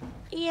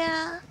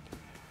 Yeah.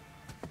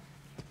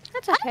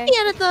 That's I okay.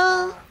 get it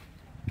though.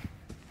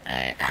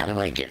 Alright, how do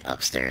I get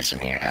upstairs from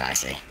here? Oh, I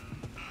see.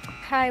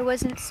 Kai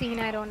wasn't seen,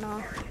 I don't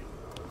know.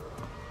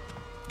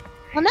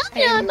 Well,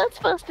 now I'm not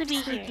supposed to be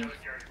here.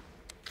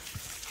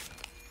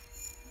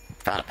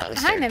 Found a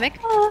poster. Hi, Mimic.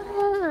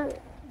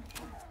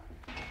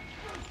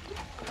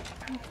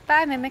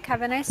 Bye, Mimic.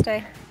 Have a nice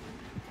day.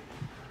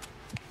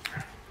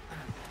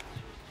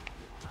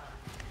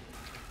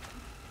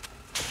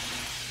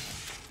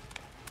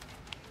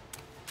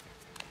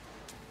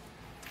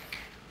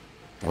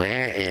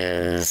 Where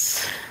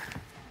is...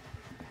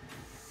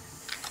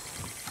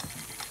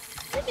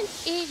 I'm an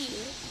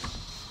idiot.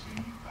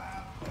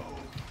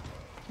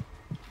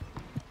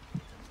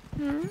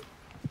 Hmm?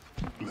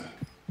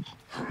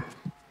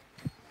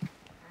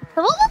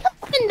 The one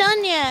hasn't been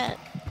done yet.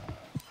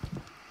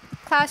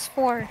 Class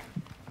 4.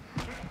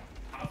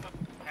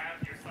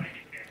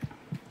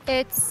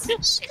 It's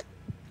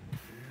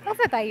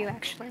over by you,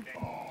 actually.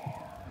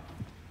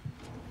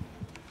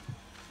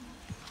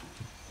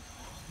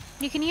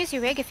 You can use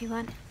your rig if you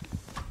want.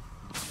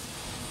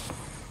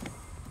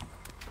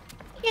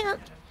 Yeah.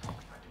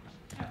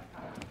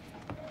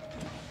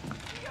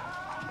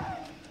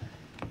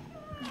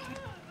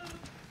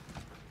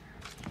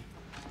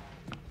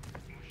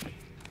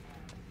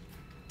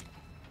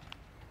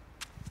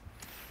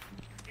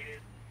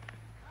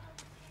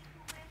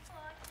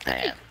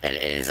 Yeah, it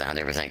is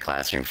 100%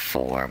 classroom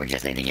 4. We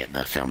just need to get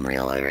the film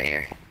reel over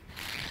here.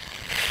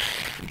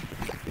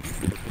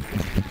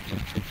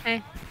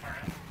 Hey,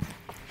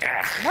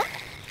 Ugh.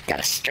 Got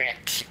a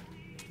stretch.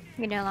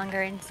 you're no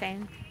longer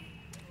insane.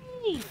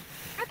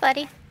 Hi,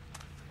 buddy.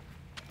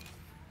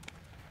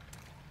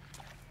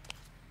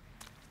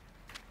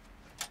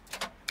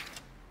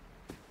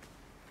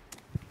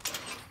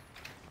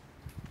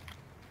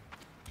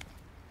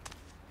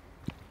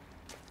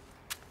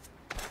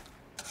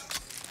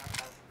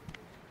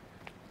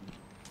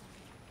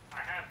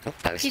 Oh,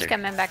 poster. She's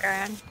coming back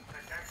around.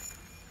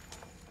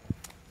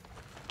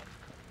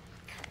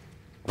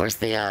 Where's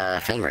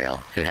the film reel?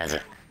 Who has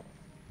it?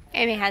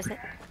 Amy has it.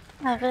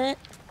 Have it.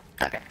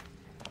 Okay,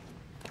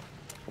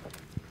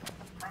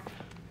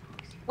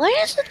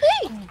 Where is the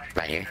thing?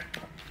 right here.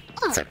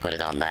 Oh. So put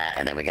it on that,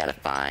 and then we gotta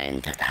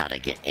find how to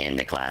get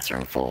into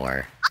classroom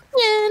 4.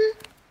 Then.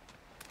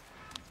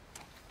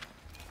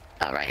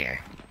 Oh, right here.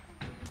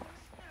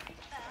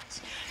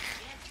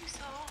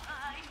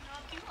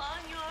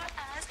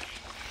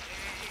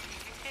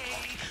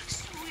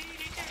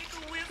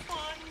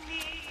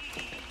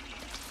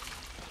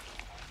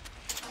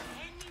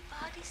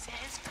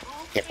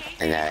 Yep,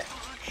 and that...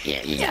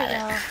 Yeah, you got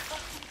Yeah. it.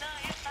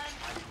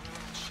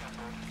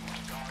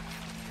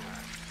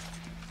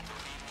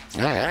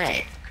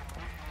 Alright.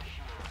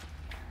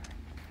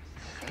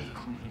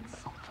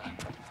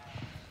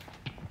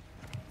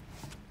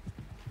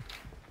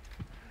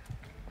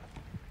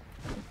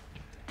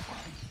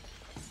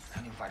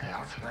 Anybody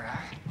else hear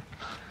that?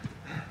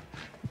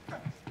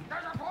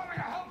 Guys, I want me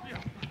to help you.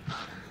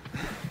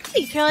 Are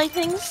you throwing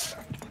things?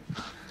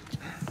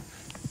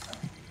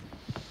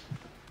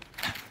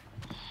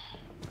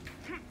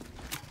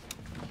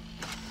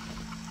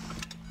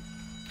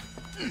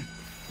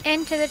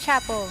 Into the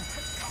chapel.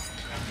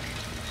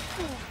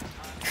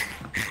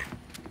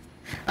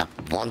 A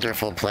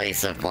wonderful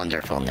place of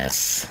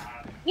wonderfulness.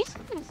 Yes.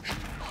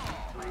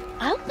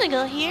 I want to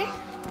go here.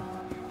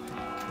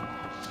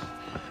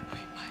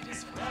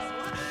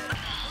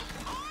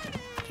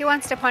 He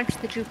wants to punch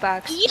the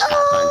jukebox.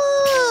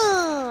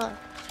 Yo!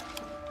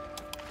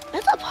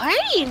 There's a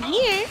party in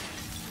here.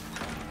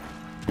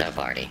 No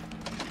party.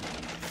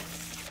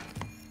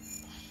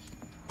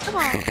 Come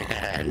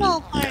on. No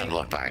party. No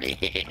more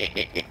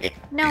party.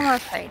 No more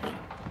fighting.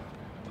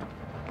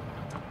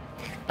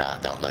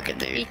 Don't look at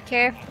Be dude.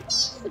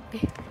 careful.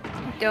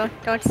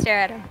 Don't stare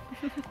at him.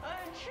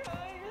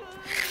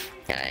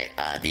 Alright,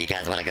 do you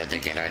guys want to go do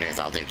generators?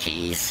 I'll do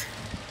keys.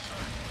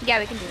 Yeah,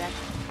 we can do that.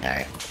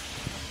 Alright.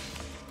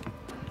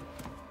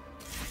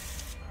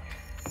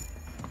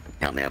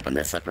 Help me open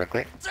this up real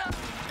quick.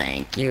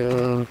 Thank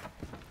you.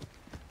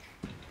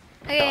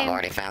 Oh, Okay. I've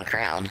already found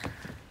crown.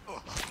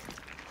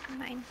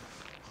 Mine.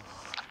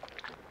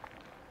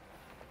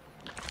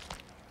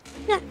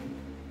 Yeah.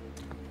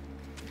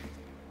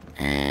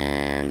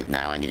 And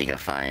now I need to go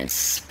find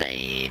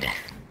spade.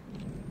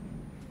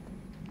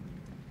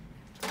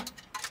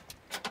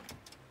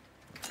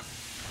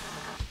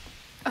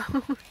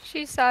 Oh,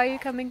 she saw you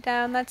coming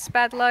down. That's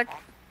bad luck.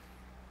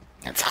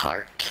 That's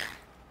heart.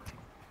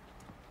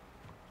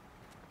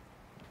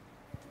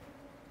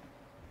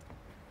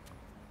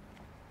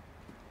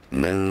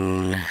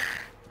 Moon.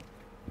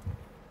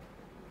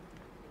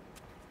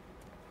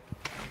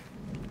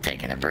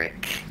 Taking a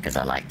brick, because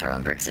I like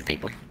throwing bricks at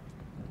people.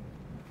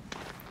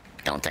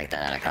 Don't take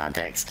that out of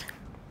context.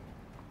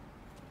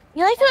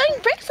 You like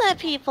throwing bricks at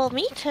people?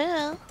 Me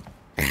too.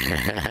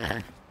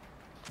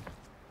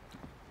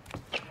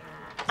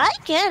 I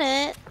get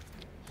it.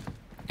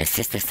 It's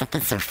just, there's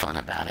something so fun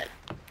about it.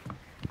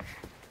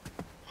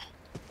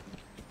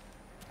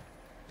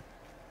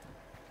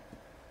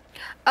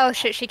 Oh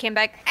shit, she came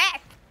back. Ah!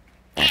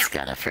 It's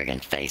got a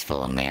friggin' face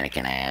full of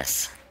mannequin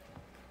ass.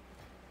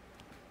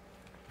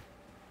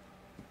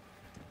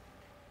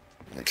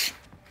 Which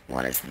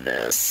one is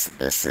this?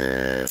 This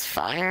is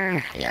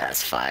fire? Yeah,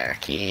 it's fire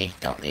key.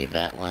 Don't need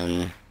that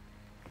one.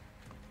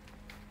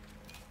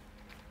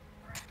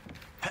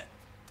 Oh,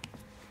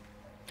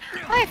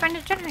 I found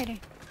a generator.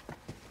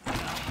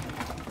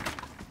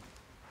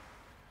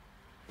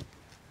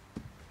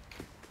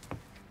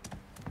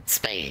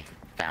 Spade.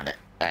 Found it.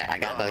 Alright, I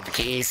got both the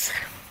keys.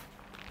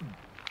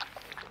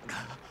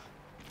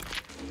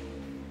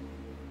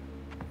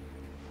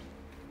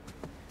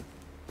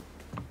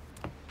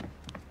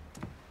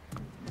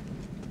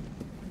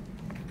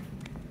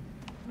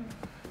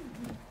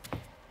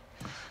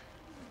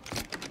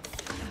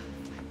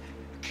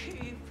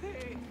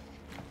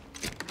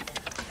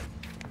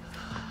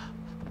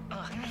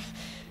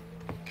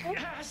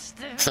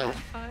 So,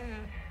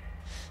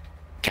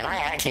 can I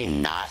actually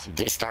not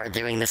start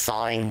doing the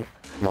sawing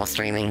while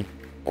streaming?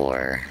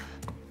 Or...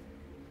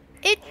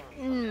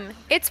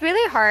 It's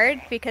really hard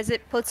because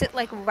it puts it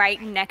like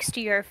right next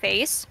to your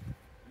face.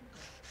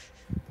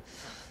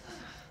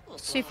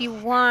 So if you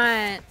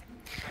want,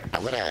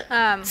 I'm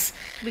gonna...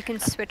 we can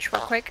switch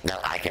real quick. No,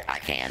 I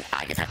can.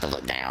 I just have to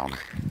look down.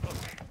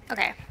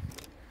 Okay.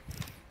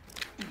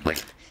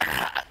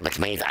 Which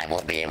means I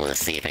won't be able to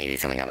see if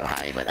anything's coming up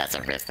behind me, but that's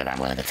a risk that I'm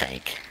willing to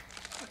take.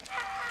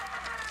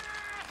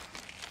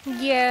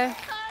 Yeah.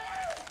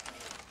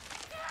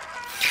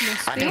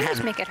 The I do spears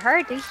have- make it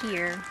hard to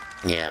hear.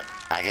 Yeah,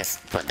 I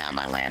just put down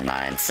my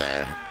landmine,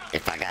 so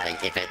if I gotta,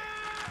 if it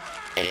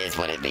is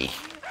what it be.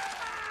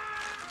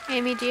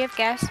 Amy, do you have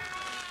gas?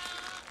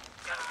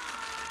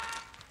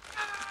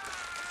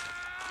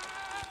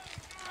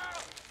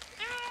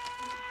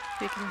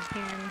 We can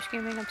hear him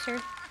screaming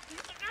upstairs.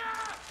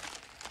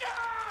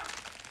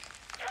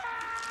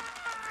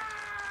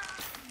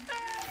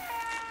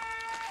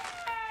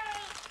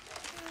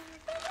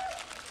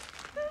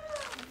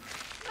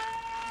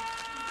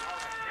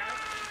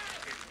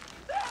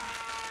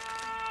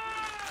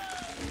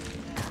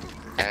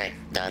 Alright,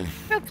 done.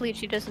 Hopefully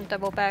she doesn't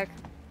double back.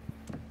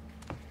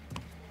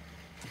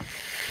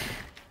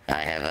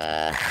 I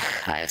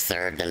have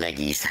served the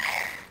leggies.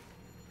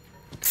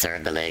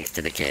 Served the legs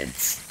to the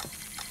kids.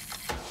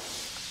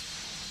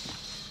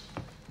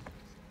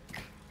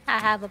 I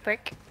have a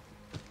brick.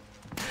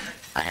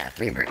 I have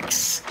 3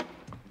 bricks.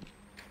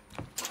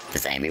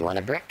 Does Amy want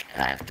a brick?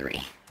 I have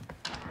 3.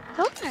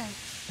 Okay.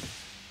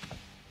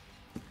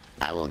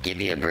 I will give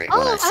you a brick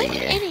when I Oh, see I'm you.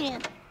 an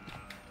idiot.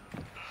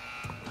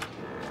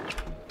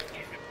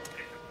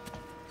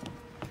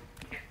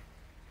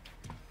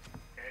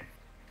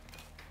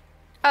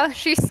 Wow,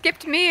 she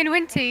skipped me and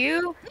went to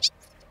you.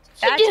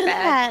 That's do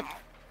bad. that?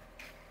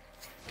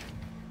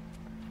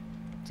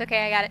 It's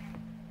okay, I got it.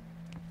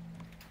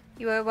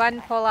 You were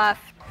one pull off.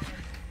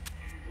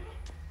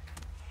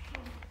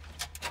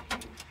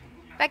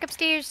 Back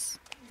upstairs.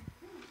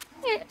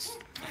 Yes.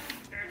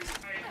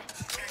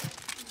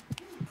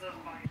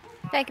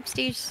 Back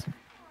upstairs.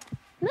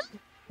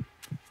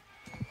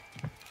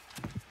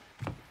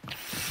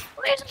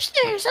 Where's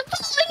upstairs? I'm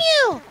following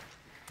you!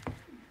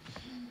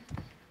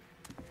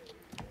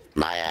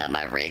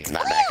 My rig's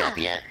not back up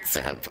yet,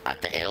 so I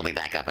think it'll be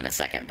back up in a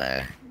second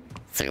though.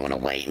 So you want to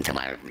wait until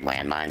my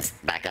landmine's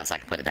back up so I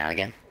can put it down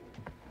again?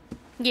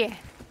 Yeah.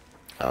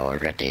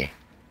 Alrighty.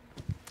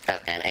 Oh,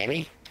 and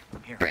Amy?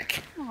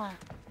 Brick. Oh,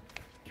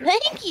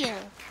 thank you.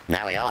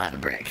 Now we all have a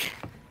brick.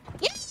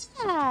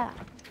 Yeah.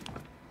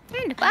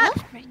 And I Bob.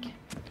 love brick.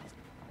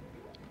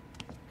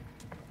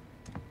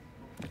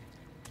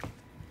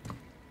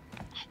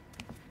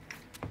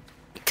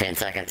 10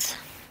 seconds.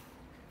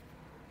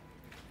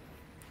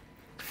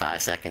 5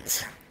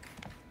 seconds.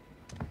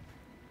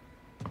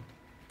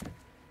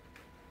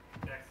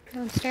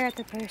 Don't stare at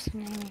the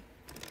person, Amy.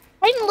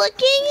 I'm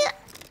looking.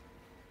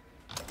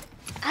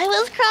 I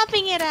was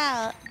cropping it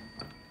out.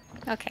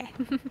 Okay.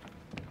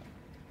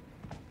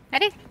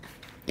 Ready?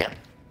 Yep.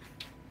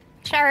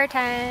 Shower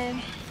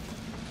time.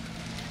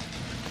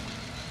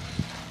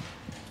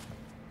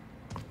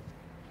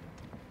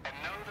 And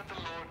know that the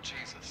Lord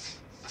Jesus,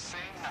 the same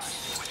night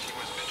in which he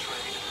was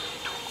betrayed,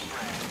 took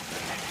bread,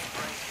 and he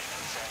brake it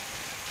and said,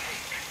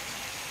 Take,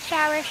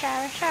 Shower,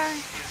 shower, shower.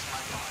 this is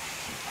my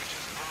body, which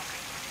is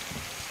broken.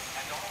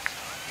 And also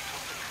he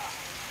took the cup,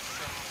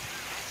 saying,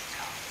 This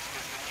cup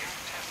is the New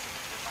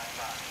Testament in my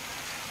blood.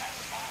 As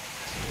often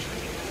as you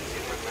drink it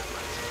in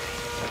remembrance of me.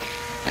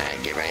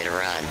 Alright, get ready to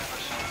run.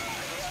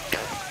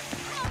 Go.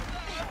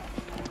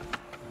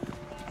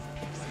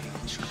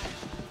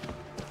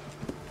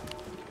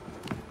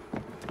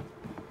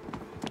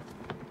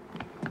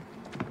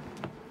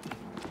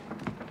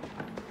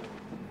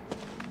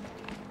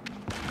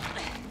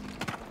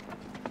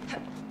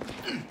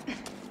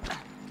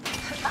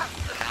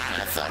 Ah,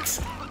 that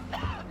sucks.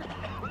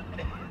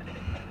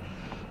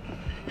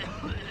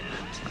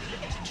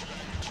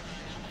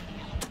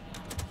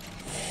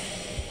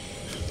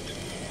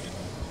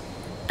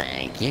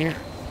 Thank you.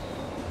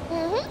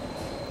 Mm-hmm.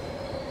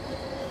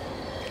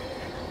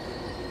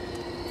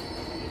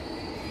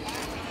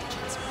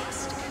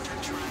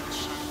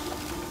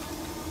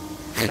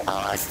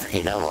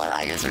 You know what?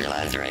 I just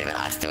realized, Raven,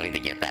 I still need to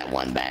get that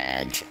one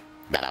badge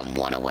that I'm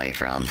one away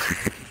from.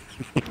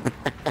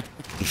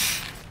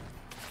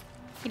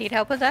 You need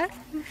help with that?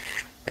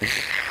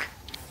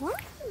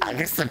 I'm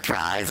just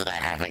surprised that I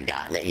haven't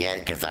gotten it yet,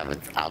 because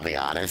I'll be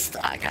honest,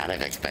 I kind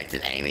of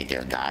expected Amy to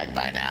have died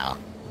by now.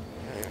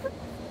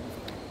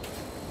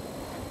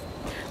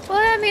 Well,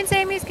 that means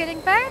Amy's getting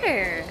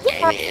better.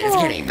 Amy is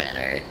getting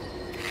better.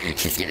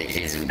 She's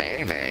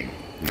very, very,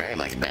 very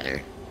much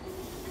better.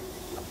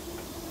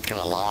 Come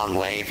a long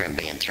way from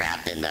being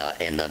trapped in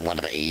the one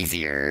of the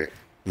easier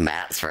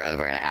maps for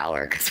over an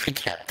hour because we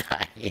kept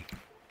dying.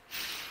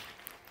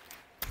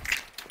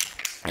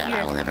 God,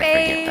 I will never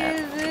forget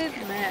that.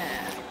 Favorite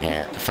map.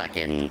 Yeah,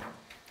 fucking.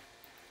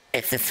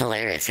 It's just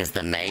hilarious because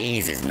the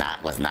maze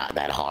was not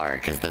that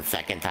hard. Because the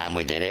second time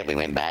we did it, we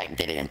went back,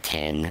 did it in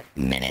 10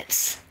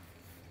 minutes.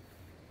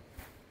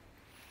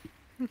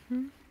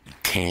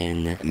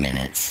 10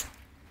 minutes.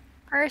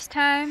 First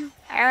time,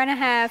 hour and a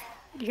half.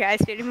 You guys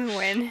didn't even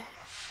win.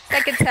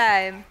 Second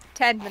time,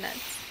 10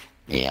 minutes.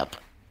 Yep.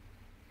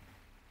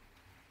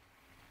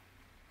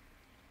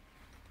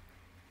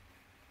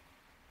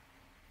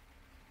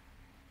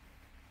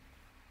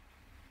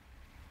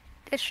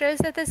 This shows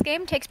that this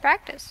game takes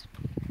practice.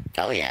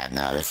 Oh yeah,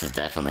 no, this is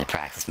definitely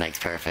practice makes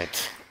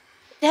perfect.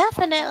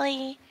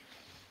 Definitely.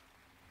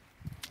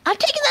 I'm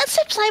taking that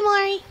sip,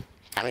 Slimari.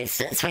 I mean,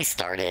 since we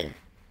started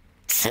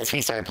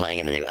playing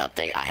in the new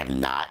update, I have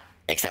not,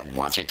 except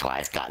once or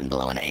twice, gotten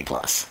below an A+.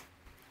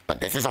 But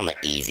this is on the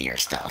easier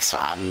stuff, so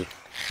I'm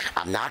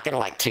not gonna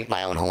like toot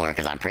my own horn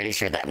because I'm pretty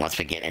sure that once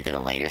we get into the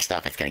later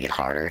stuff, it's gonna get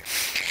harder.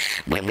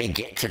 When we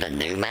get to the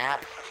new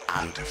map,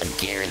 I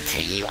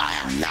guarantee you I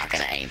am not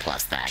gonna A+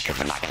 that because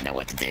we're not gonna know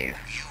what to do.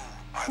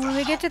 When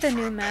we get to the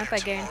new map, I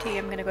guarantee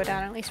I'm gonna go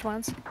down at least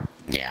once.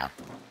 Yeah,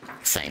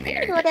 same I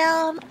here. go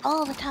down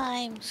all the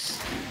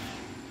times.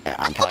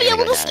 I'm probably be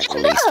gonna able go to down at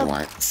stand least up.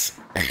 once.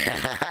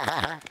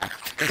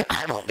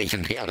 I won't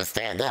even be able to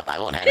stand up. I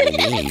won't have any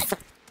knees.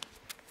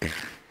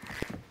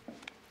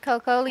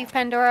 Coco, leave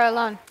Pandora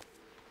alone.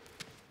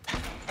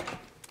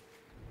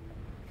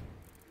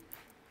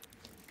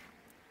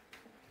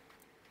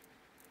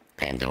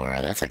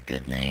 Pandora, that's a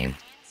good name.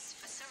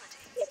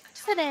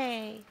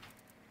 Today.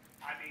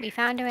 We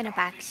found her in a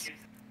box.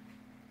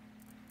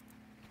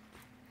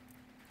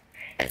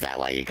 Is that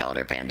why you called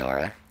her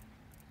Pandora?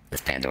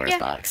 This Pandora's Yeah.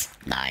 box?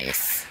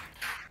 Nice.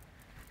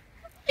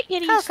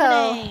 Kitties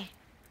Coco. today.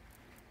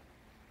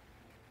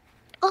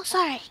 Oh,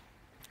 sorry.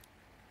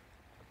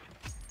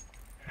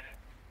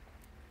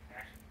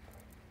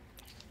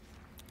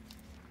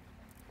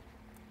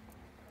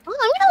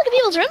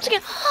 those rooms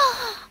again.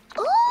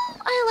 Oh,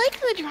 I like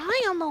the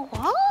drawing on the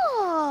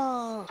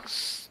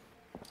walls.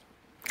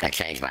 I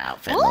changed my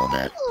outfit a little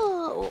bit.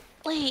 Oh,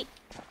 wait.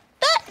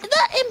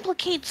 That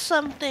implicates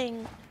something. Do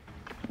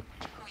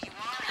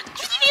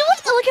you want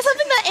to look at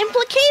something that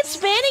implicates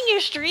banning your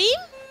stream?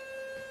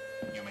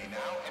 You may now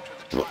enter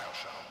the trial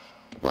shop.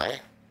 What?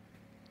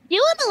 Do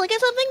you want to look at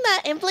something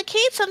that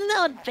implicates something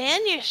that would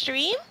ban your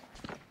stream?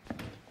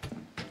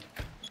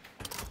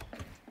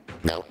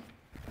 Nope.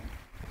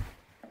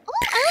 Oh,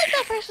 I like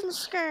that person's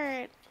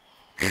skirt.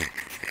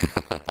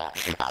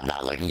 I'm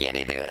not looking at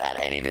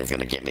anything that's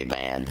gonna get me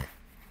banned.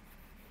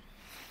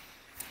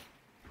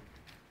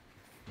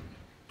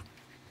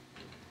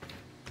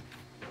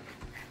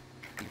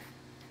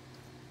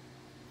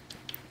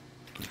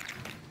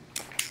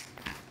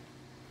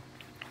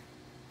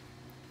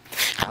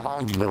 How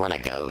long do we want to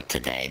go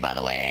today, by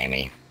the way,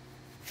 Amy?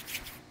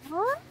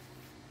 What?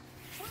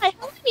 Why?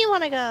 How long do you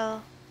want to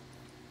go?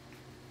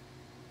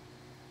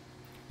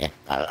 Yeah,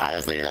 I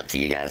just leave it up to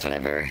you guys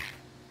whenever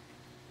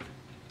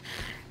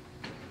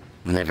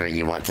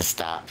you want to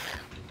stop.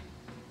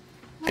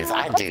 Because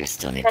I do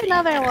still need to eat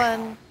Another dinner.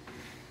 one.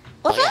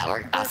 Well, What's yeah,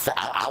 that?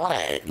 I want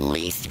to at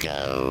least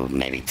go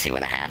maybe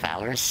 2.5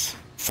 hours.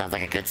 Sounds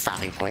like a good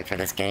stopping point for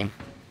this game.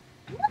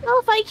 I don't know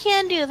if I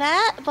can do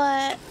that,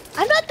 but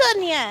I'm not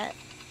done yet.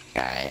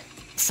 Alright,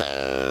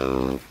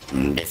 so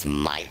this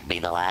might be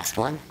the last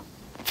one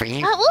for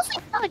you? We'll see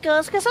how it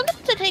goes, because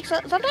sometimes it takes,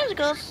 sometimes it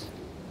goes,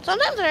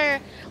 sometimes they're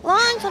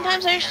long,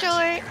 sometimes they're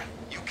short.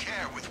 You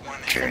care with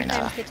one True Sometimes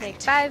enough. they take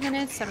 5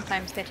 minutes,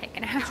 sometimes they take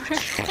an hour.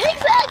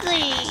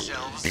 Exactly!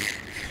 cells,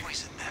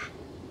 poison them.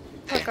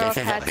 Poor If girl this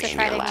ends had up to being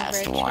fight your over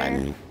last a chair.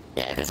 one,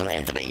 yeah, if this one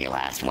ends up being your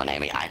last one,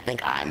 Amy, I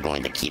think I'm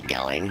going to keep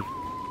going.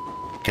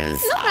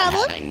 Because No I'm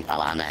problem. having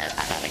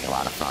a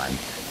lot of fun.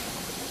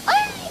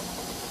 Alright.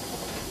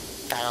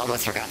 I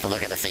almost forgot to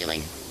look at the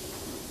ceiling.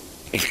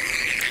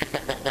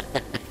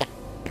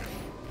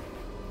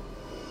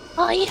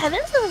 Oh yeah,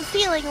 this is a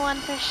ceiling one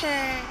for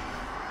sure.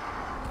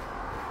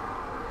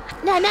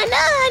 No, no, no,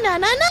 no, no,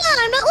 no,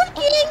 I'm not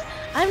looking!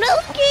 I'm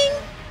not looking!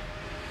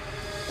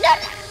 No,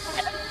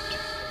 no.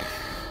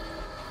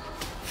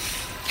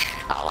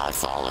 All I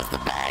saw was the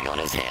bag on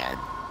his head.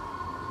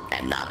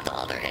 And not the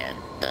other head,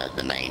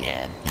 the main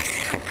head. I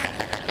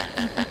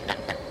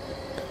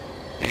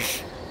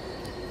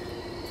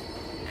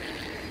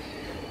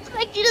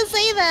expect you to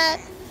say that.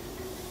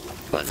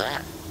 What's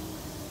that?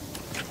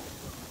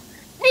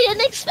 I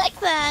didn't expect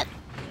that.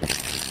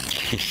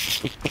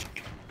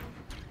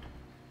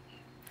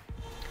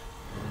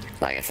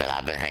 Like I said,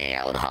 I've been hanging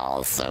out with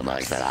Halls so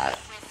much that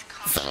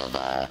some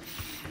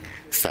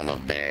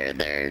of their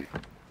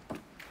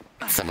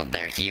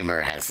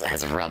humor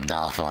has rubbed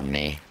off on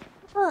me.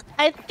 Oh, do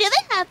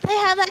they have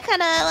that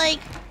kind of like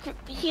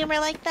humor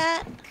like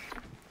that?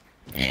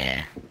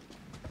 Yeah.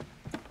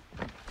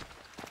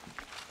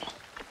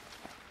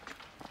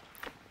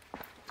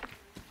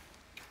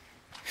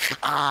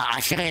 I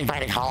should have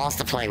invited Halls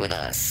to play with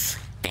us.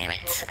 Damn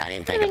it, I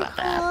didn't think about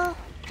that.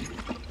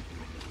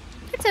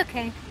 It's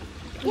okay.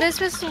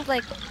 This was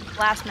like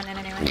last minute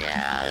anyway.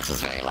 Yeah, this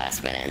was very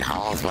last minute, and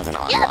Halls wasn't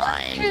Yeah,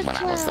 online that's when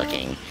I was true.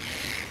 looking.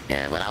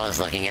 Yeah, when I was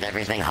looking at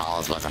everything,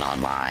 Halls wasn't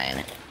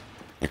online.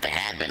 If they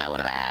had been, I would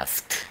have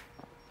asked.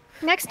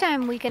 Next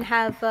time we can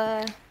have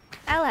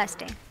Outlast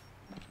Day.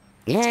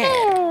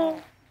 Yeah.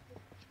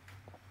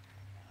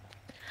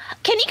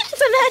 Can you guys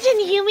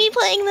imagine Yumi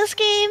playing this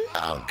game?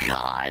 Oh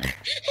God.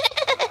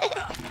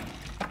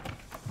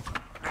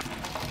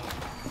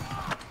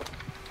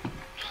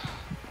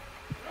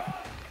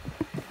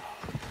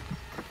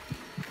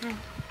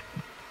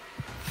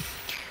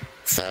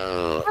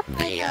 So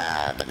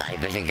the night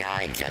vision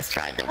guy just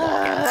tried to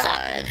walk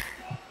outside.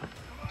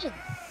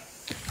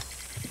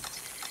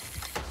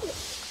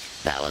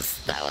 That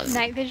was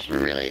Night vision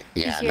really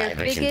is your night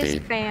vision biggest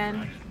dude.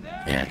 fan.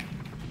 Yeah.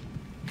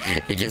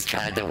 He just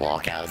tried to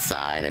walk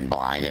outside and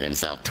blinded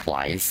himself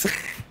twice.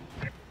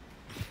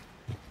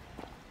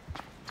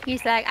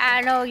 He's like,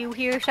 I know you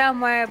here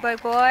somewhere,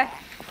 but boy,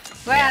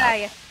 where are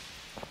you?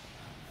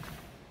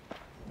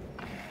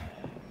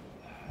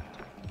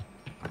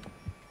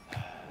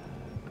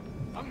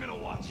 I'm gonna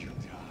watch you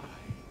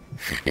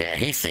die. Yeah,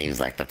 he seems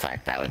like the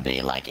type that would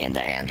be like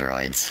into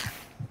androids,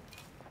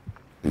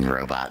 and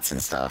robots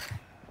and stuff.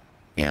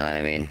 You know what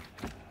I mean?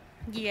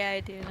 Yeah, I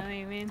do know what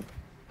you mean.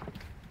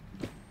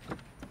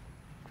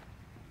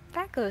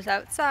 That goes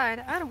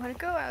outside. I don't want to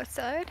go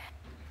outside.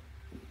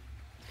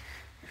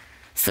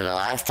 So the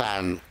last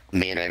time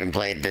me and Raven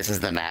played, this is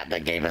the map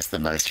that gave us the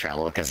most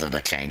trouble because of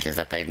the changes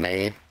that they've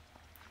made.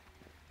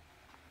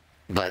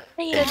 But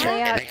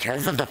Yeah.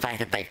 because of the fact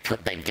that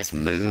they've just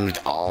moved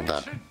all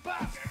the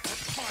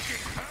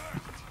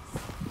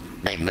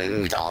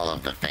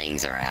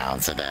things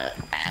around, so the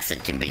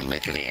acid can be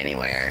literally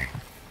anywhere.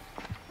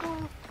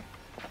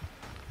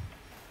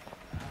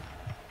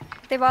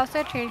 They've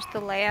also changed the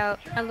layout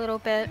a little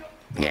bit.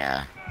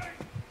 Yeah.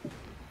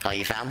 Oh,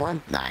 you found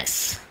one?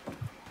 Nice.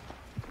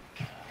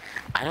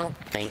 I don't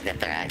think that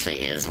there actually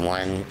is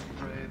one.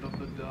 Afraid of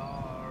the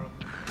dark.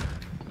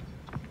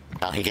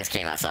 Oh, he just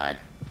came outside.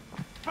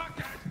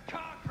 Fucking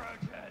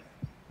cockroaches!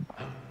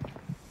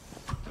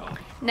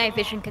 Night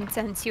vision can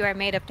sense you are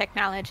made of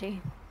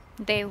technology.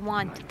 They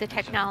want the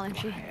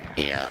technology.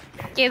 Yeah.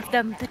 Give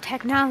them the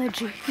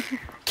technology.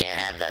 Can't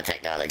have that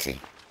technology.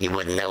 You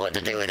wouldn't know what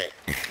to do with it.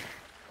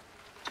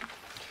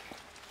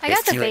 I got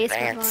It's the too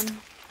basement advanced. one.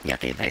 You got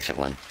the basement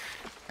one.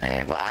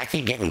 Well, I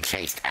keep getting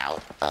chased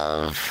out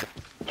of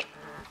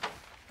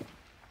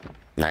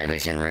night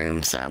vision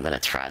room, so I'm gonna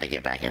try to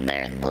get back in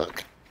there and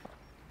look.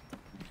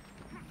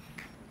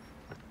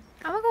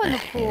 I'm gonna go in the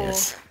pool.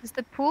 Yes. Because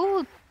the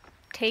pool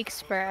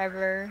takes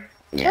forever.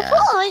 The Yeah. pool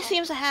always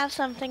seems to have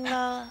something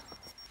though.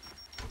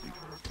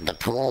 The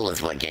pool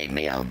is what gave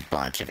me a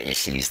bunch of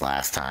issues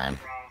last time.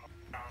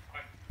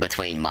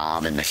 Between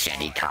Mom and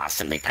Machete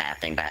constantly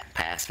pathing back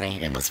past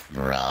me, it was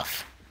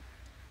rough.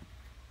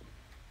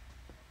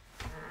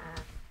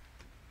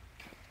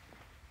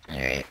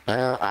 Alright,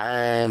 well,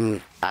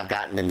 I've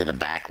gotten into the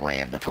back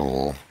way of the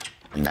pool.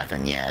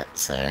 Nothing yet,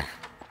 so...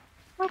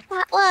 I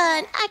got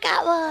one. I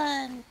got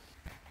one.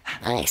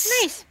 Nice.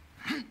 Nice.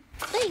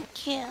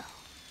 Thank you.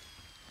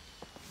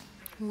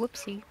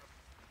 Whoopsie.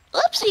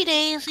 Oopsie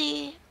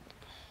daisy.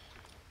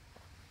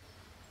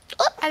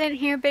 I didn't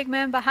hear Big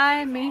Man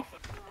behind me.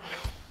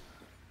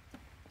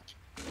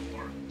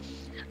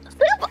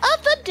 Soup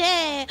of the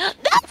day.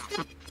 That's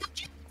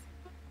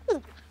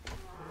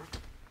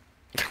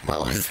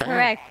What was that?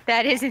 Correct.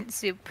 That isn't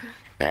soup.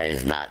 That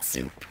is not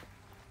soup.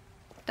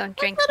 Don't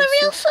drink not the a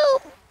real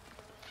soup. soup.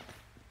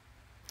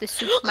 The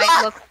soup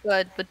might look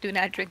good, but do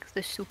not drink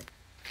the soup.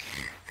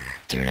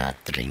 Do not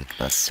drink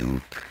the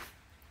soup.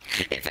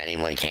 If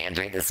anyone can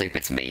drink the soup,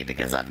 it's me,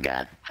 because I've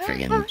got Oh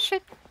friggin'...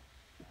 shit.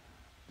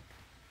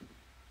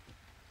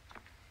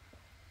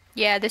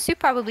 Yeah, the soup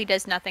probably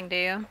does nothing to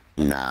you.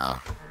 No.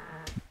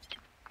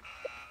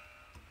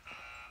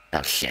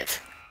 Oh shit.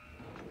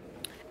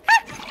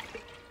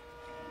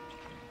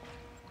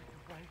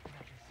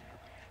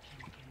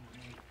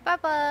 Bye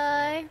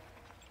bye.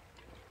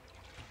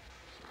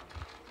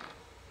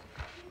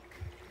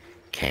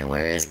 Okay,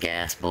 where is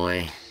Gas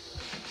Boy?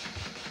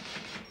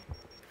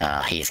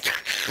 Oh, he's...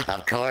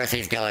 Of course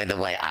he's going the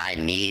way I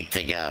need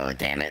to go,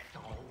 damn it.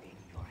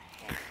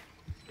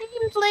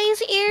 Taking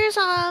Blaze ears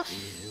off.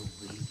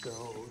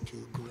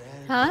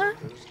 Huh?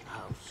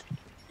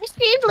 I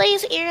screwed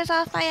Blaze ears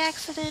off by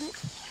accident.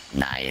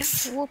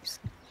 Nice. Whoops.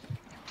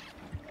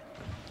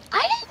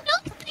 I didn't know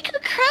that they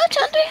could crouch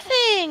under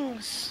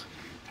things.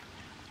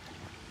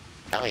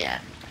 Oh yeah,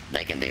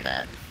 they can do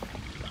that.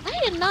 I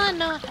did not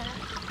know that.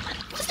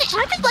 Because they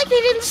acted like they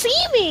didn't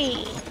see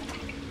me.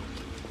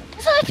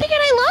 So I figured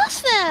I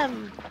lost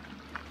them.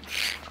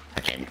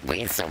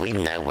 Okay, so we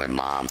know where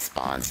Mom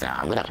spawns now.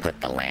 I'm gonna put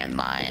the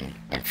landmine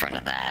in front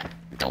of that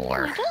Oh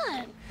door. my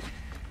god.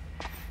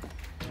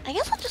 I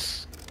guess I'll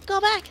just go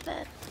back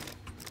then.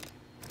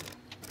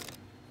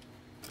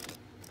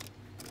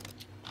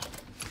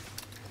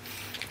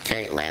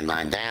 Okay,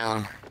 landmine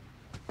down.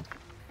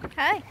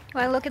 Hi. You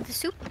wanna look at the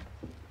soup?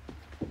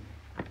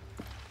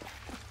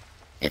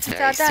 It's It's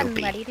very all done,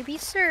 soupy. ready to be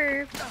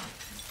served.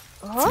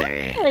 Oh,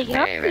 Very,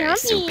 very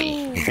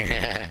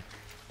soupy.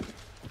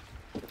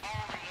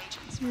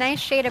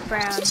 Nice shade of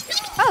brown.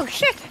 Oh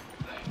shit!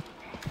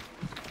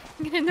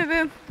 Get in the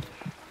room.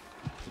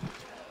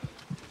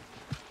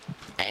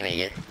 Amy,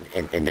 get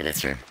into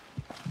this room.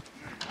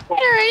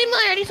 I'm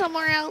already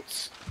somewhere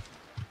else.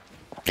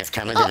 Just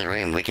come into the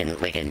room. We can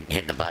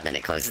hit the button and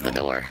it closes the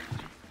door.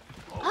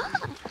 Oh,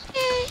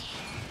 okay.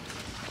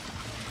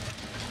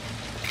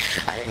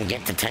 I didn't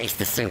get to taste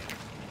the soup.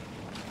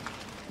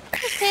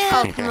 Okay.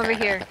 Oh, come over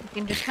here. You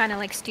can just kind of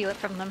like steal it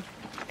from them.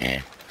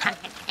 Yeah.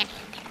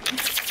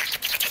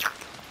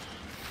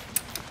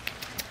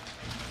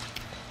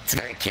 It's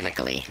very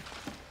chemically.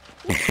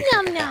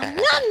 Nom nom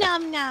nom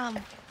nom nom.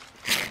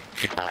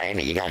 Oh,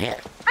 Amy, you got hit.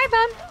 Hi,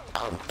 Mom.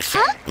 Oh,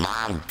 shit.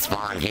 Mom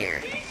spawned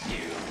here.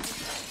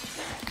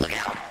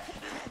 Look out.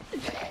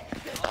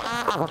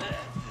 Oh.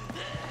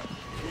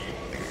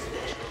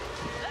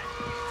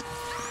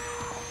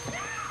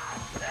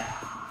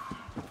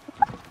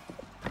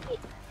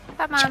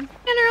 Bye, Mom.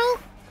 General.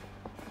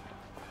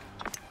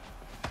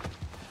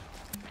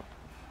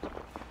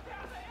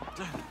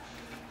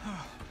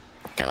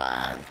 Come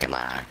on, come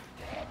on.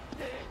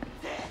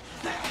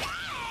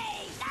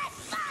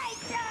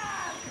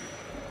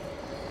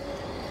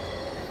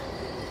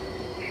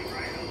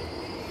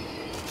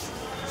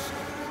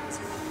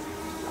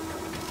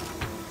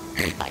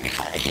 I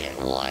got hit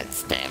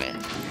once, damn it.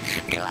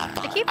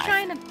 I keep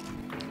trying to.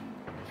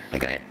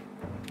 Go ahead.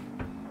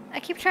 I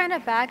keep trying to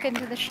back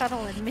into the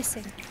shuttle and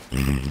missing.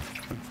 Goodbye.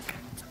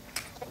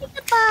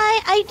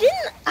 I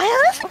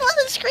honestly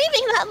wasn't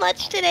screaming that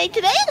much today.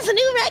 Today is a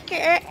new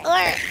record.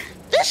 Or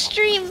this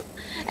stream,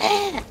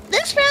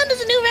 this round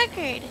is a new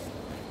record.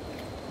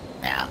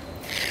 Yeah.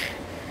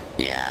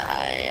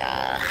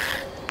 Yeah,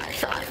 I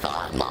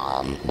thought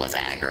Mom was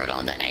aggroed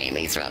onto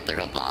Amy, so I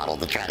threw a bottle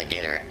to try to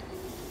get her,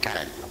 try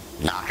to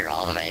knock her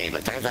off of Amy,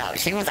 but turns out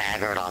she was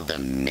aggroed onto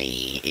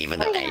me, even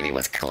though Amy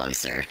was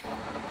closer.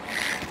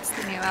 It's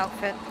the new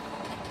outfit.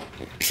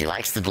 She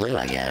likes the blue,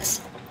 I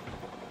guess.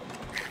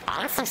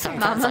 Honestly,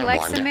 sometimes Mama I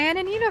likes wonder. a man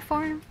in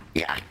uniform.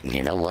 Yeah,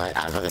 you know what?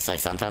 I was going to say,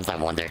 sometimes I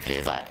wonder if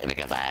it's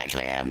because I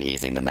actually am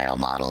using the male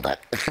model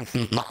that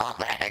Mom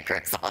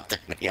aggroes onto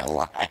me a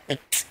lot.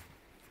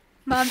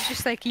 Mom's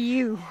just like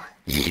you.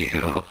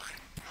 You.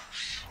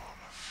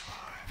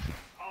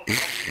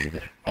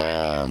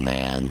 Oh,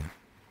 man.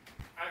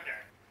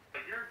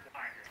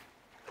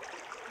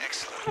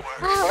 Excellent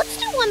work. Let's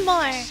do one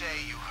more. Say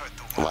you heard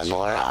the One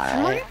more?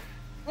 Alright.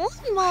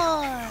 One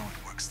more.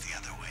 It works the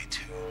other way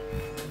too.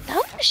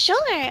 Oh, sure.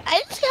 I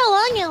didn't see how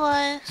long it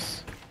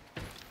was.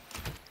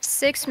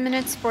 6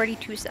 minutes,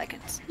 42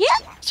 seconds. Yeah,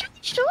 it's really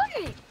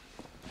short.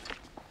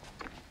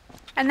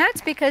 And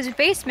that's because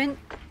Basement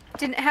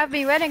didn't have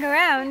me running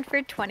around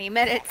for 20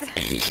 minutes.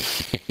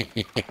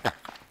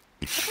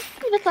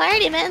 It's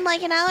already been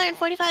like an hour and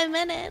 45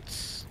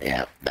 minutes.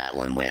 Yep, that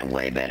one went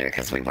way better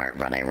because we weren't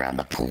running around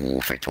the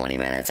pool for 20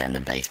 minutes and the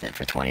basement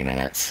for 20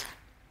 minutes.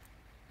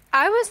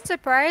 I was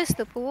surprised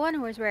the pool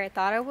one was where I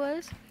thought it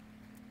was.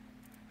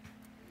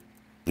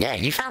 Yeah,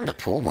 you found the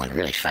pool one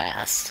really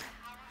fast.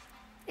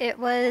 It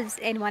was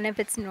in one of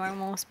its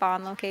normal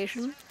spawn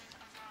locations,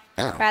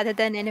 Oh, rather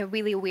than in a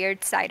really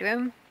weird side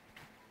room.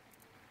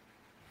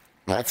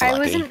 well, that's I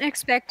lucky. wasn't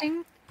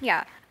expecting,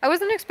 I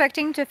wasn't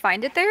expecting to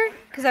find it there,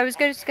 because I was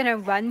just gonna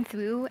run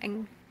through,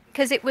 and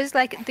because it was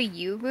like the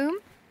U room,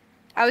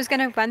 I was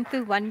gonna run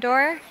through one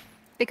door,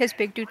 because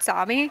Big Dude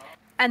saw me,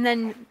 and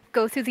then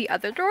go through the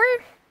other door.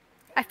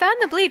 I found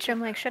the bleach, I'm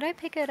like, should I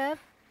pick it up?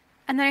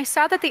 And then I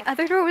saw that the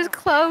other door was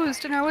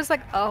closed, and I was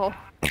like, oh,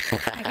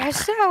 I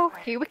guess so.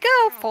 Here we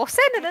go, full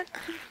sending it.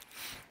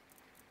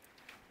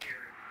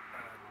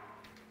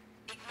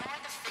 Ignore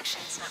the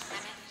fictions that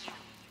limit you.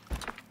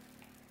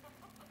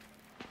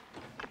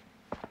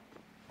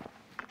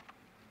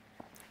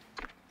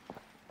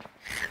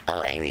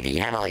 Oh, Amy, do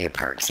you have all your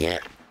perks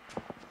yet?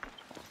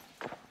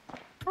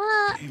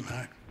 Hey,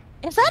 Mac.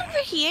 Is that over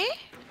here?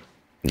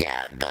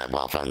 Yeah,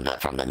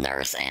 from the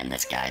nurse and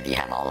this guy. Do you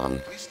have all of them?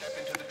 Please step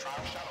into the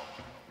trial shuttle.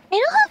 I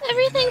don't have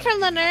everything from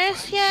the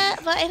nurse yet,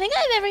 but I think I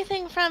have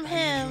everything from If you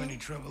him. any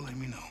trouble, let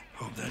me know.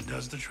 Hope that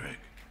does the trick.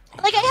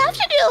 Like, I have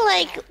to do,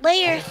 like,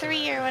 layer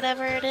 3 or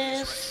whatever it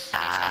is.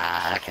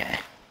 Ah, okay.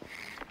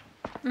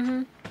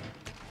 Mm-hmm.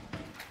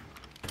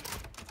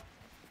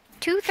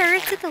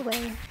 2/3 of the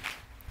way.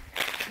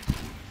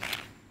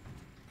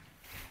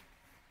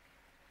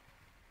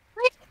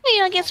 You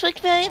don't get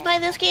spooked by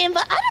this game,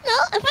 but I don't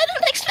know. If I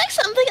don't expect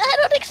something, I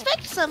don't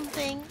expect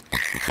something.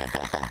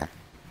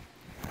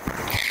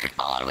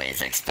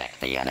 Always expect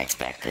the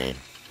unexpected.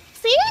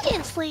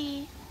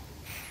 Seriously.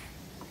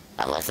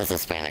 Unless it's a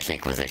Spanish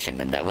Inquisition,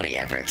 then nobody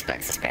ever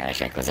expects a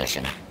Spanish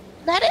Inquisition.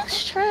 That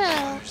is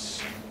true.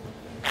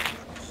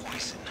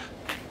 Poison.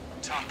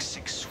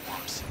 Toxic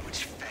swamps in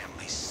which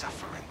families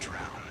suffer and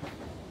drown.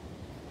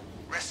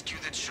 Rescue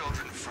the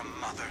children from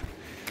mother,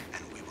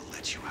 and we will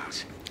let you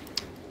out.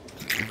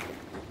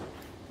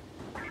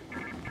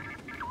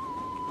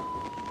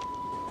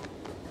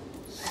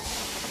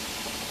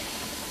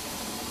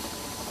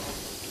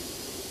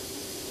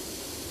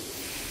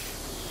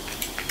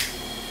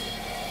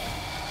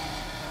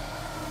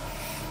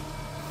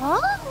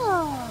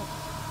 Oh.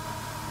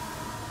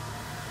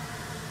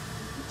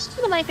 Just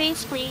to my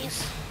face,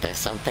 please. There's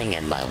something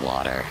in my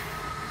water.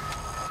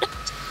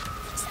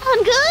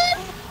 Sound good?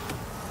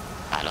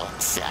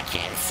 I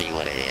can't see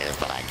what it is,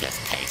 but I just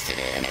tasted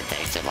it and it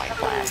tasted like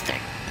plastic.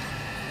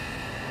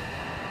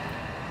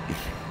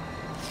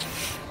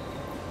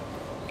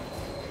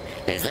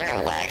 Is there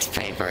a wax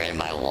paper in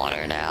my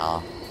water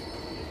now?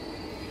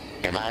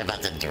 Am I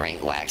about to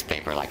drink wax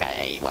paper like I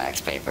ate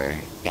wax paper?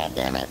 God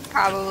damn it.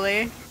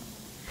 Probably.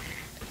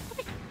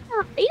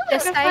 Oh, you The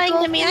are replying to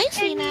cycle me. I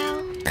see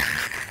now.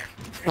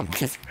 I'm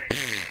just...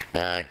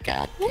 Oh,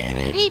 god damn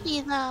it.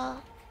 Baby, though.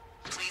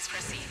 Please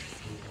proceed.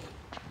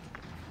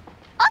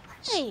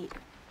 Okay.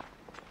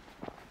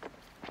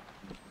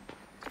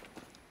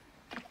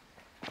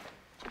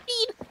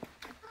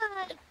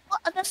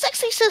 The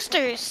sexy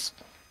sisters.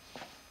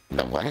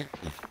 The what?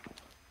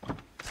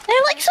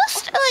 They're like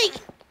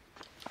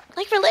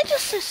like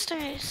religious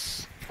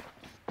sisters.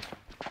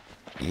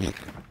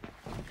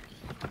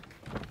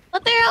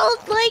 But they're all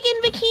like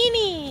in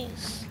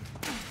bikinis.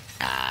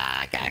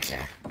 Ah, gotcha.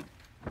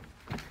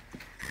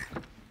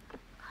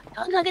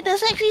 Don't look at the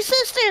sexy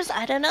sisters.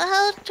 I don't know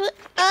how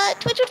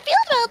Twitch would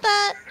feel about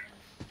that.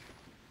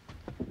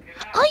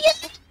 Oh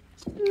yeah,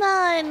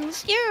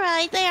 nuns. You're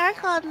right. They are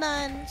called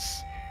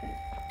nuns.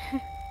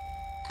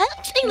 I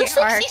like saying the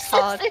They are sexy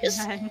called sisters.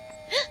 nuns.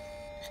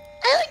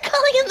 I like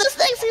calling them the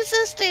sexy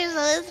sisters.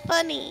 Though it's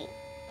funny.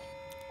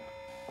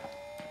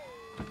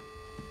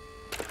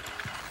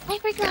 I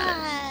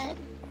forgot.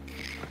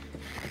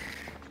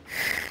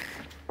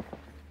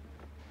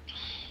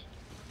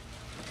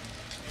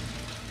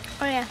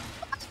 Oh yeah.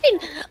 Wait!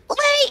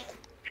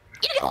 You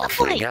get the Off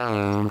we point!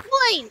 go.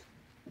 Point!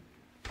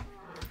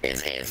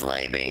 Is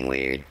like being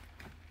weird.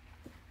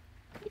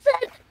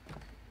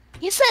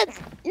 You said,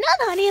 no,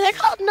 honey, they're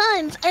called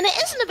nuns, and it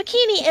isn't a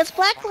bikini, it's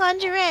black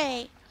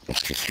lingerie.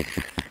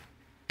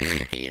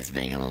 He is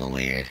being a little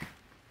weird.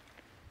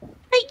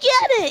 I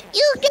get it!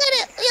 You'll get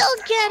it!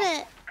 You'll get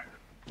it!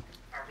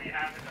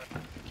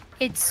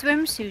 It's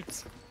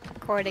swimsuits.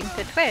 According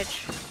to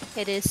Twitch,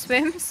 it is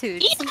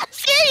swimsuits. Yeah,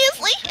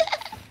 seriously!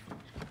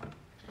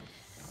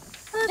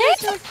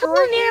 There's There's a pool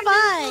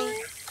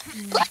nearby!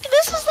 Look,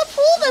 this is the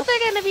pool that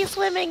they're gonna be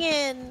swimming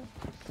in!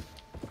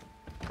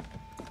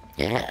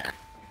 Yeah.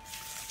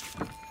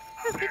 Oh,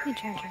 picnic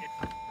charger.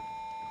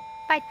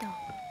 Fight though.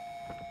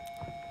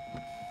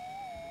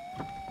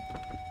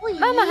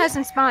 Mama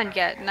hasn't spawned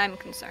yet, and I'm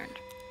concerned.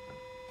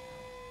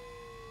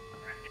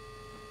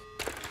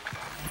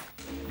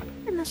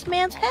 In this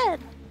man's head.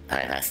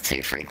 Alright, that's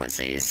 2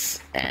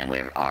 frequencies, and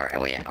we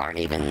aren't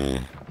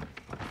even.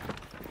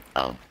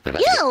 Oh, we're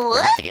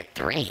about to get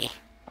 3.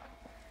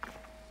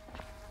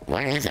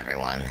 Where is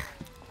everyone?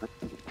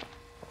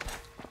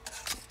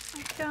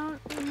 I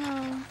don't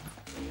know.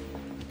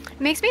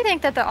 It makes me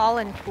think that they're all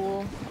in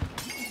pool.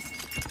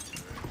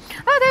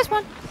 Oh, there's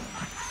one.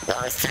 Oh,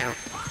 there's 2.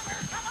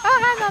 Oh,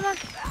 hi, Mama.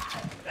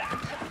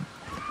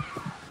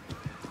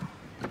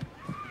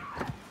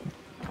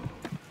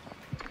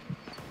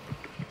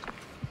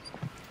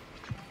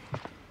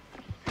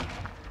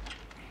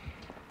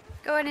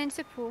 Going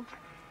into pool.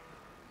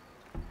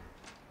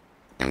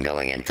 I'm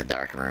going into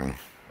dark room.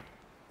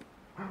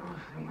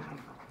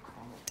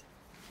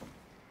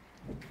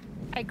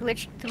 I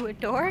glitched through a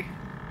door.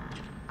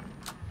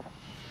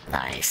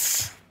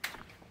 Nice.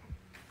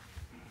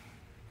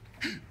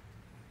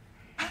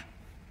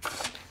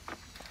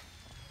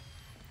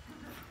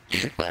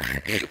 Well,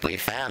 we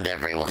found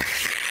everyone.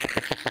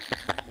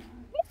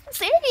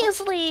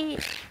 Seriously!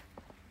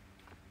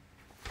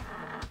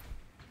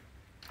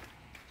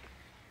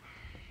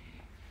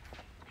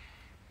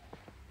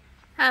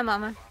 Hi,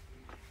 Mama.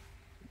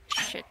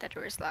 Shit, that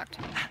door is locked.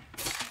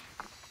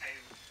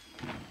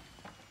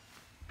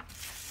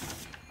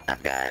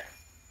 I've got.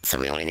 So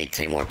we only need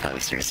 2 more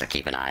posters, so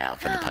keep an eye out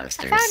for the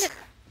posters. I found it.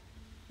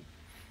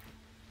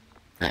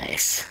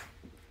 Nice.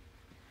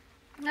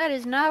 That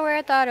is not where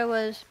I thought it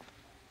was.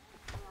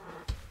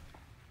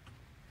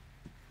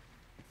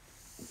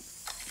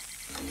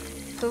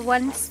 But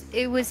once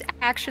it was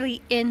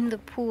actually in the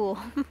pool.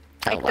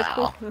 Oh, The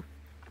wow. pool.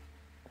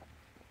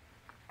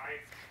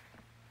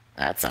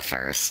 That's a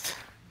first.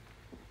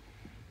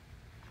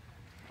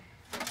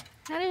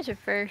 That is a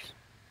first.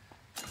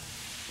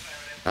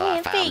 Oh, I I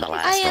am found fake. the I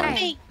last am one.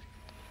 fake.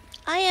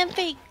 I am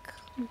fake.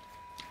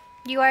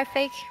 You are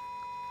fake?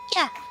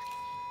 Yeah.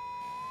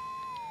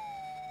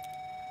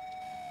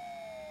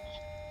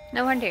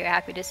 No wonder you're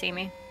happy to see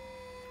me.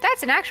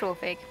 That's an actual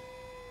fake.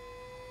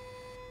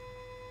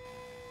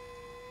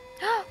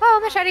 Oh,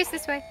 machete's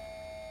this way.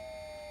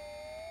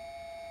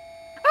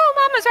 Oh,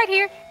 Mama's right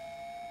here.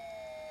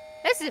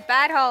 This is a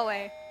bad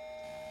hallway.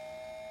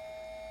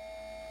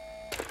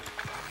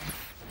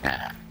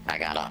 I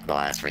got the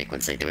last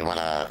frequency. Do we want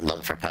to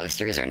look for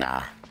posters or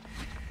nah?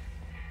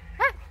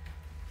 Huh.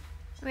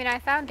 I mean, I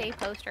found a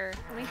poster.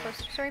 How many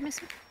posters are we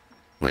missing?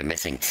 We're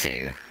missing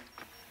 2.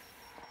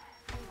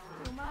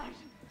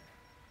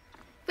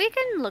 We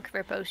can look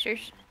for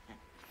posters.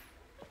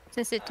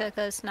 Since it took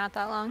us not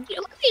that long.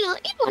 You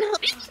want to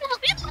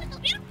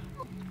help me?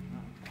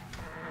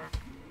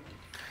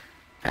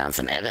 Found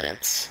some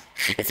evidence.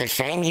 It's a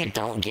shame you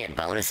don't get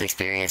bonus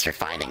experience for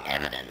finding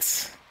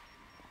evidence.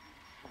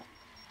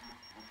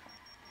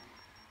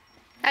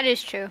 That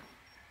is true.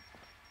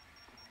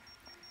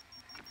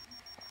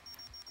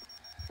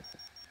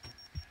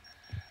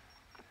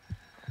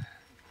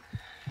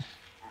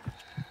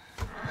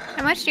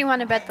 How much do you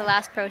want to bet the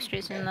last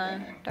poster's in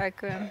the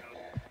dark room? Wait,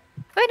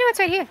 no, it's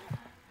right here.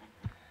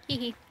 Hee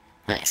hee.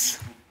 Nice.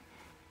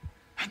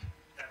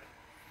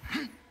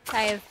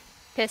 I have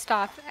pissed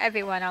off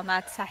everyone on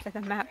that side of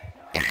the map.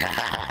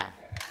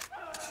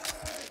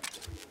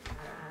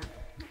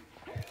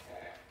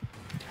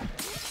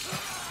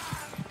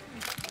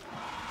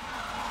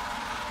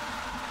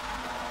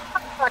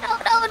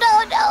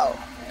 Oh, no.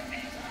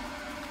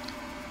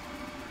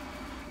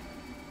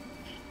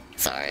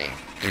 Sorry.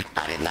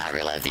 I did not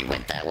realize he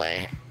went that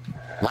way.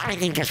 Why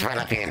did you just run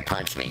up here and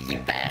punch me, you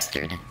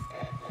bastard?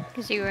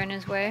 Because you were in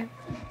his way.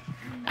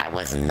 I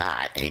was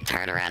not. He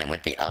turned around and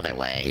went the other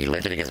way. He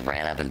literally just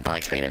ran up and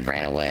punched me and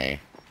ran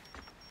away.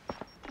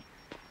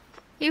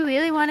 You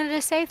really wanted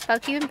to say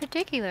fuck you in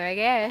particular, I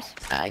guess.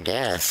 I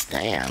guess.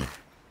 Damn.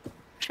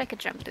 Wish I could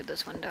jump through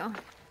this window.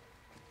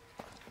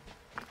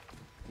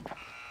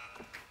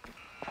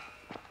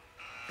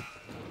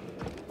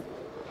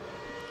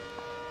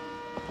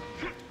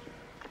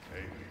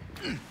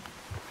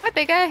 Hi,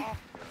 big guy.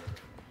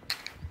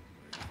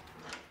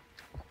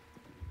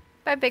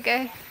 Bye, big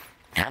guy.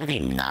 How did he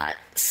not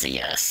see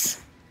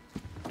us?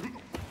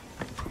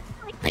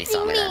 He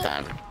saw me that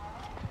time.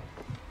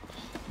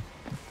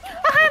 Oh,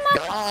 hi,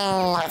 Mom.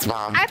 Oh, that's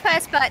Mom. I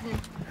press button.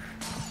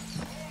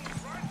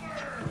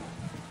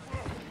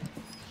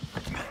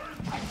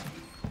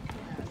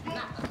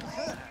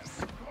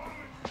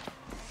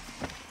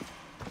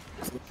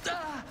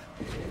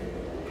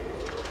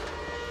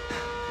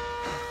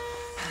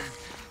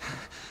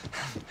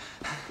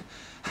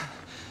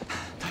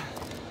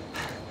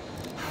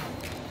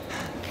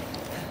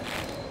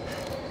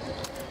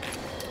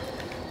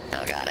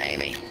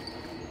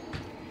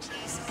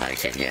 Oh,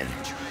 she's good.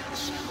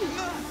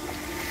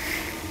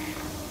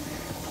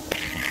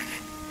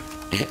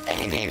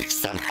 Amy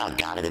somehow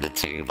got into the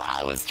tube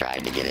I was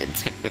trying to get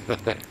into.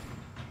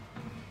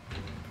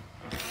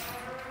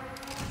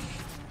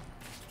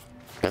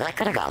 But that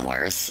could have gone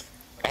worse.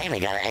 Amy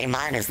got an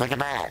A-, look at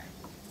that.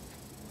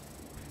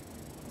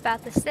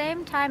 About the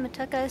same time it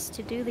took us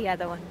to do the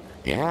other one.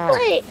 Yeah.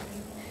 Wait.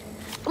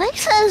 Mike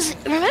says,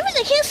 remember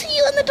they can't see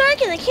you in the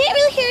dark and they can't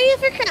really hear you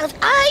for crowds.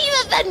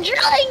 I have been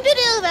trying to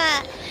do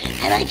that,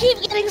 and I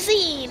keep getting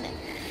seen.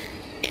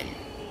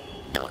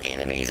 The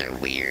enemies are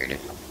weird.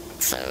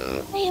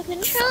 So I have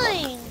been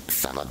trying.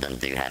 Some of them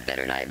do have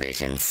better night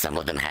vision. Some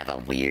of them have a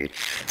weird.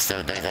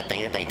 So there's a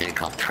thing that they do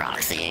called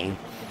proxying.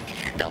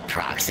 They'll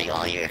proxy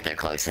on you if they're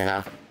close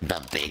enough.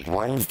 The big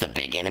ones, the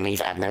big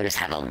enemies, I've noticed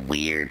have a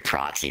weird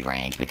proxy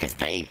range because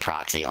they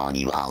proxy on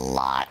you a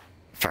lot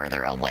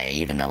further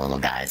away than the little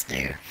guys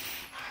do.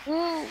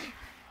 Mm.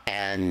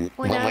 And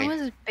When I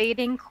was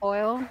baiting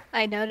Coil,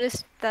 I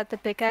noticed that the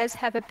big guys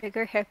have a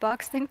bigger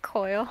hitbox than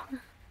Coil.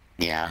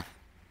 yeah.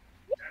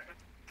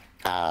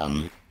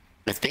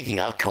 But speaking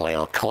of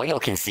Coil, Coil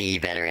can see you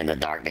better in the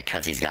dark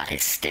because he's got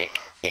his stick.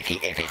 If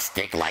his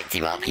stick lights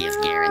you up, he is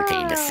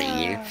guaranteed to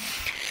see you.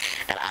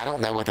 And I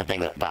don't know what the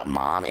thing about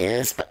Mom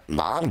is, but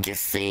Mom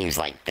just seems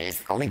like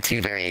there's only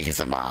two variations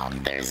of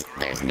Mom. There's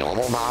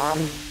normal Mom,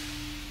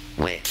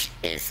 which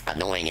is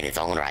annoying in its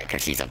own right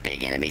because she's a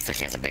big enemy, so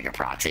she has a bigger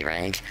proxy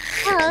range.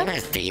 And then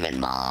there's Demon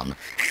Mom.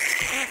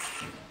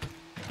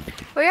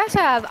 We also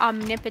have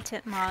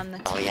Omnipotent Mom.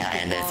 That's Oh yeah,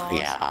 and there's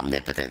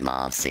Omnipotent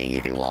Mom seeing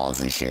you through walls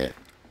and shit.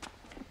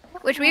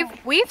 Which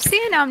we've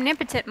seen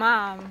Omnipotent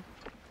Mom,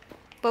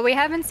 but we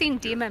haven't seen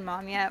Demon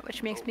Mom yet,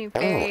 which makes me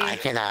very I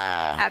can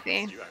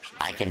happy.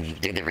 I can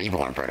do the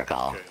Reborn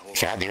Protocol.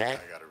 Should I do that?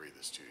 I gotta read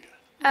this to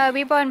you.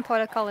 Reborn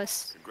Protocol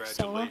is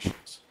solo.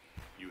 Congratulations.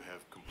 You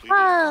have completed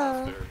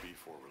Wow. therapy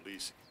for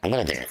releasing. I'm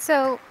gonna do it.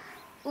 So,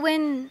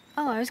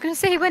 I was gonna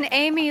say when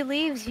Amy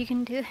leaves, you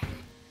can do.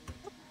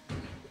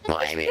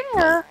 Well, Amy.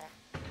 Yeah.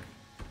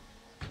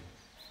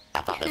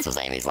 I thought this was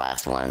Amy's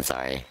last one.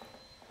 Sorry.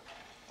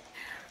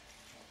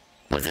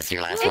 Was this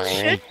your last It one,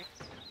 Amy?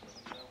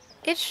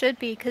 It should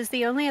be, because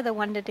the only other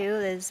one to do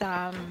is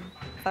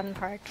Fun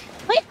Park.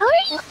 Wait, how are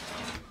you?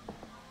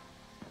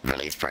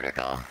 Release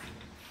Protocol.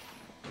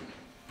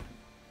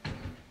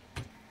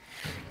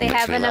 They Wish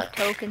have me enough luck.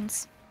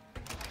 tokens.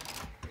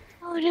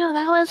 Oh no,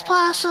 that was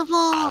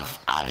possible.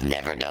 I've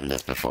never done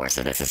this before,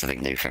 so this is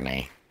something new for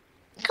me.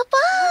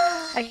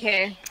 Goodbye.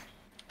 Okay.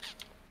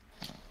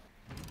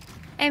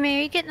 Amy,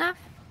 are you getting off?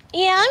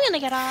 Yeah, I'm gonna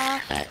get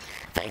off.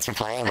 Thanks for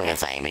playing with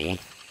us, Amy.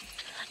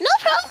 No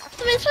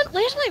problem.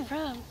 Where's my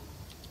room?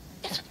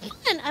 It's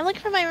fun. I'm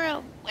looking for my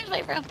room. Where's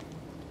my room?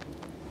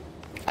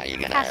 Are you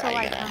Castle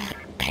gonna White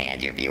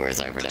hand your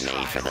viewers over to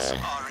me for the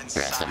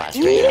rest of my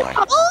stream? Or?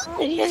 Oh,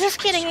 you're just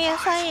kidding.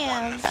 Yes, I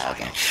am. Oh,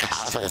 okay.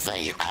 I was gonna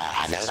say,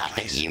 I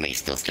think Yumi's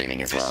still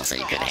streaming as well, so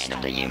you could hand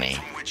him to Yumi.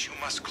 From which you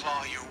must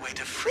claw your way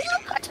to Of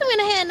freedom, course I'm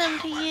gonna hand them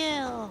to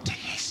you. to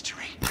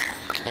history.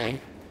 Okay.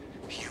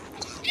 You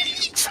will be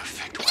the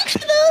perfect Thanks for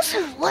those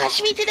who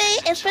watched me today.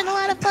 It's been a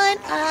lot of fun.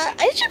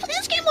 I should play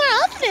this game more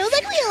often. It was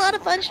actually a lot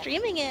of fun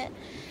streaming it.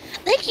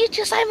 Thank you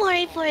to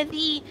Simori for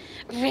the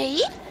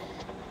raid.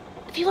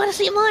 If you want to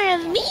see more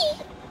of me,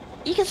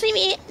 you can see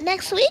me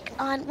next week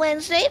on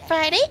Wednesday,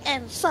 Friday,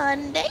 and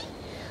Sunday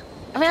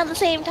around the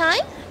same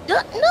time.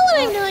 Don't know what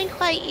I'm doing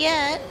quite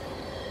yet,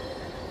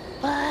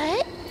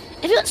 but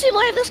if you want to see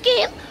more of this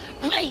game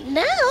right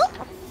now,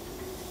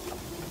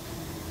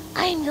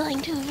 I'm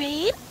going to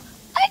raid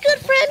our good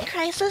friend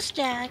Crisis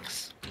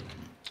Jax.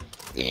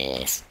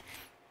 Yes.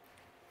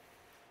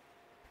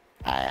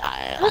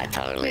 I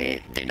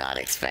totally do not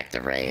expect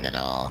a raid at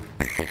all.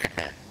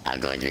 I'm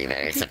going to be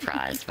very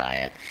surprised by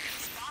it.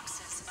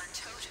 Boxes are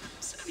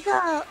totems of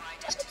No.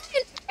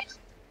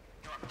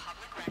 your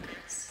public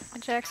records.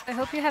 Jax, I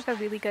hope you have a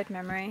really good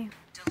memory.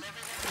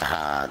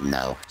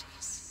 No.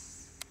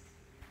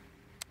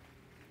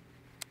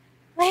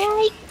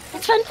 Alright,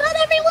 it's been fun,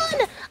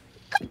 everyone!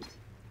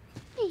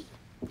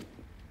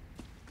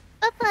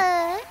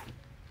 Bye-bye.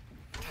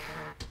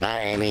 Bye,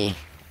 Amy.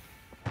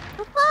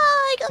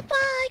 Goodbye,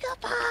 goodbye,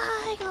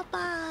 goodbye,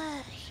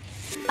 goodbye.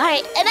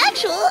 Alright, and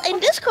actual, in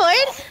Discord,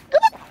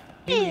 goodbye.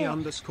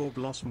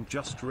 Amy_Blossom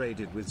just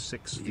raided with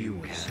 6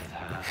 views.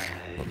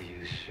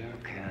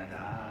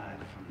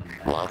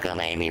 Welcome,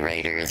 Amy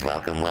Raiders.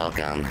 Welcome,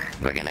 welcome.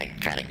 We're gonna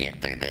try to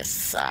get through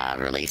this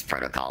release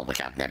protocol,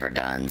 which I've never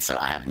done, so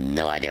I have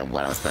no idea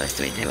what I'm supposed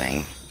to be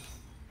doing.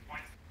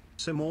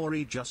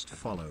 Simori just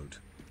followed.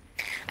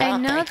 I Oh,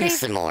 know thank you, they've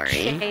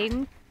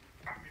Simori.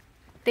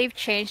 they've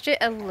changed it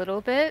a little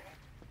bit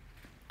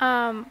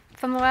from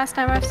the last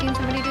time I've seen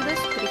somebody do this,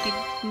 but if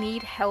you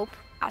need help,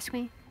 ask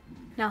me,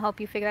 and I'll help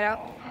you figure it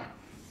out.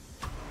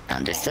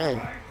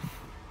 Understood.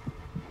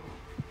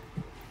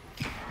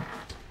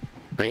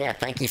 But yeah,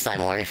 thank you,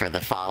 Simori, for the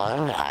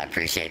follow. I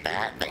appreciate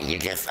that. That you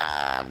just,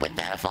 with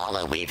that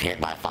follow, we've hit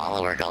my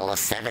follower goal of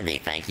 70.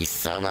 Thank you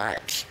so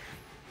much.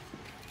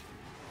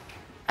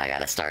 I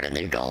gotta start a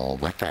new goal.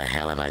 What the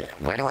hell am I...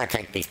 Where do I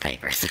take these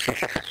papers?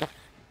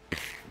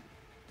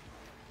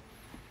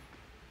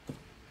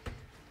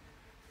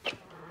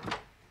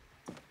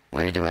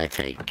 Where do I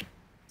take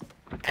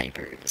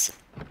papers?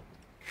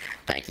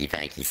 Thank you,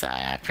 Sai.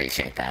 I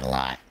appreciate that a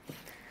lot.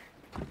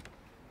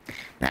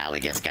 Now we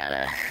just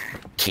gotta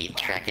keep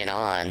trekking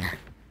on.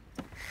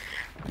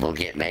 We'll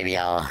get... Maybe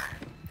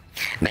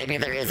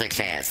there is a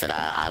chance that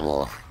I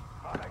will...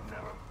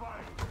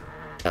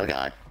 Oh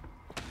god.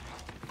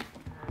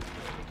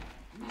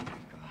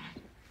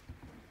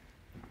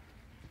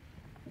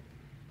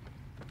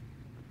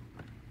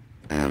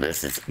 Oh,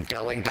 this is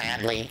going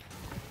badly.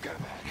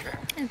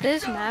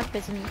 This map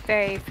isn't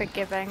very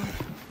forgiving.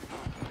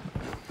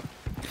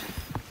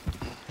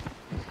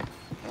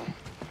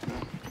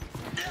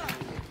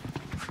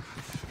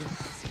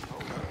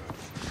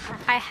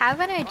 I have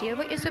an idea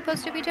what you're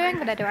supposed to be doing,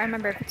 but I don't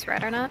remember if it's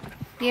right or not.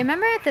 Do you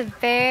remember at the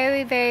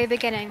very, very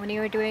beginning when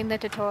you were doing the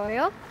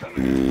tutorial?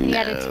 And you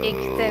had to take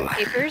the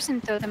papers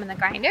and throw them in the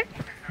grinder?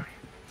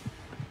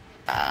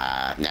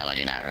 No, I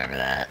do not remember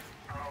that.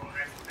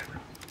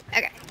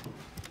 Okay.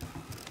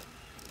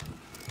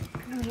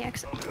 Let me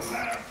exit this.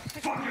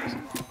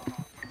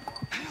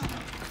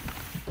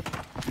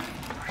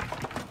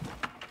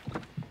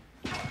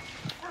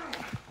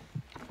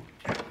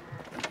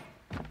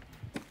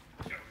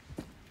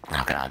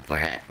 Oh god, where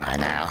am I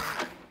now?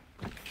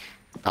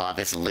 Oh,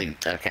 this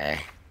loot,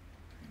 okay.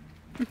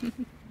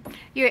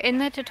 You're in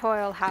the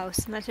tutorial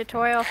house, and the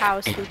tutorial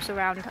house loops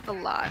around a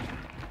lot.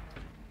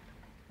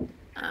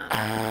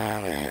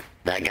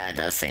 That guy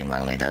does seem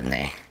lonely, doesn't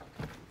he?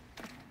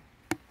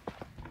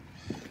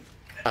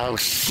 Oh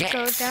shit!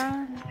 Go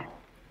down.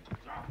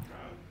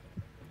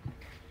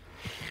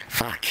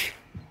 Fuck.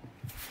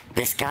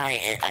 This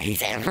guy,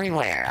 he's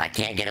everywhere. I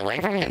can't get away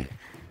from him.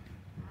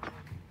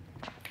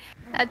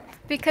 That's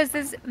because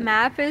this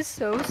map is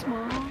so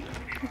small.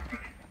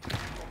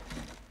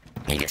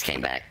 He just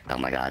came back. Oh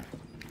my god.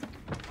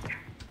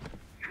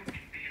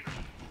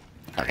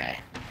 Okay.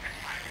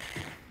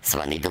 So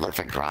I need to look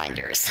for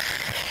grinders.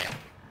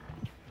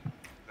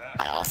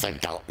 I also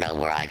don't know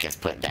where I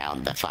just put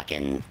down the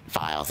fucking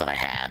files that I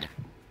had.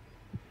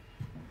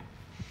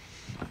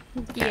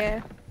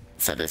 Yeah.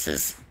 So this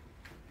is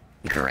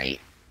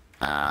great.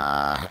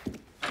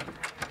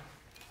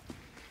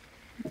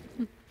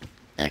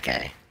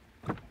 Okay.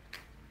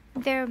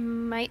 There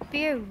might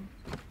be a...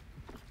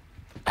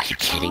 Are you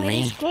kidding It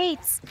me? is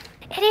gates!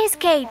 It is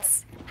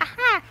gates!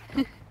 Haha!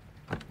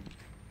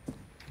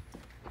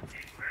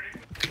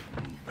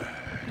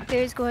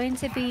 There's going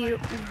to be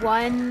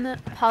one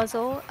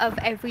puzzle of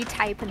every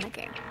type in the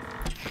game.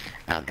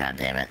 Oh god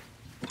damn it.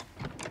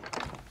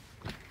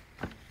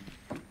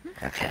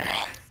 Okay.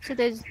 So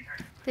there's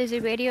a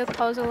radio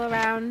puzzle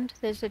around,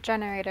 there's a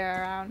generator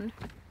around.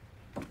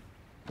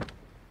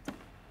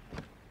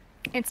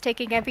 It's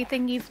taking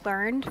everything you've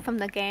learned from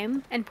the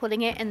game and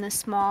putting it in the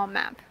small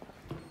map.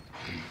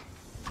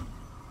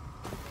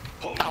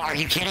 Oh, are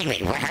you kidding me?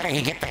 How did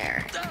he get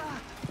there?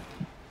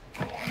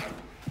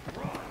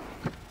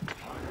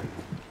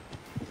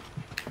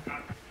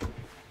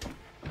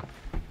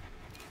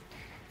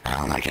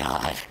 Oh my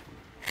god.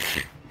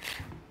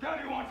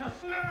 Daddy wants a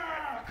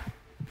snack!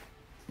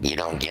 You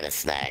don't get a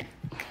snack.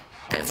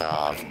 Piss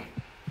off.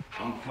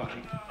 Some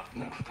fucking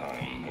next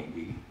time,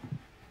 maybe.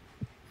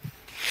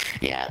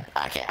 Yeah,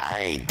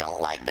 I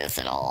don't like this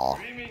at all.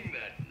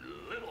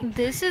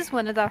 This is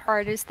one of the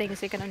hardest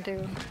things you're gonna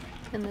do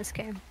in this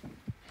game.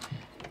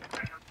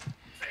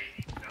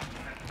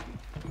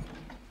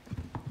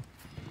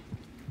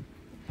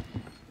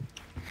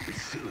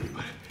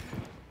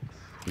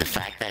 The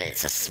fact that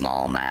it's a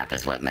small map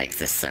is what makes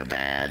this so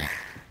bad.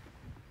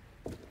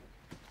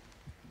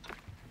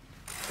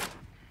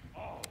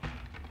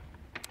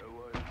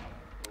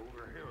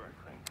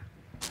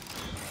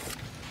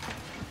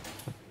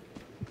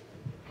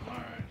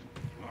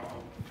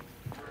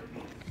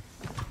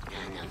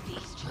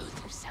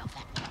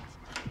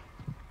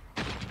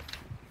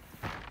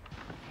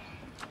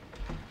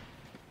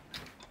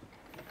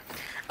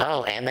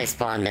 Oh, and they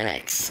spawn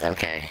mimics.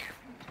 Okay.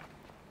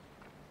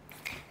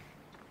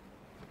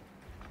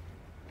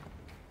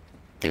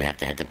 Do have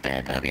to head to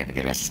bed, but I hope you have a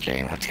good rest of the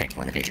stream. Hope to catch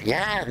you in the future.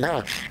 Yeah,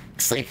 no.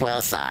 Sleep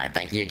well, Sai.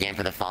 Thank you again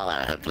for the follow.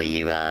 Hopefully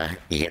you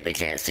get the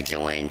chance to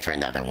join for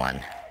another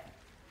one.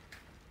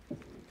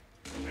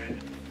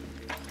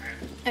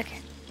 Okay.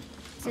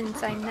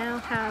 Since I now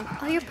have...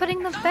 Oh, you're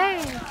putting the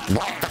bag!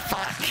 What the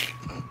fuck?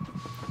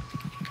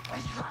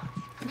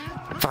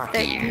 Fuck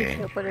That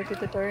you. you put it through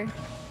the door.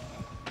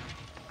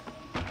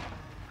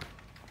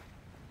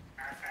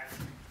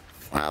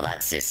 Well,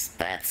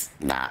 that's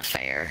not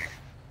fair.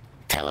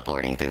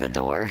 Teleporting through the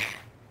door.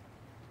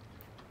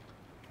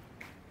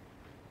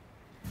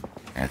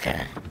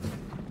 Okay.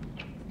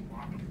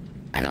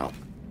 I don't...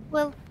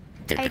 Well,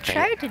 Did I the thing-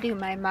 tried to do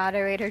my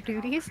moderator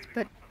duties,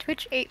 but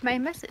Twitch ate my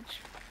message.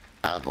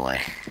 Oh boy.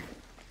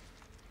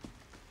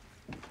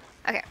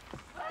 Okay.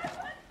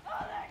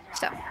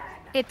 So,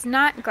 it's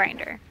not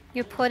grinder.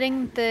 You're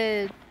putting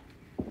the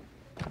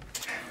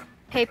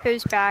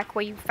papers back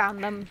where you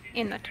found them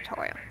in the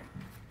tutorial.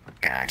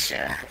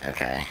 Gotcha.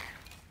 Okay.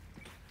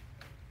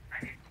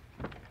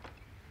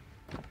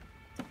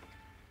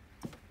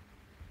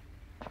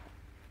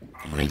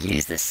 I'm gonna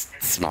use this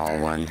small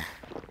one.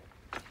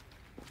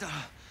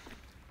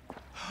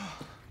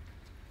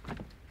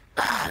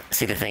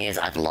 See, the thing is,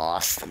 I've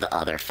lost the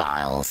other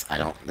files. I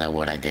don't know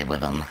what I did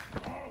with them.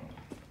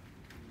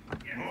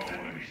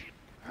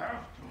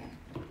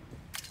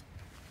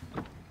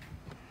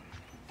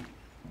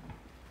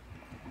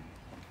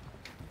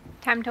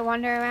 Time to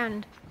wander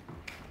around.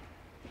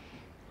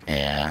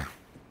 Yeah.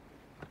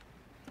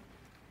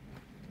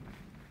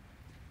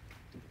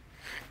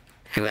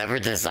 Whoever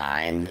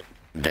designed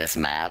this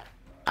map,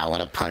 I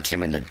want to punch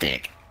him in the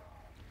dick.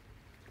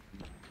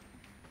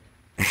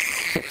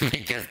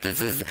 Because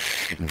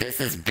this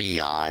is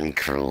beyond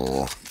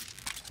cruel.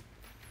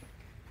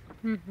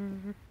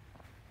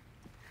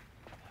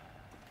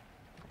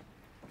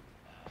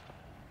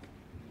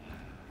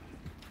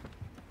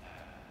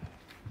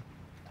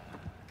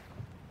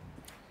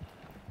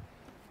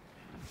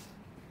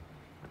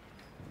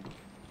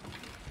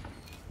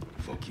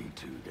 Fuck you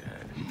too,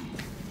 Dad.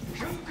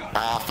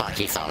 Oh fuck,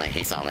 he saw me,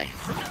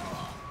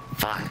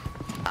 Fuck.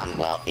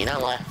 Well, you know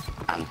what?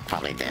 I'm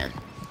probably dead.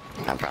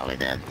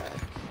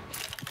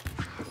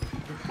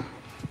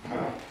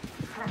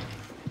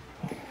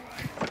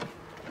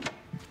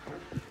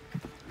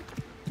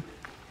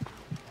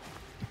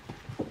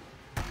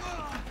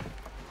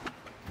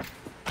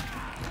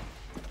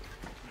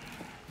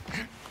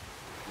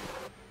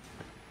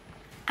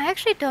 I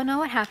actually don't know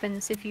what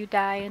happens if you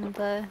die in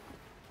the...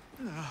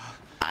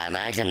 I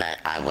imagine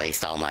that I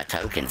waste all my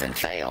tokens and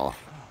fail.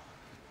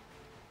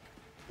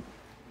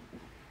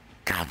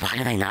 God, why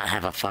do they not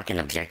have a fucking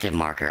objective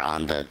marker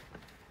on the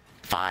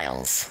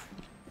files?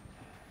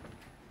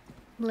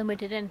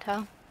 limited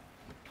intel.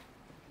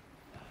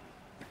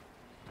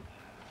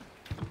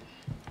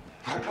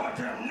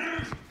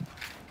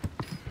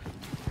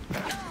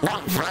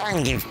 No,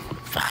 run, you...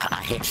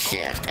 I hit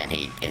shift and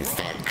he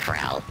instead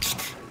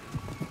crouched.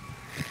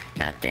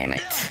 God damn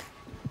it.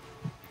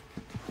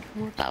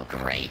 Oh,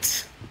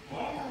 great.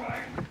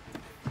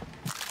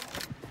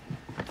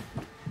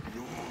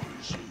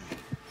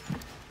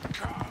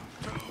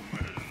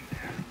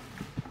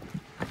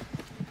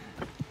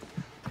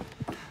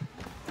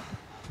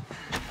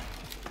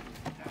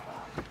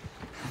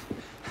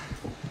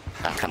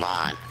 Oh, come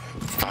on.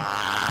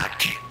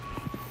 Fuck.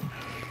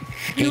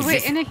 You were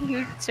in a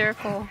huge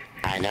circle.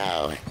 I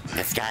know.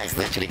 This guy's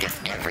literally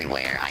just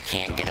everywhere. I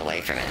can't get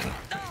away from him.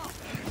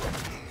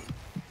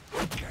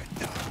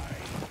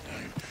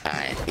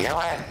 Alright, you know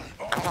what?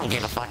 I don't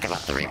give a fuck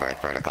about the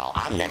Rebirth Protocol.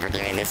 I'm never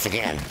doing this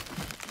again.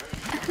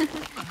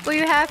 Well,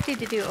 you have to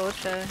do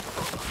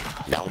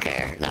OSHA. Don't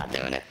care. Not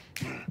doing it.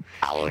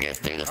 I will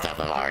just do the stuff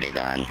I've already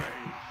done.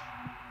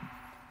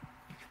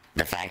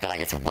 The fact that I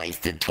just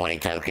wasted 20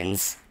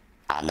 tokens,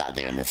 I'm not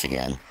doing this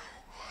again.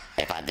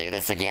 If I do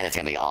this again, it's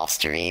gonna be off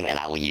stream, and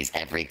I will use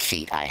every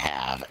cheat I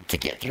have to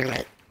get through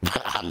it.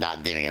 But I'm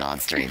not doing it on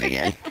stream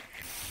again.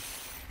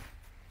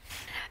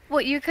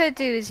 What you could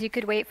do is you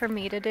could wait for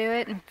me to do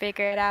it and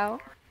figure it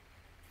out.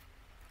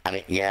 I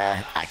mean,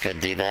 yeah, I could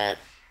do that,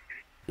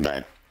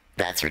 but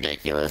that's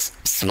ridiculous.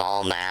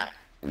 Small map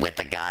with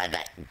a guy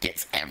that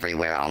gets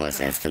everywhere almost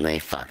instantly.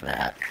 Fuck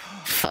that.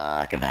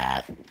 Fuck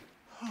that.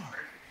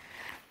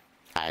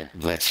 I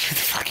literally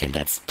fucking,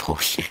 that's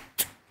bullshit.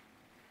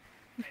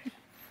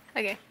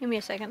 Okay, give me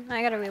a second.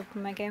 I gotta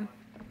reopen my game.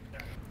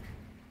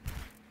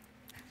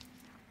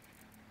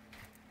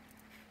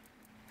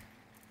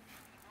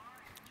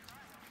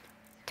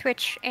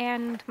 Twitch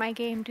and my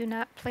game do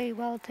not play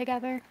well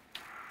together.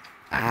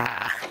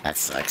 Ah, that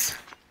sucks.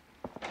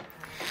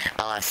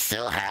 Oh, I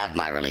still have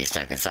my release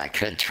token, so I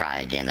could try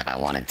again if I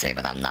wanted to,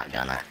 but I'm not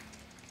gonna.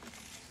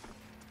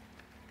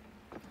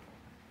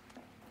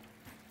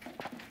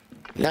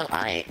 No,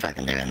 I ain't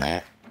fucking doing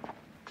that.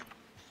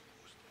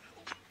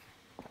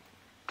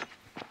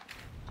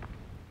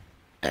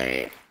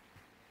 Hey.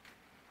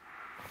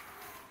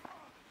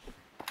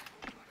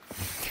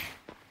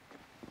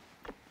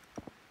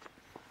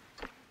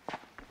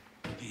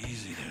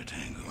 Easy there,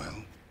 Tango. Well,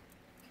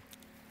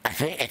 I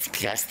think it's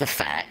just the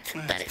fact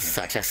that it's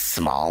such a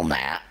small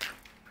map.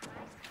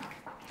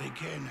 take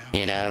care now.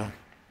 You know?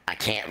 I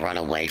can't run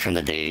away from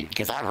the dude,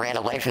 because I ran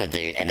away from the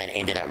dude and then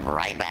ended up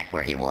right back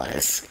where he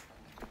was.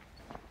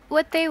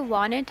 What they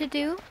wanted to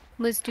do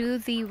was do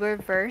the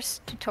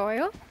reverse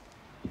tutorial.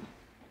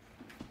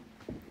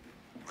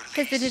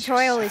 Because the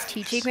tutorial is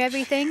teaching me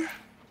everything,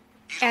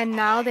 and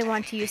now they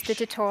want to use the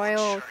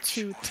tutorial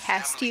to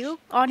test you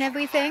on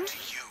everything.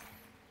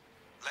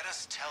 Let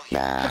us tell you.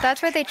 Nah, But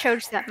that's why they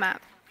chose that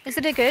map. Is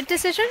it a good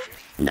decision?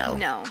 no.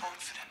 No.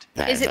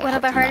 That Is it one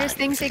of the not hardest a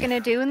things you're decision.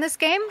 gonna do in this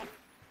game?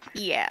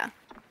 Yeah.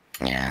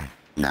 Yeah.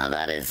 No,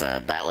 that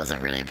was a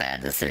really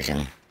bad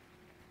decision.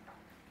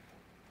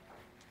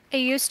 It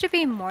used to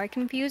be more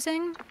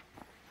confusing.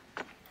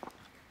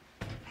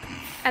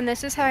 And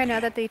this is how I know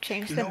that they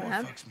changed You the know what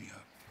map. fucks me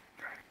up?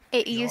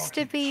 It used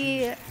to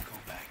be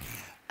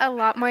a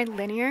lot more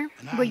linear,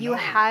 where you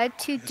had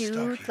to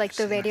do like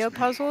the radio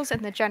puzzles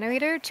and the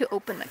generator to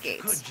open the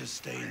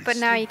gates. But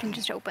now you can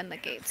just open the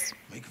gates.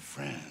 Make a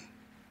friend.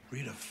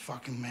 Read a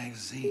fucking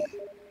magazine.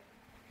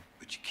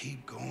 But you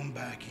keep going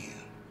back in.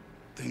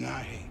 Thing I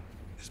hate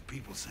is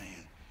people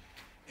saying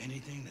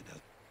anything that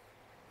doesn't.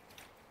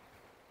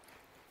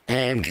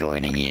 I'm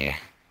joining you.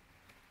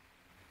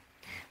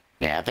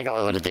 Yeah, I think what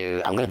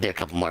I'm gonna do a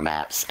couple more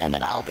maps, and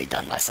then I'll be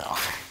done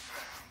myself.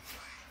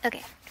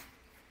 Okay.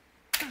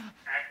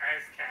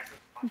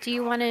 Do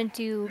you want to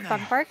do Fun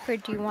Park, or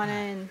do you want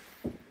to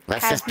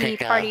Let's have just me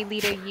pick party up.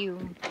 leader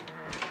you?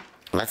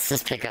 Let's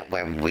just pick up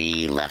where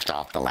we left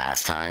off the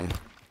last time.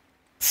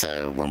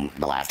 So when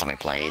the last time we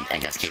played,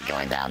 and just keep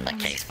going down the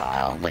case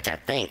file, which I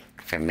think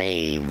for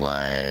me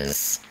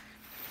was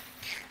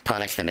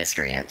punish the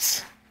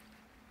miscreants.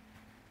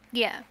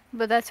 Yeah,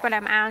 but that's what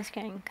I'm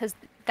asking, because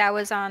that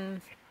was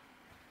on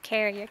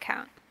carry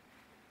account.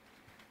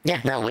 Yeah,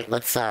 no,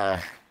 let's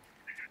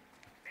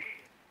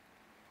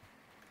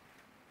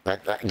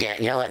yeah,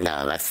 you know what?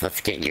 No, let's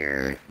get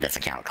this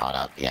account caught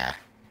up. Yeah,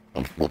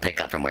 we'll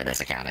pick up from where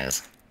this account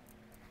is.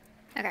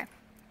 Okay.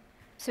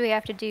 So we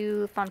have to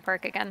do Fun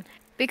Park again.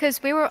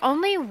 Because we were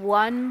only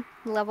one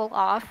level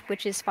off,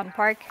 which is Fun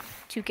Park,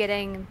 to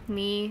getting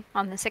me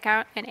on this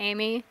account and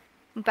Amy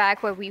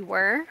back where we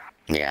were.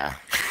 Yeah.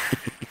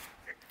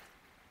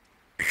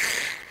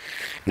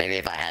 Maybe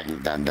if I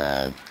hadn't done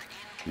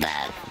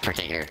that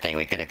particular thing,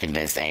 we could have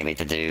convinced Amy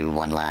to do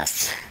one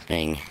last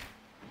thing.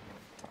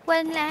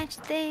 One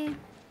last thing.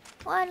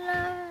 One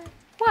more.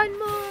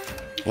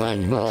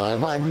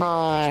 One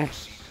more.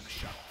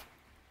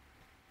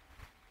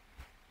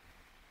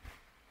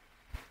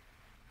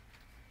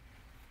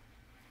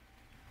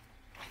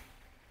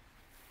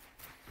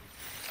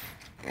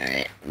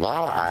 Alright,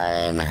 while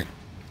I'm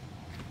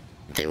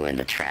doing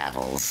the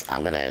travels,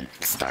 I'm gonna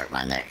start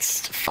my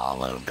next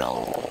follow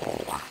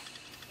goal.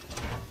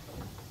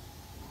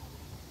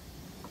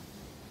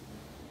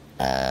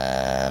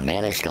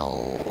 Manage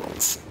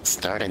goals.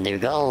 Start a new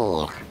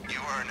goal. You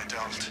are an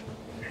adult.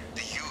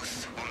 The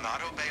youth will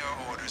not obey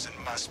our orders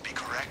and must be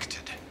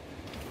corrected.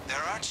 There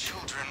are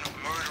children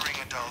murdering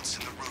adults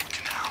in the root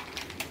canal.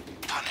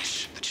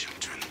 Punish the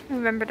children.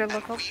 Remember to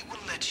look up. We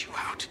will let you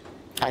out.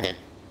 I did.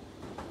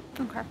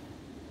 Okay.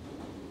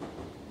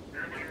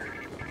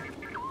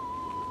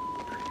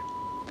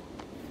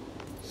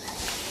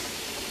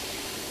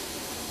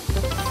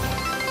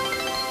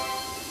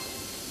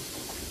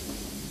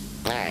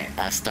 Alright,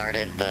 I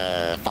started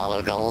the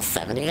follow goal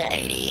 70 to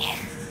 80.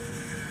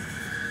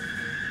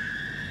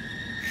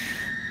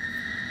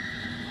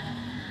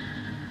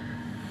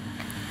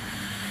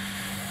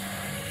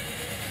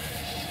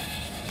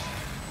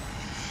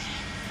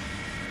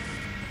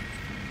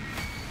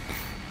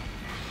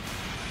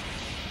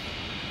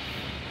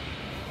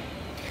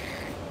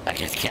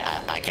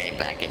 I came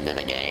back into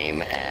the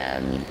game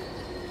and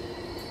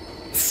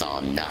saw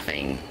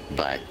nothing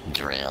but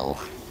drill.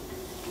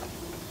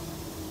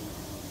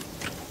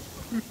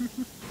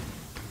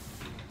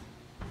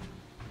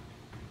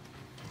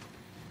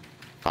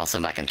 Also,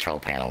 my control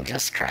panel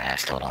just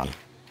crashed. Hold on.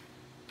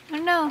 Oh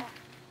no.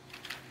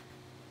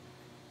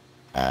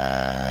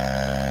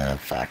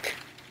 Fuck.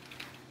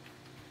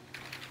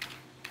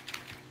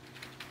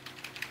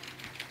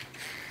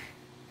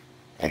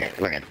 Okay,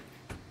 we're good.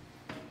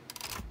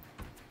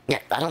 Yeah,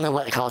 I don't know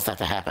what caused that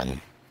to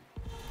happen.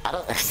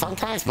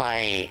 Sometimes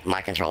my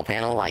control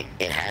panel, like,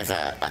 it has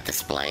a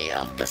display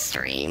of the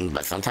stream,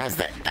 but sometimes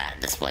that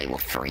display will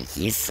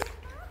freeze.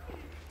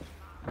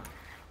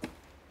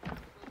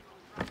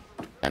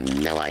 I have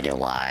no idea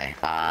why.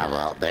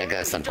 Well, there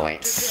goes some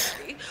points.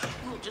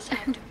 We'll just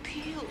have to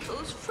peel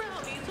those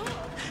frownies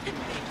off and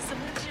make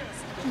some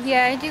adjustments.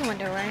 Yeah, I do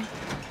wonder why.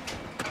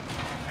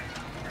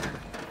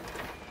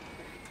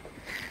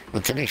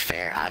 Well, to be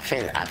fair, I've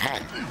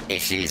had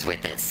issues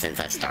with it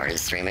since I started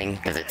streaming,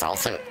 because I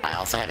also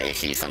have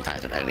issues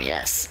sometimes with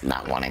OBS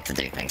not wanting to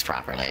do things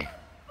properly.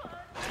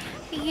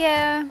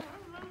 Yeah.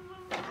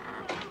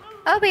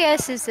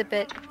 OBS is a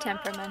bit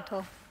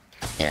temperamental.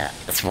 Yeah,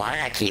 that's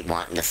why I keep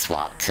wanting to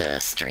swap to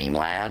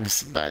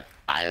Streamlabs, but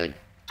I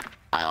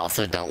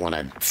also don't want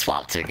to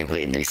swap to a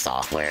completely new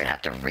software and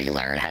have to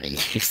relearn how to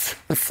use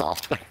the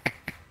software.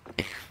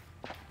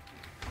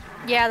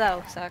 Yeah,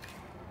 that'll suck.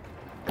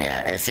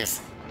 Yeah, it's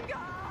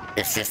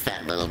just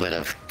that little bit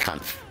of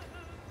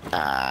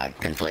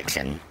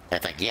confliction.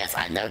 It's like, yes,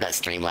 I know that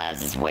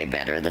Streamlabs is way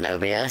better than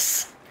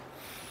OBS,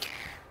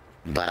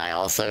 but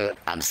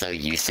I'm so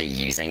used to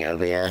using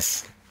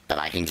OBS that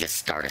I can just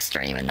start a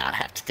stream and not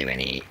have to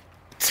do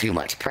too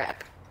much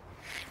prep.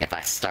 If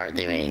I start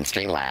doing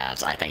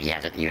Streamlabs, I think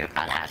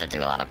I'd have to do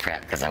a lot of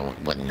prep because I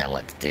wouldn't know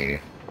what to do.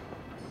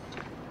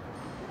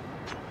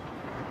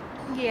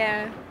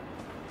 Yeah.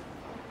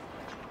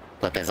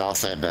 But there's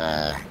also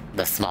the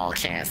small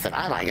chance that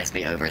I might just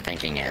be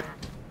overthinking it.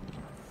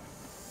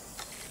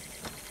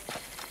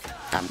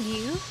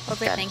 You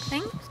overthink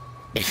things?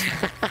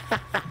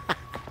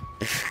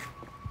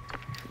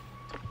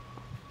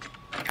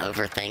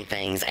 Overthink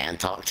things and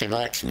talk too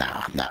much?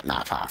 No,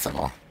 not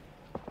possible.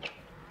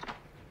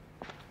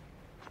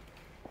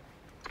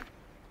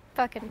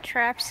 fucking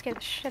trap scared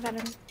the shit out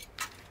of me.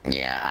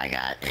 Yeah, I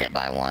got hit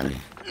by one.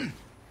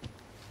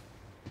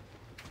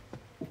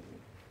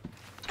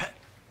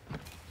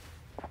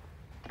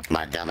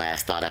 My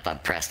dumbass thought if I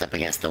pressed up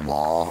against the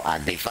wall,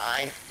 I'd be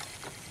fine.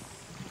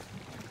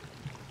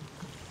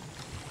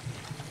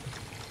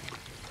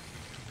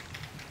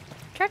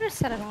 Try to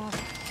set it off.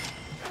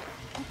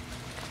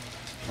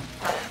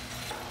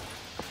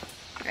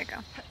 There we go.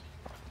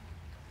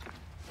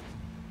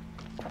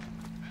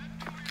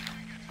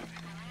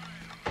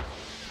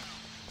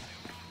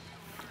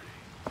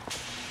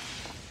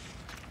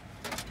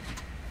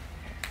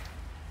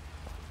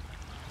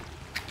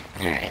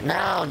 Alright,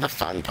 now the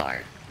fun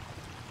part.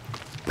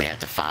 We have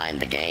to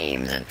find the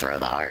games and throw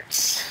the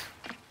hearts.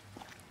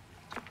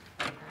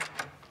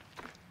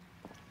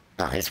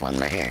 Oh, there's one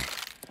right here.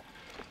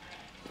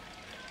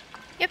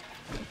 Yep.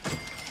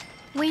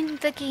 Win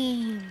the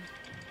game.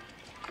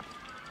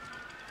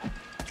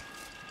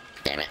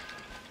 Damn it.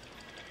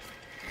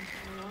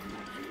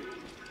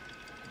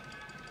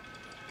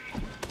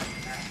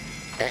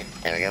 Okay,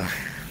 there we go.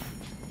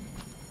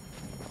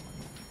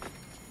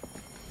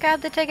 Grab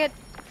the ticket.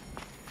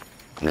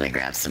 I'm gonna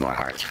grab some more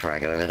hearts before I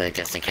go over there,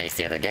 just in case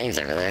the other game's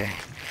over there.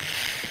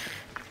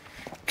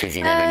 Cause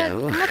you never know.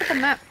 Look at the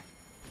map.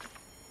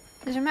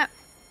 There's a map.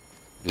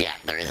 Yeah,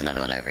 there is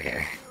another one over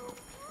here.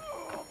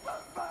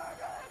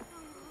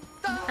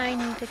 I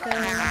need to go.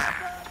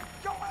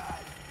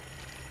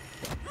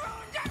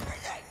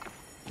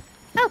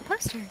 Oh,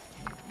 poster.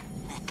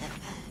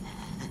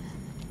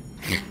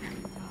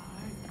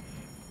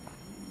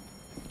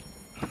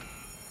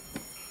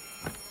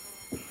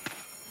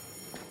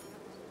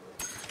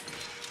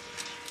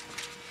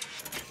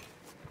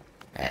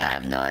 I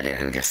have no idea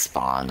who just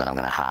spawned, but I'm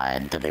gonna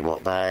hide till they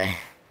walk by.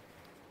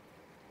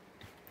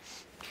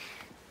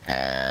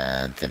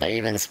 Did they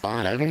even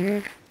spawn over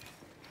here?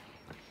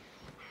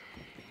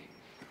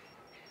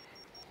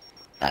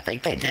 I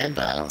think they did,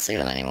 but I don't see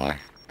them anymore.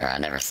 Or I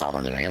never saw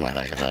them to begin with,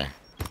 I should say.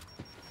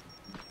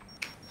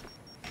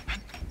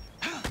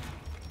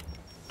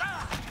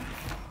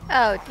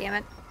 Oh, damn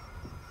it.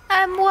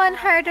 I'm one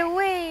heart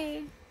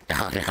away.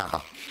 Oh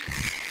no.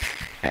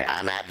 Alright,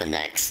 I'm at the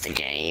next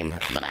game,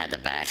 but I had to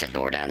bash a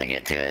door down to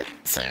get to it,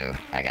 so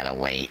I gotta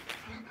wait.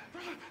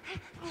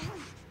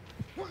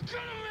 We're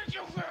gonna make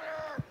you better.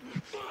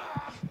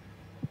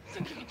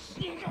 Think you can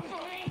sneak up on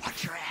me?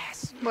 Watch your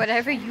ass.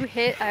 Whatever you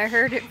hit, I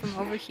heard it from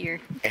over here.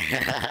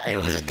 It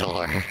was a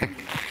door.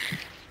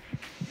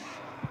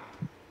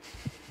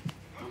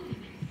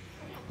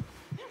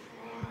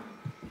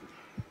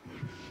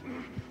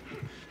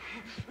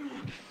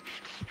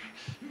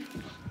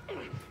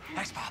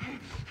 Thanks, Pop.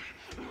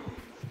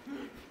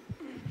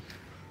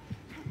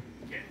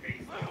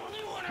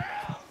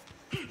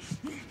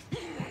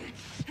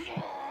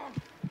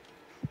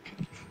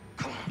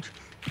 Come on. Just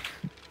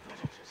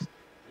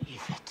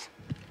leave it.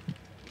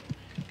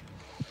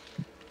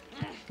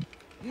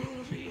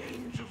 We'll be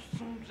angels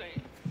someday.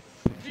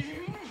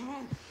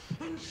 Beautiful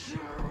and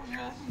terrible.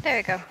 There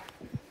we go.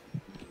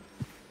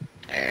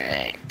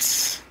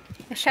 Alright.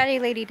 The shady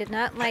lady did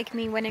not like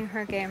me winning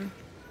her game.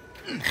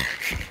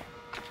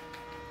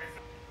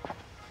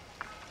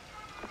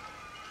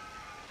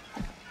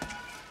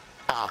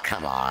 Oh,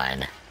 come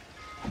on.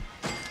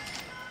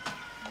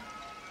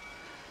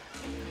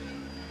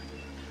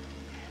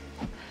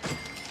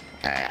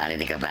 Alright, I need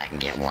to go back and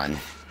get one.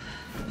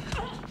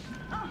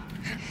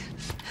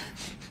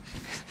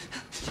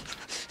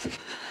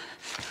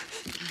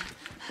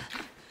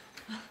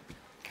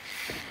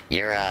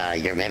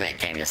 Your mimic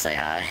came to say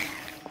hi.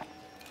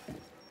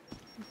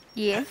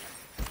 Yeah.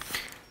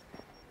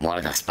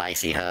 Wanted a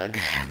spicy hug,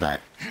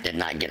 but did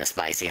not get a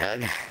spicy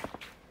hug.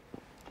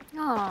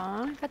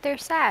 Aw, but they're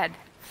sad.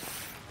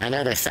 I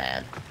know they're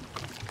sad,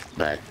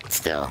 but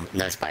still,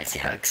 no spicy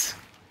hugs.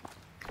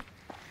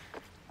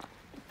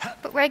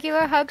 But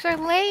regular hugs are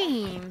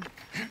lame.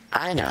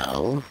 I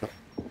know,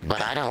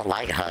 but I don't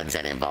like hugs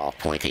that involve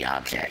pointy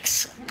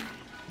objects.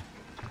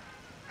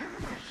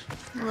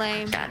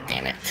 Lame. God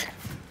damn it.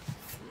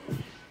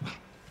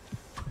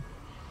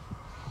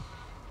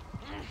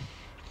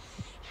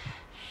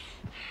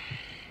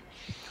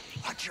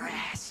 Watch your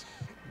ass.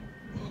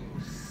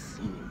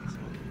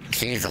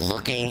 She's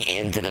looking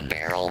into the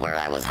barrel where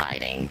I was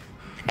hiding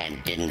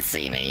and didn't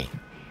see me.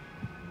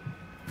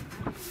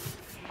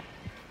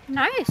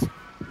 Nice.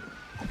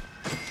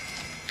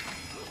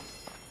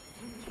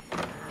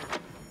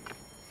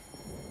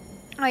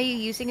 Are you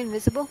using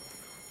invisible?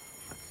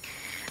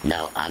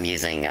 No, I'm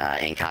using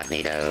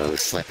incognito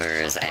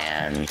slippers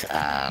and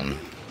I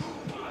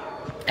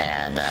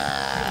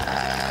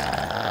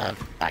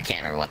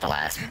can't remember what the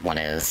last one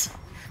is,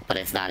 but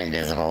it's not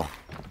invisible.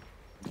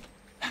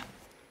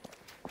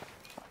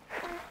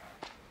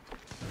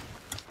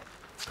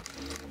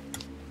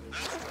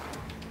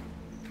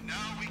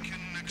 Now we can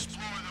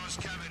explore those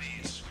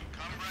cavities.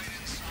 Come right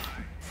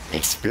inside.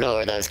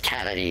 Explore those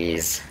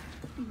cavities.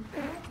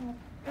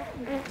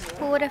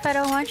 But what if I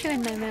don't want you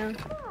in my mouth?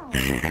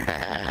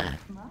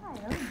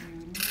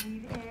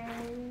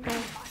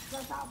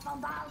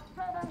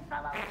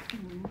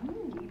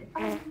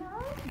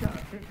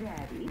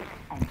 Daddy,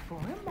 and for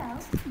a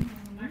mouth, you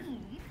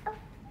need a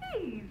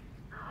face.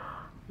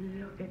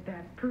 Look at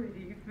that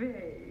pretty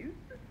face.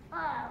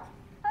 Oh,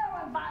 who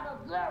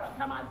invited Zara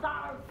to my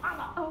daughter's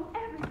parlor? Oh,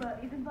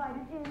 everybody's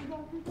invited in,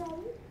 Dr.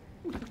 Daddy.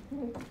 This is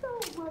so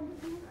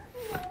wonderful.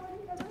 Nobody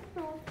ever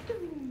thought to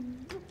leave.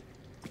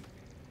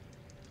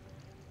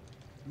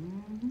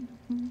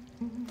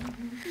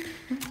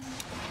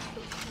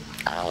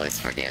 I always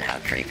forget how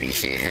creepy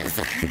she is.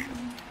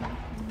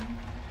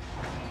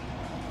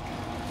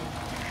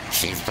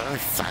 She's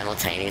both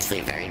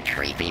simultaneously very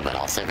creepy, but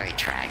also very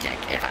tragic,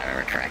 if I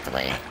remember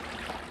correctly.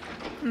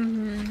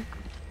 Mm-hmm.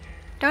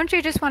 Don't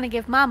you just want to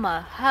give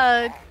Mama a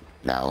hug?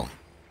 No.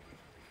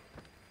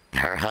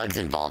 Her hugs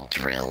involve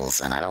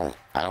drills, and I don't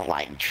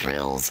like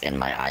drills in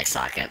my eye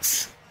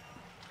sockets.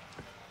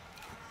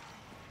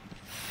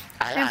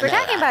 And we're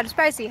talking about a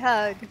spicy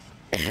hug.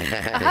 A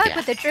hug Yeah.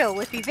 with a drill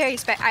would be very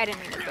spicy. I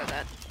didn't mean to throw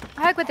that.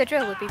 A hug with a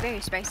drill would be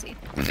very spicy.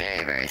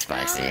 Very, very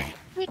spicy.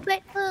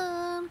 Secret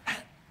room.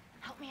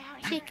 Help me out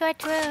here.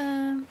 Secret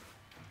room.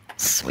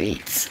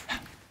 Sweet.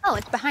 Oh,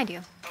 it's behind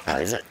you. Oh,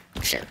 is it?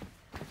 Shit.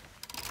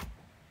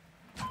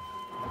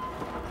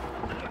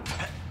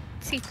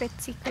 Secret,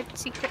 secret,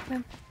 secret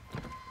room.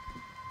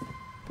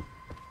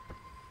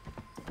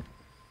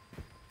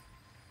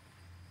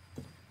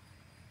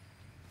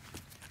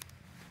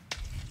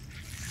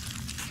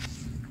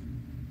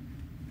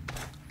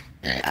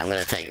 Alright, I'm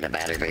gonna take the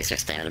battery booster,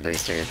 stamina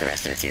booster, the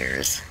rest of it's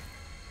yours.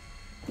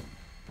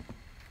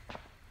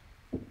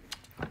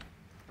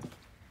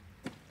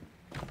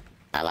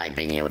 I like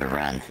being able to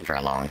run for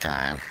a long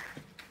time.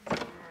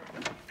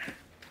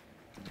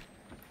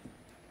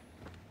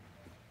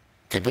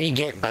 Did we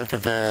get both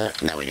of the...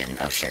 No, we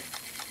didn't. Oh, shit.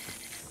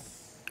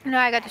 No,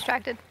 I got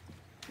distracted.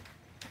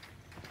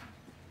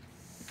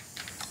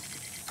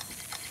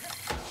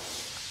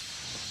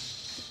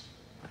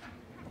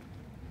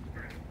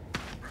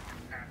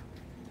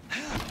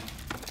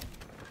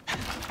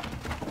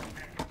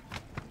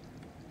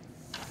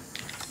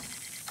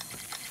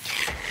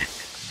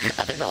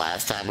 I think the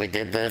last time we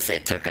did this,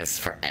 it took us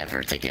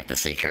forever to get the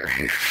secret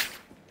roof.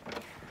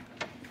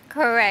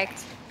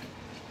 Correct.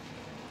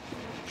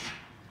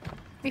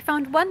 We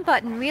found one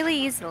button really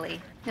easily.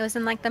 It was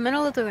in like the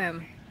middle of the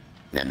room.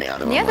 Then the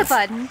other And the one other was,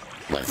 button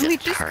was we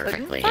just just couldn't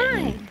perfectly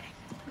hidden.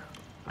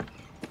 find.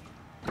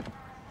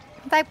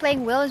 It's like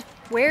playing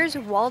Where's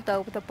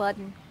Waldo with a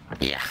button.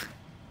 Yeah.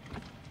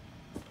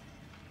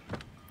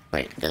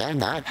 Wait, did I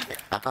not?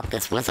 I thought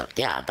this was a...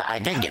 Yeah, I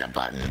did get a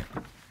button.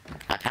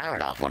 I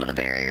powered off one of the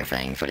barrier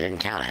things, but it didn't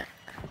count it.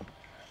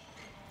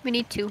 We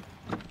need two.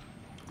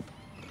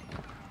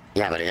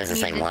 Yeah, but it doesn't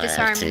We say need to one out of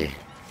disarm. two.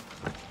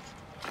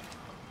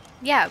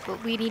 Yeah,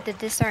 but we need to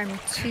disarm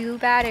 2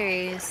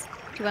 batteries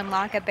to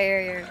unlock a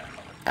barrier.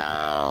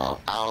 Oh,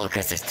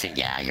 because there's 2...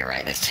 Yeah, you're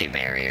right, there's 2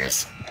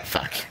 barriers.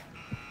 Fuck.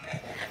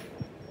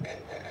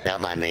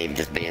 Don't mind me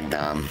just being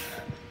dumb.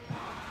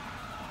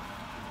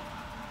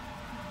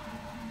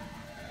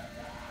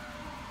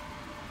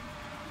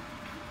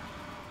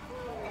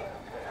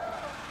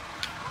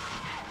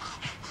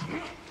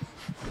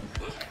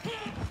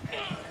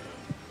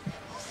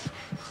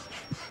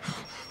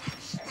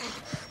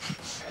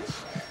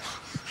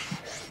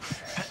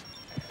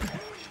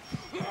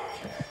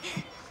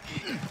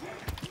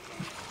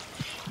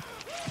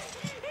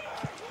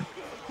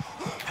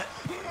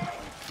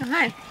 Oh,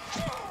 hi.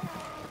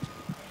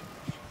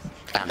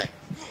 Found it.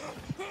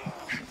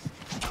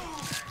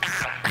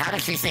 How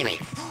did she see me?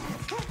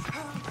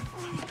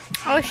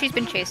 Oh, she's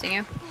been chasing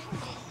you.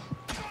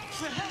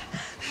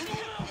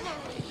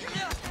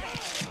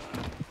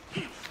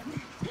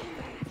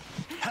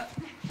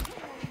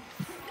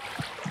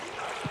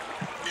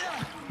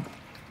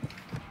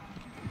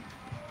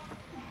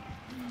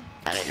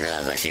 I didn't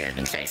realize that she had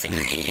been chasing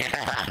me.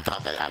 I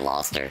thought that I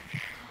lost her.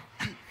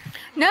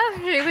 No,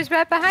 she was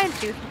right behind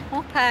you.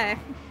 Okay.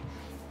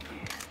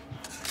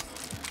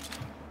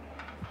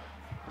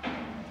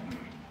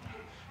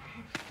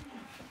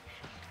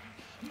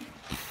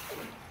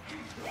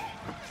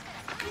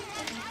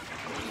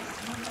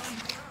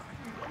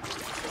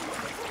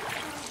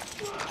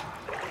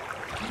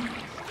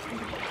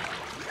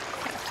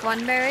 That's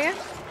one barrier.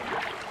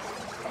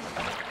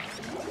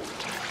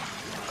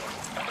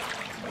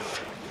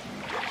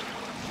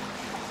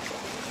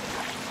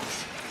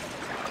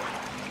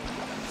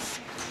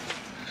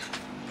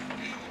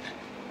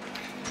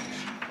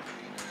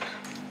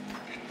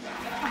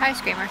 Hi,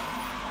 Screamer.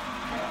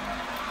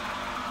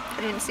 I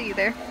didn't see you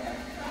there.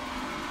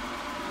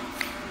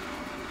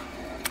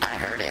 I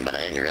heard him, but I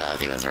didn't realize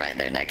he was right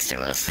there next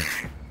to us.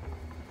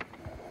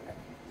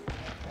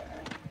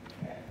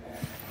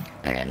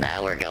 Okay,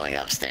 now we're going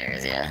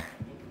upstairs, yeah?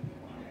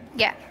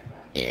 Yeah.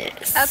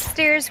 Yes.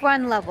 Upstairs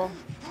 1 level.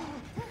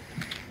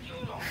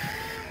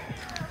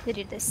 They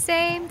do the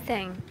same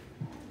thing.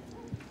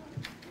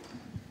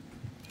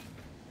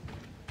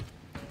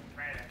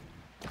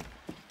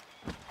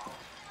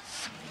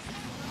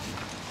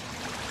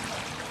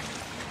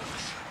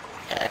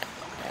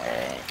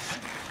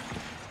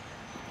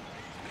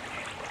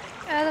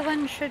 The other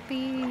one should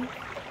be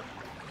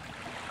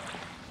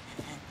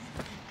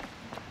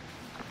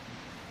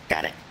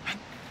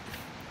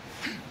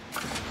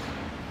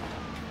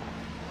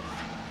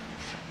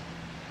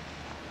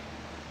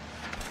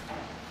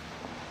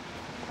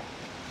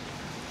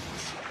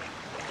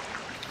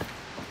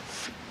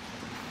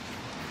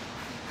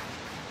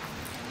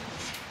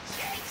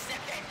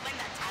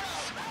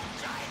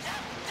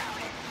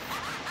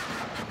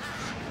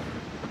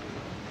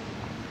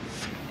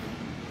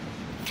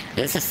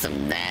This is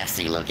some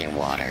nasty looking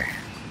water.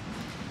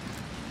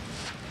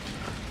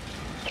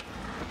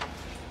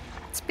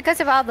 It's because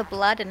of all the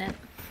blood in it.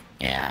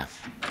 Yeah.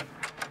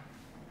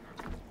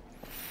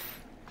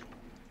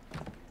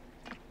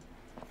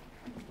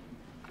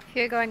 If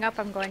you're going up,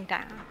 I'm going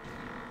down.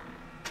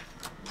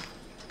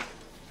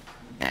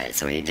 Alright,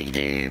 so we need to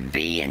do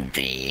B and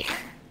D.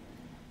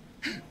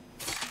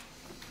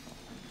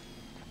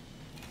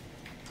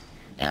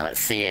 Now let's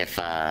see if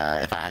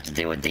I have to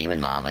deal with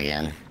Demon Mom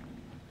again.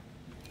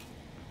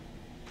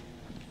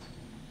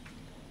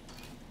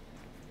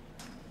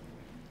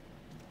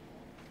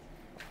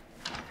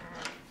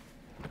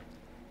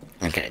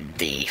 Okay,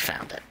 D,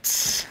 found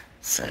it.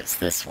 So it's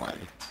this one.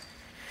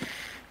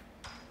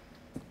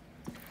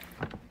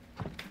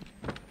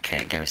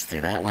 Okay, it goes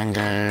through that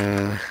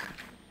window.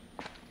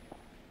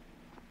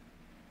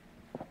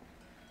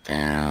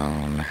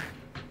 Down.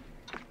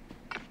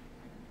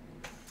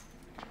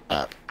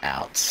 Up,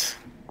 out.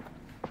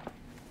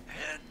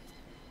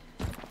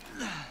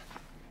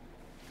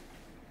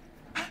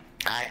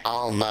 I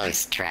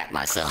almost trapped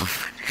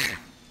myself.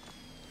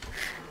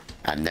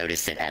 I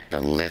noticed it at the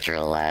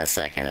literal last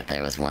second that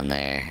there was one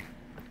there.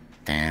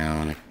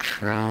 Down,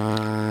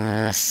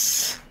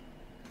 across.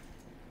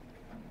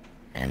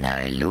 And now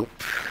a loop.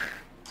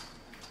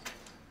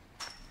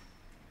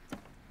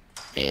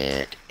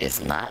 It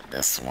is not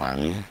this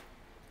one.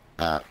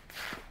 Up,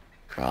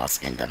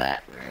 cross into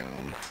that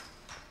room.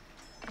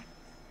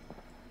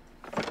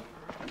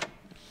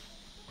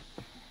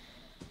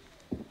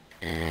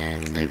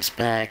 And loops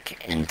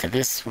back into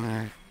this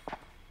one.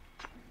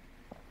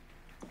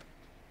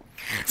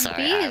 Sorry,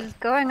 B is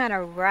going on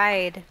a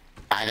ride.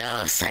 I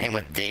know, same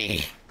with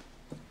D.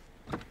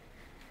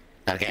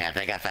 Okay, I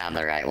think I found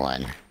the right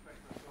one.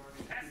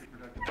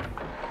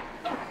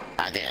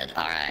 I did,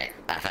 alright.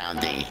 I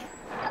found D.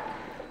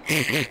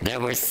 There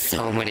were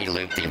so many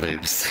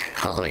loop-de-loops.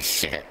 Holy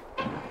shit.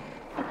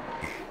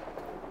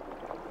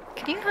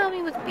 Can you help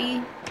me with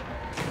B?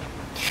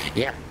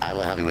 Yep, I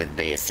will help you with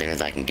B as soon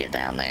as I can get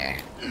down there.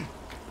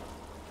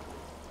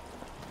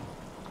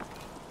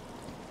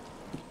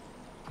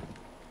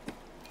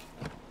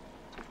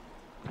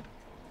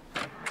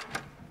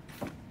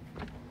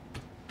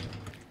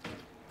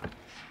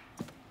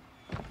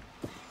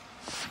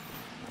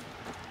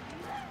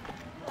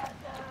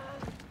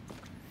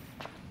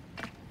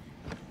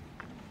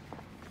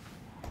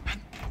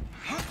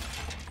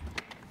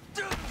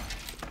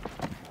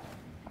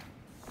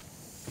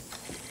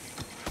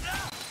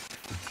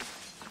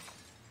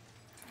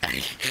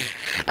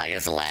 I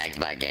just lagged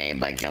my game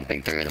by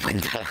jumping through the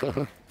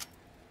window.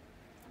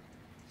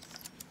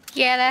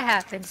 Yeah, that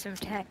happens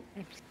sometimes.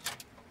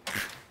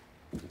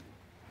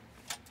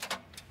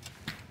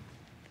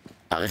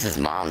 Oh, this is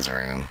Mom's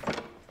room.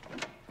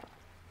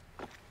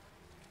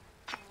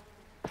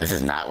 This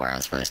is not where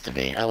I'm supposed to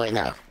be. Oh, wait,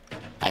 no.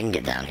 I can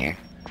get down here.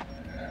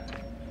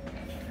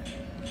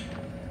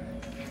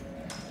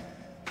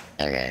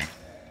 Okay.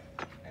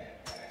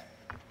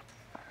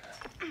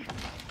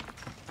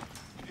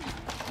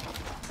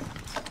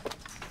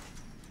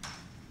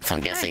 So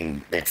I'm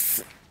guessing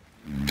it's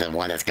the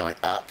one that's going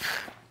up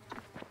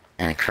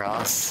and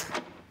across.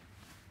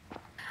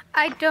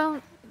 I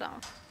don't know.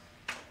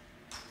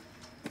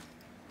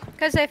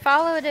 Because I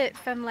followed it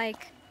from,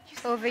 like,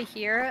 over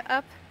here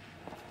up.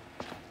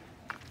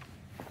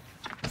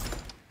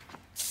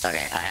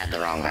 Okay, I had the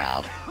wrong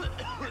route.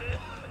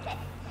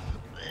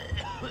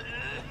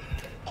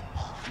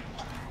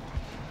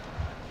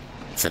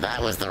 So that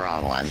was the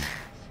wrong one.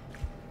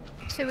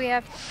 So we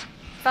have to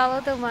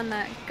follow the one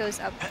that goes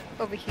up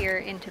over here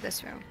into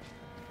this room.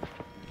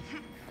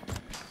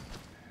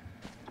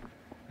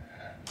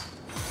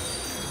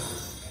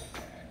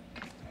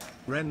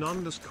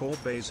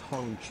 Ren_Bays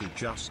Hongchi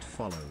just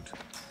followed.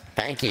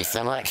 Thank you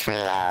so much for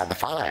the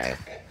follow.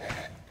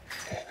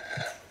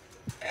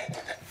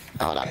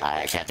 Hold on,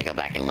 I actually have to go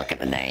back and look at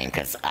the name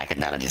because I could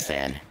not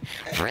understand.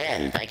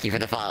 Ren, thank you for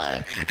the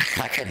follow.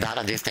 I could not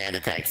understand the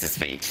text to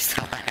speech,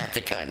 so I had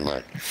to go and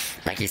look.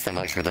 Thank you so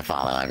much for the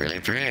follow. I really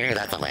appreciate it.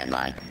 That's a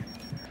landmine.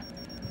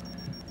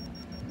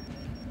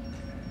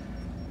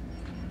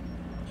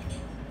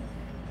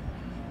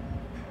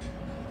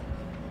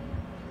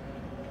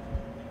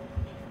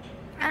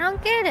 I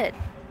don't get it.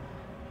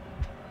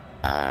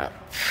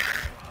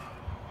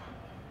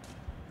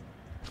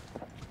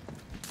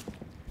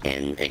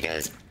 And it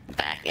goes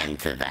back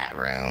into that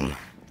room.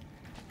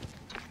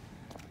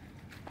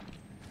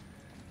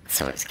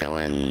 So it's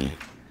going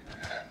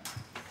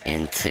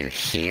into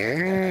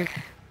here?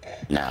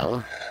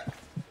 No.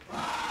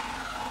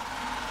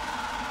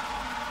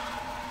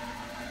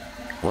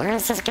 Where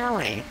is this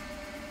going?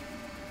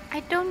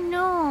 I don't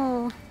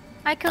know.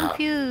 I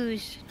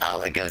confused.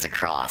 Oh, it goes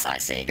across. I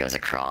see. It goes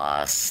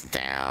across,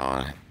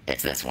 down.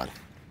 It's this one.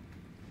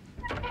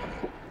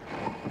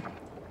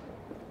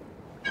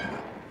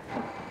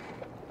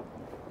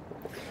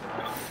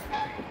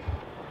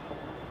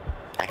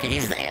 I can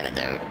use the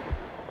antidote.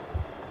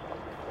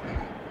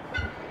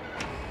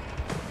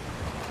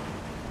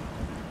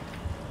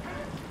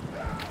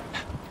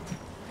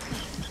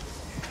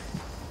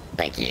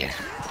 Thank you.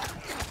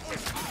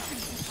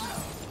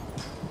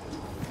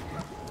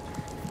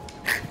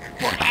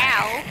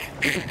 Ow.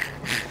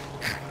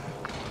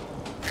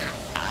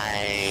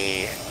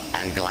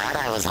 I'm glad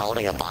I was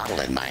holding a bottle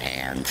in my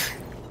hand.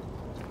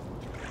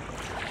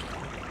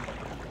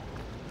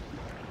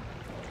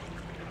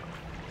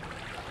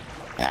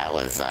 That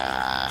was,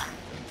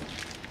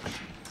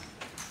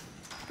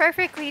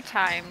 Perfectly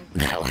timed.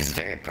 that was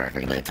very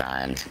perfectly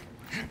timed.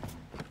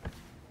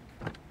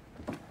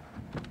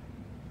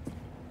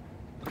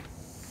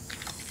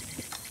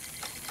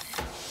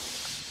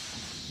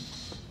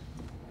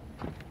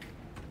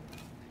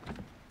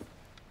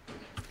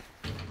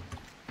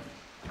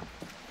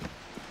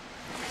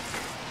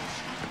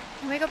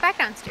 We go back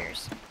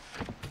downstairs.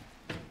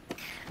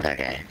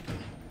 Okay.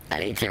 I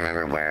need to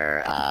remember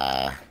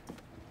where,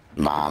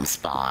 Mom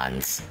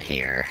spawns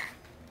here.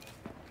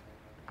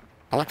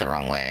 I went the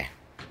wrong way.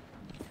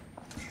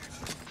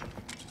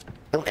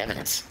 Oh,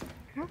 evidence.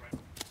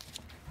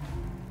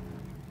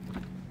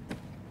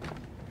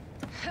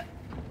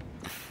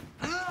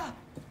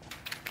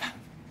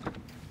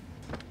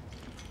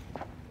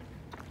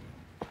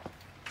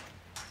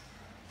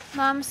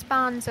 Mom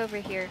spawns over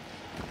here.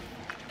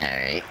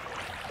 Alright.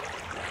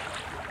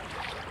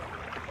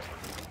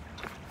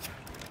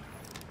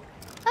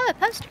 Oh, a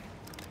poster.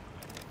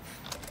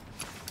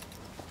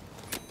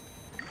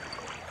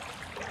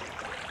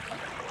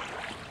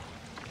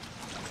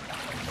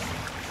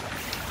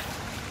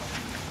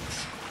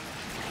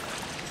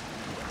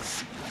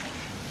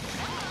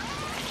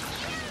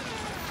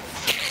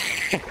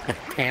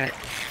 Damn it.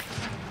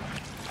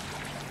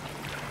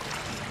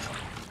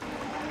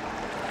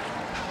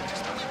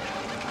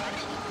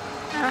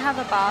 I don't have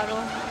a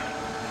bottle.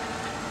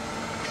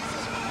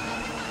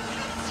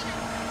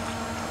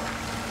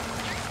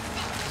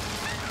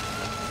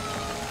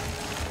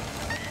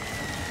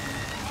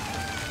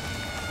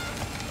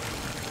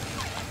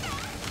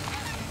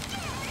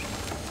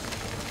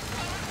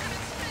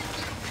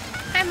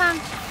 Hi, Mom.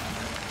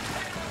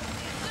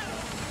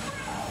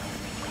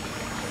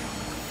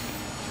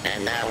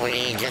 And now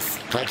we just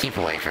play keep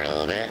away for a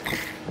little bit.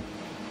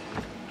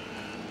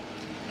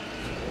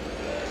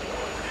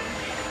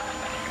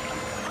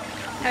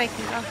 Now we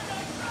can go.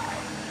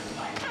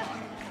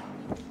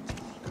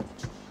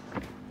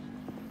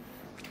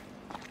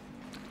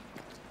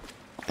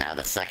 Now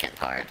the second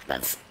part,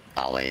 that's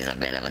always a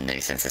bit of a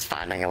nuisance, is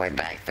finding a way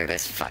back through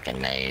this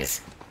fucking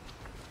maze.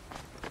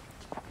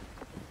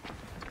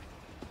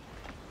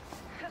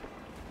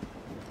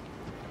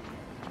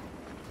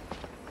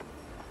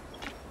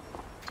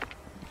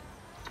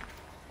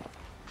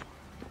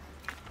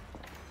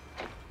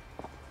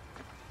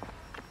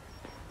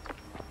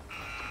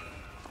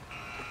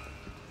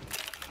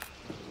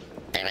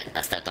 Damn it,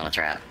 I stepped on a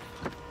trap.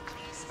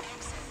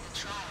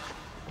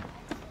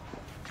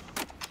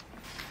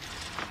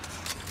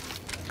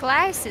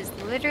 Glass is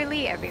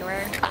literally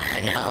everywhere.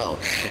 I know.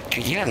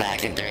 Could you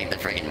imagine during the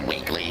friggin'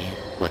 weekly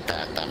with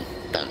the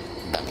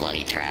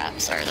bloody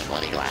traps or the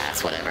bloody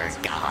glass, whatever?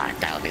 God,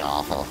 that would be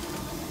awful.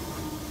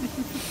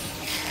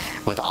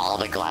 With all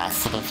the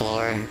glass to the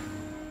floor.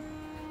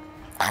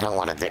 I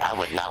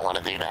would not want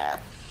to do that.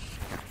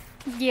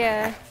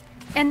 Yeah.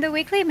 And the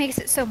weekly makes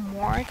it so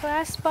more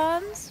glass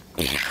spawns.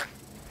 Yeah.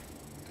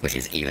 Which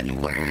is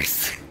even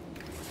worse.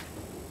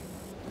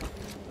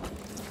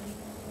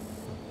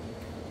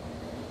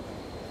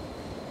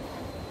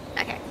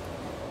 Okay.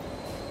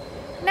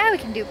 Now we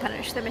can do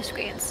punish the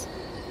miscreants.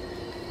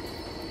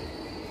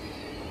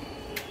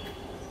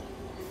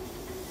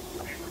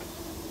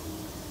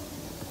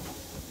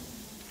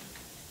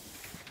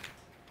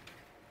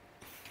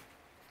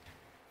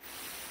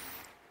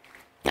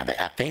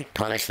 I think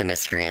punish the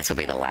miscreants will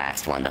be the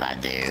last one that I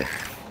do.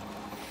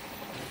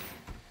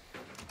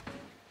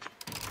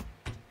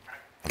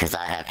 Because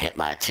I have hit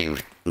my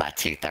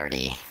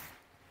 230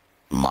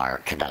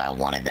 mark that I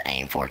wanted to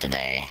aim for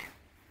today.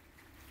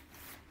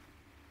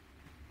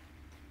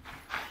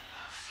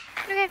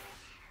 Okay.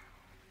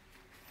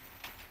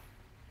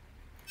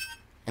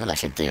 And what I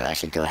should do, I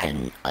should go ahead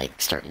and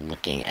like start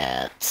looking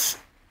at.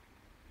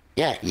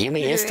 Yeah,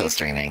 Yumi is still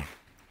streaming.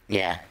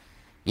 Yeah,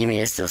 Yumi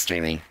is still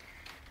streaming.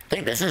 I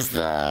think this is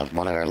gonna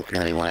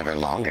be one of her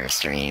longer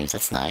streams.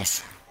 That's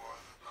nice.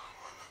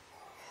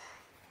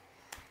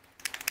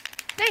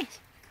 Nice.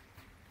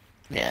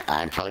 Yeah,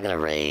 I'm probably gonna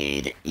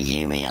raid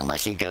Yumi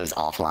unless she goes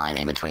offline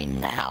in between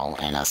now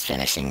and us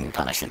finishing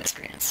Punish the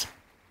Miscreants.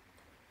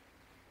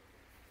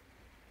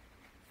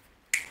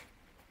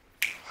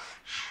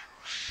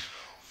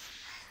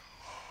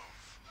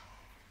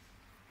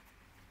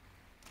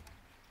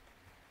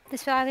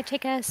 This will either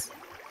take us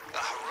A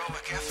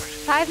heroic effort.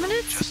 5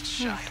 minutes? Just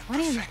shy No, of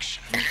 20 minutes.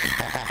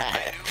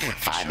 perfection.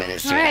 5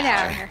 minutes to Right an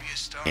now. hour.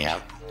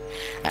 Yep.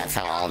 That's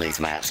how all these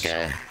maps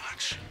go.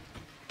 Much.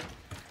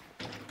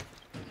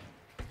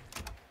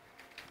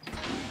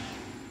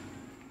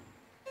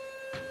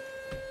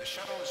 The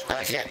shuttle is Oh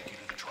ready to shit. take you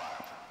to the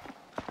trial.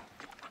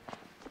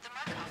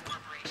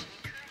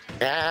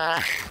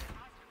 Ah.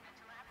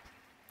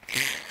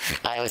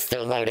 I was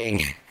still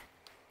loading.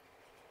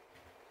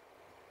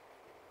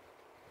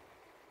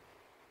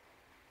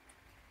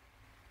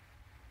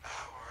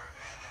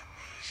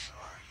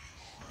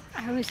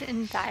 I was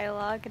in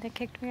dialogue and it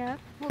kicked me out.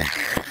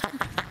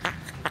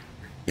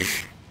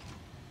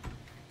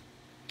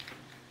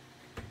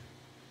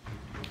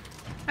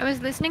 I was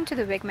listening to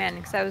the big man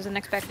because I wasn't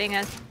expecting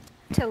us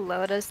to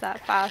load us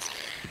that fast.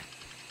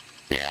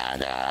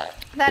 Yeah,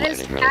 That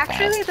is really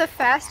actually fast. the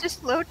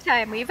fastest load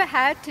time we've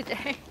had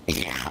today.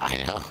 Yeah, I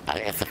know. I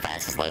think it's the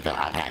fastest load time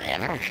I've had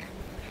ever.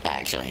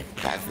 Actually,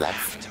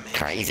 that's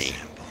crazy.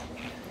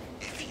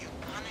 If you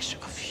punish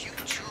a few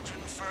children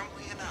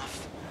firmly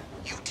enough,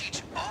 you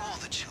teach all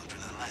the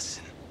children a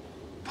lesson.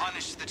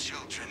 Punish the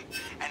children,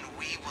 and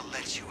we will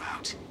let you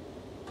out.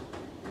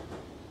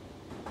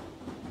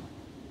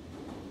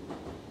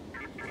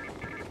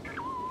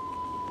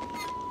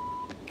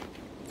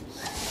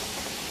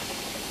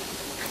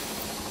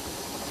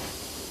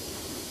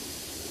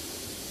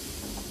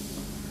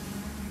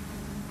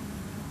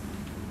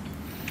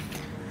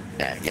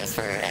 Just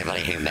for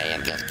everybody who may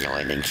have just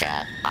joined in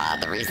chat,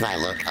 the reason I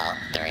look up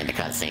during the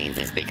cutscenes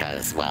is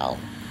because, well,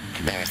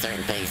 there are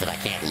certain things that I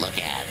can't look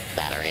at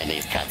that are in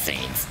these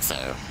cutscenes,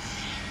 so,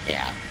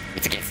 yeah,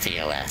 it's against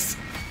TOS.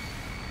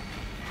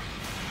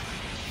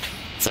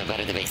 So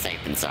better to be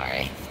safe than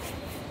sorry.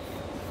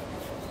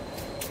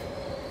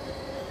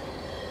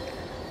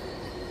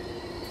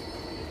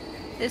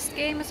 This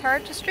game is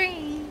hard to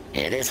stream.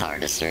 It is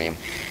hard to stream.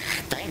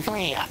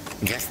 Thankfully,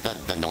 just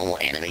the normal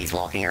enemies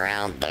walking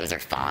around, those are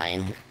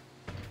fine.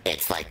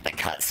 It's like the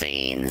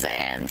cutscenes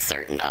and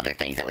certain other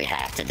things that we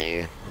have to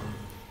do.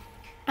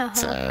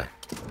 So,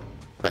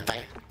 but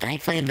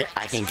thankfully,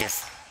 I can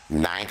just,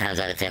 9 times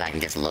out of 10, I can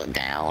just look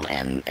down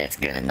and it's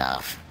good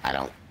enough. I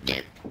don't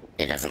get,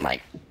 it doesn't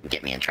like,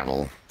 get me in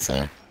trouble,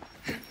 so.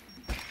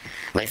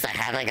 At least I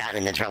haven't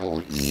gotten into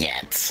trouble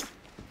yet.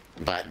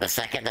 But the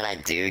second that I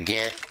do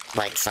get,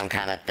 like, some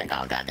kind of thing,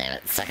 oh god damn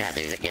it, the second I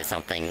do get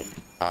something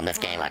on this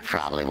game, I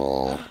probably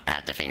will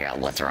have to figure out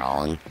what's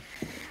wrong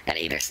and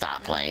either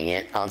stop playing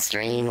it on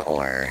stream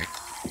or,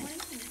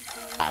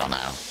 I don't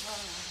know.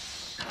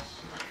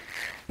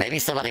 Maybe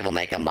somebody will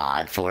make a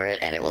mod for it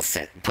and it will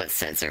put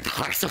sensor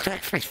bars on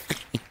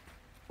everything.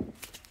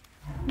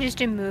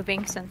 Just a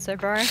moving sensor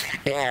bar.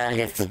 Yeah, I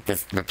guess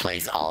just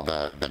replace all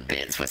the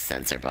bits with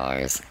sensor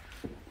bars.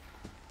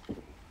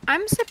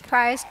 I'm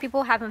surprised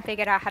people haven't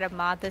figured out how to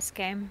mod this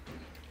game.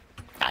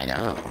 I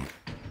know.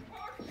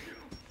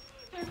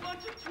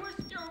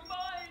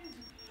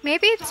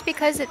 Maybe it's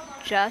because it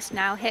just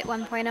now hit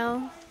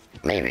 1.0.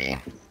 Maybe.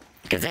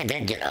 Because they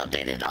did get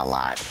updated a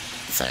lot,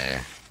 so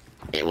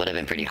it would have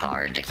been pretty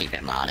hard to keep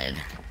it modded.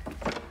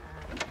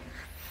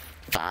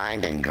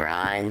 Find and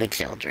grind the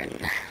children.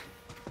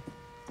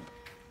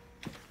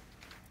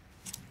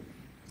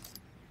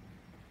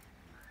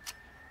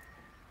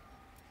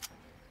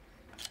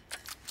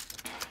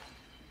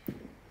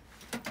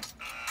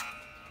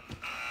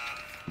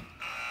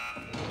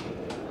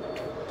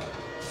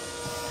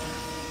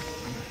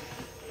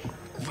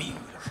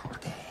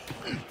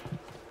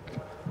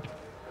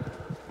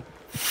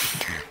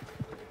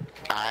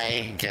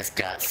 I just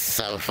got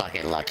so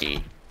fucking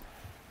lucky.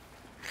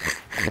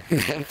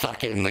 The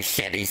fucking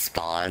machete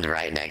spawned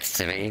right next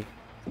to me.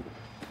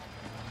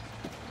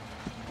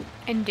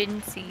 And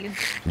didn't see you.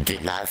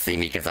 Did not see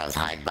me because I was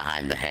hiding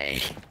behind the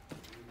hay.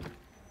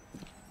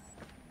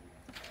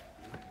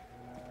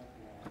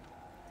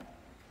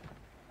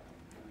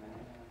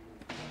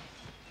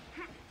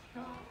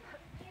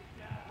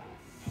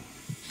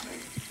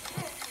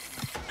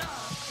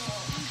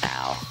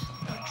 Ow.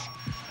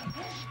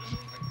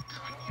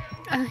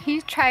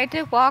 He tried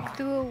to walk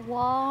through a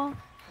wall.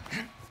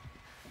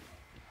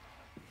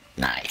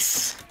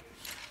 Nice.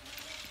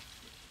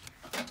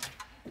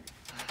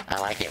 I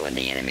like it when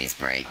the enemies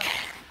break.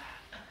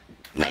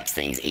 Makes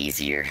things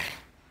easier.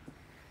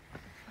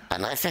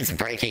 Unless it's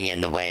breaking in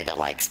the way that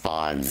like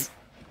spawns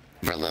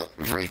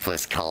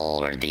Ruthless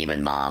Cole or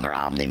Demon Mom or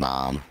Omni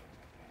Mom.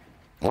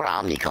 Or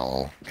Omni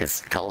Cole,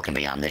 because Cole can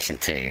be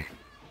omniscient too.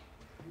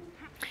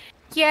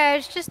 Yeah,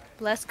 it's just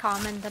less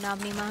common than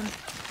Omnimon.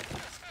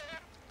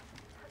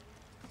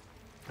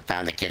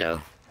 Found the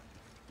kiddo.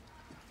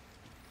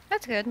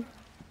 That's good.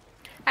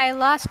 I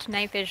lost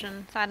night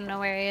vision, so I don't know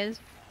where he is.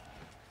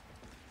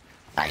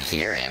 I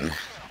hear him.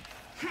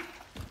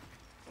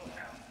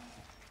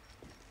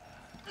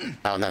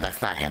 Oh no,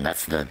 that's not him,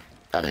 that's the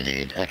other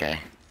dude. Okay.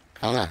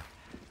 Oh no.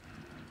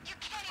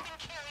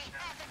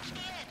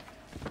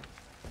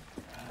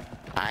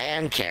 I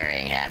am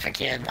carrying half a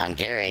kid. I'm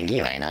carrying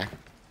you, ain't I?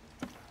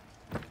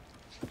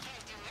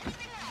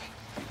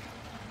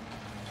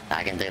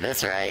 I can do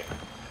this right.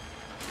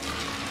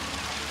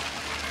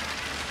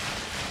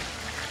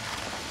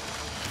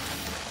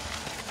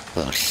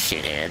 Little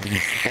shithead.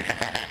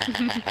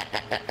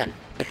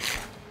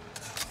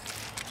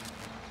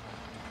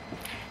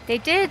 They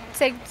did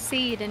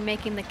succeed in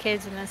making the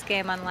kids in this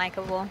game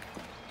unlikable.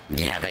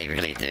 Yeah, they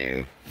really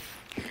do.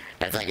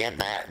 It's like,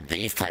 yeah,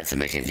 these types of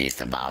missions used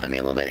to bother me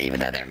a little bit, even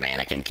though they're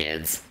mannequin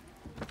kids.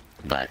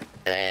 But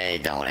they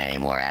don't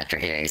anymore after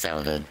hearing some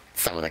of the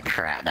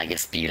crap that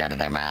gets spewed out of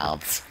their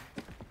mouths.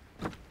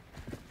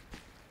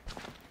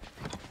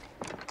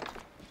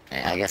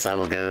 I guess I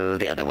will go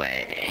the other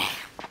way.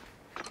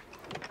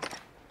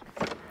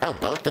 Oh,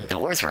 both the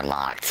doors were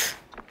locked.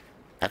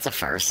 That's a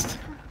first.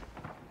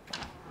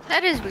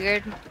 That is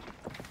weird.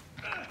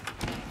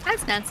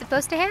 That's not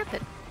supposed to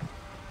happen.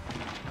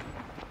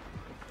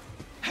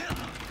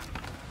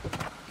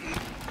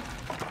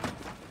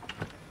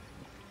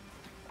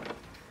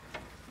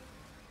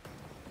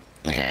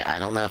 Okay, I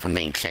don't know if I'm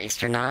being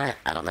chased or not.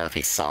 I don't know if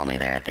he saw me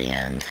there at the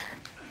end.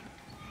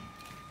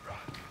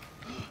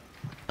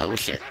 Oh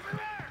shit.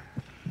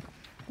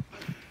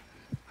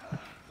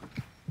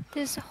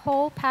 This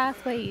whole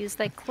pathway is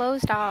like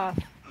closed off.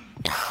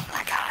 Oh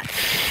my god.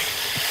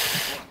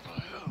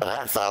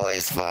 That's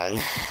always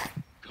fun.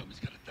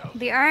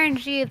 The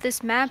RNG of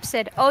this map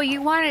said, "Oh,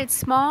 you want it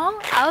small?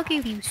 I'll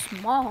give you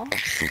small."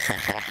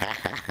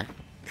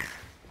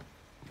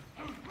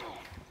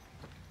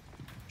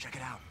 Check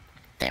it out.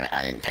 Damn it,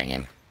 I didn't ping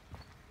him.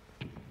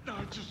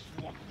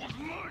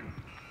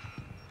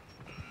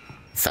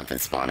 Something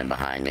spawning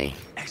behind me.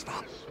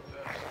 Xbox.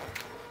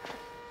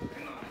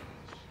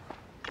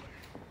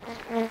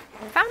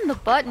 Found the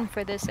button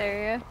for this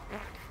area.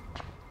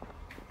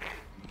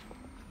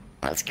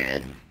 That's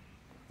good.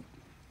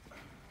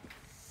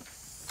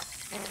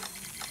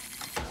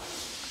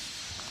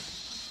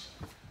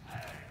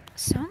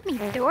 So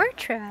many door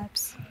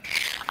traps.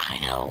 I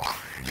know.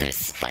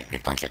 There's like a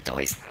bunch of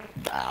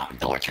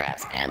door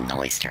traps and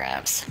noise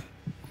traps.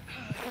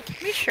 Are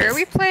we sure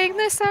we're playing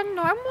this on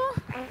normal?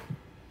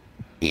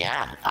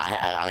 Yeah,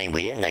 I mean,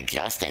 we didn't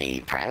adjust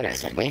any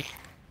parameters, did we?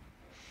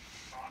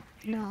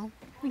 No,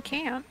 we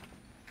can't.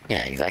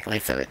 Yeah, exactly.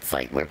 So it's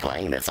like we're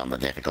playing this on the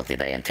difficulty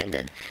they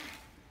intended.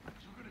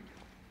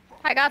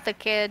 I got the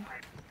kid.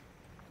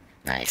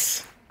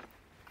 Nice.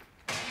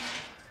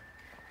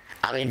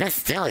 I mean, this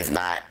still is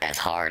not as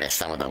hard as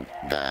some of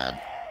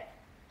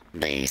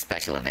the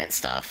special event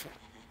stuff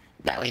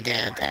that we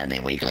did and the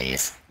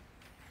weeklies.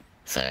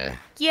 So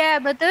Yeah,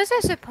 but those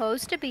are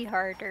supposed to be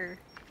harder.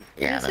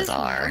 yeah, This those is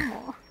are.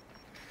 normal.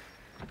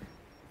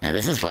 And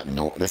this is what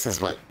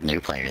new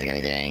players are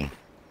gonna be doing.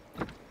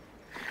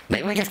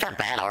 Maybe we just got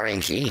bad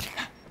RNG.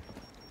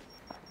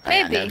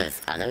 Maybe.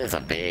 I know there's a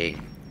big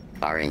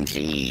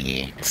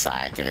RNG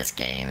side to this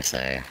game, so.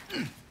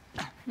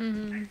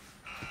 Mm-hmm.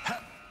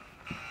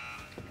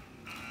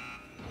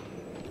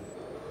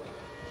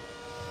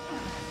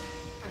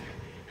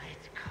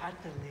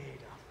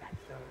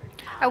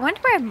 I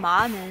wonder where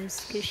Mom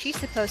is, because she's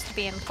supposed to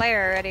be in play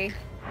already.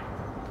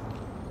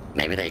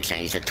 Maybe they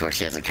changed it to where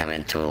she doesn't come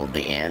in till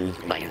the end,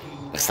 like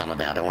with some of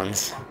the other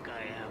ones.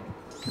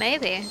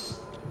 Maybe.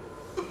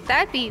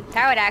 That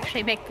would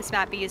actually make this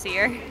map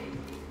easier.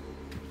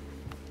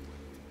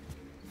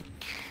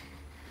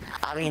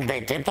 I mean, they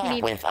did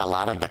that with a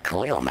lot of the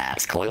Coil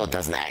maps. Coil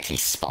doesn't actually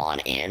spawn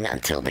in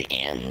until the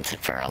end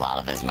for a lot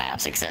of his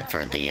maps, except for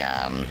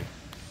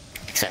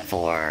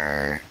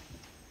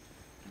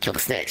Kill the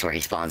Snitch, where he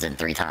spawns in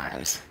 3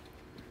 times.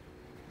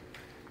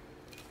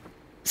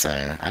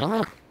 So, I don't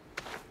know.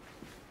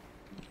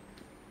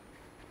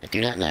 I do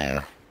not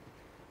know.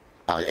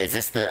 Oh, is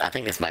this I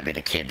think this might be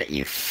the kid that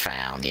you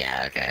found.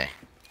 Yeah, okay.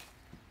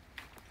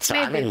 So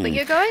Maybe, but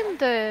you're going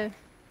the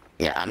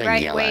yeah, I'm in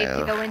right yellow. way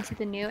to go into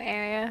the new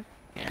area.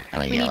 Yeah,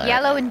 I'm in We yellow. need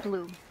yellow and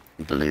blue.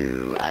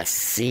 Blue. I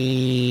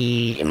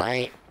see. Am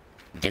I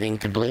getting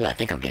to blue? I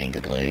think I'm getting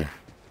to blue.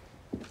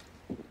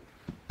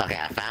 Okay,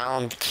 I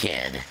found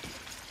kid.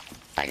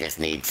 I just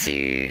need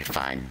to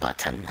find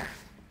button.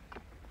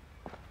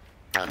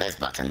 Oh, there's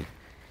button.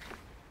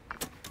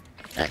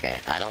 Okay,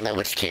 I don't know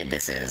which kid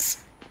this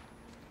is.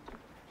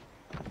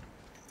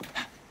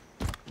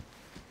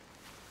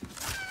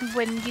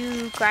 When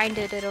you grind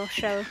it, it'll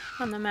show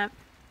on the map.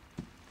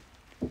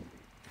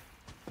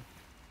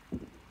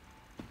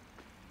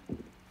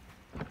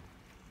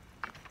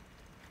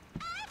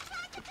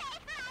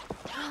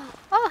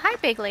 Oh, hi,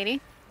 big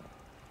lady.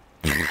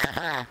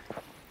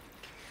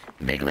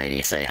 Big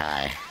lady, say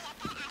hi.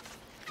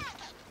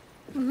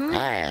 Mm-hmm.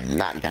 I am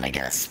not gonna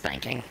get a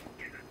spanking.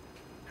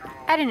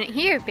 I didn't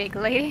hear, big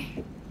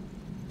lady.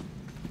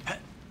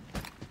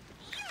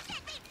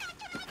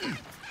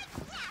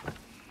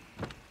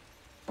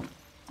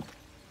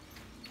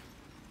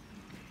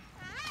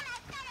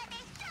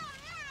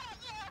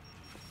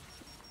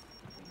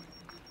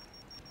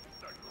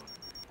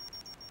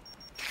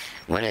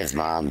 When is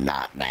Mom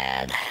not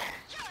mad?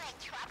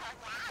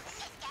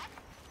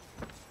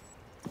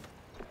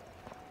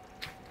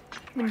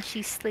 When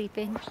she's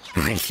sleeping.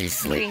 When she's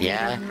sleeping, Dreaming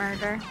yeah. of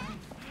murder.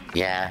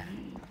 Yeah,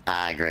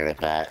 I agree with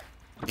that.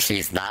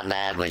 She's not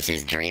mad when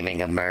she's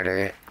dreaming of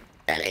murder,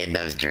 and in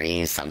those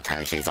dreams,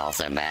 sometimes she's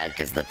also mad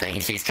because the thing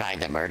she's trying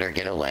to murder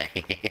get away.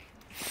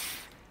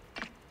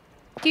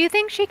 Do you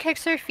think she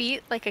kicks her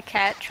feet like a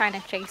cat trying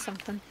to chase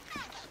something?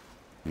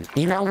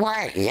 You know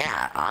what?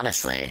 Yeah,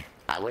 honestly,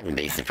 I wouldn't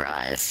be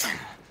surprised.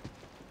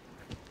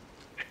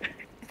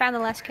 I found the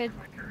last kid.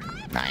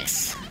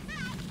 Nice.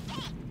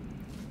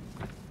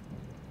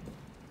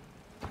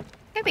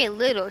 It'd be a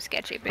little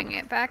sketchy bringing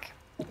it back.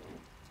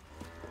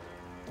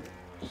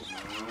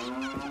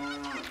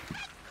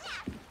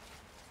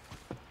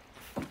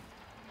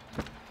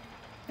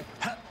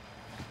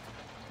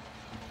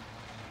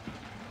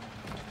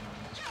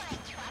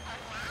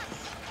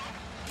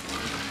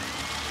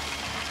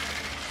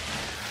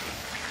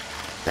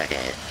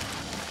 Okay.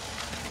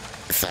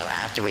 So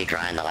after we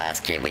grind the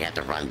last kid, we have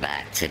to run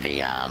back to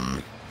the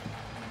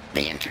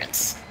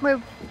entrance.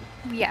 Where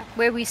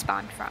we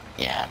spawned from.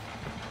 Yeah.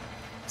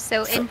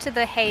 So into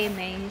the hay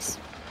maze.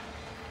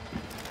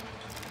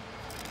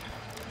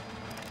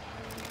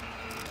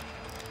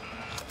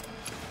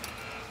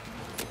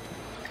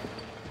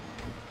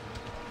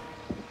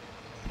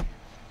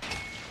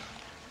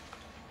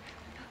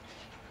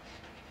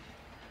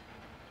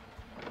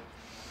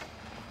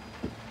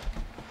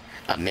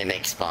 A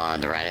mimic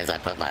spawned right as I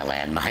put my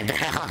landmine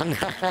down.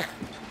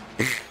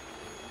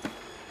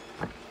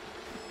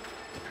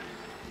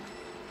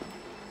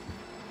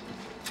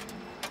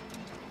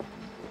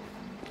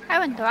 I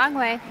went the wrong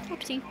way.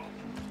 Oopsie.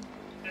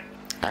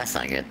 That's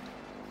not good.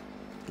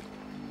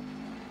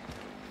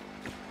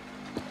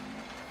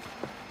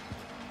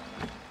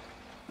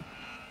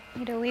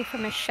 Need to wait for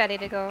machete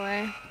to go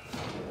away.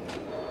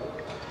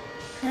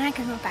 And I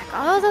can go back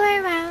all the way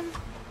around.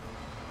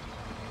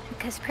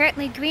 Because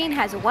apparently green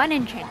has one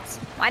entrance.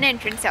 One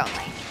entrance only.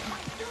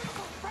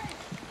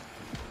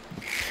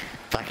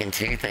 Fucking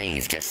 2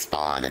 things just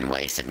spawned and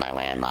wasted my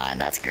landmine.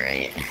 That's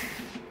great.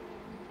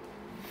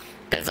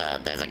 There's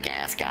a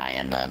gas guy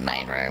in the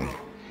main room.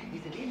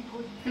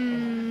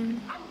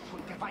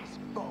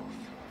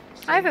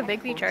 I have a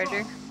big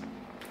recharger.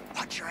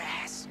 Watch your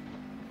ass.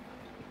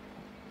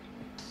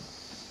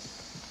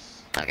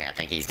 Okay, I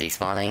think he's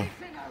despawning.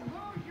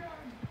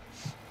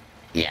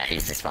 Yeah,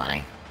 he's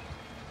despawning.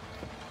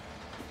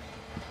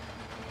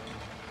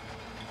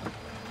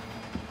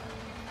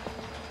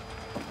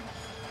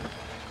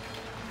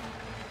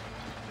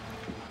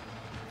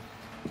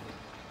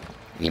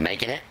 You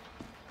making it?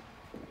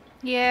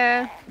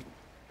 Yeah.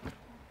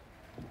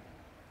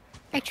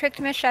 I tricked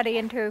machete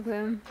into a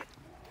room.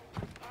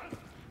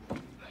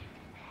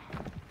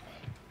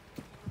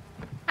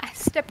 I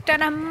stepped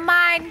on a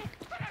mine.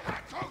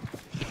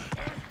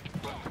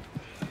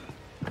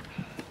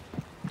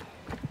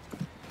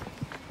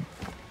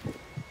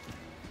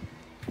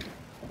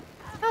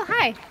 Oh,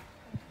 hi.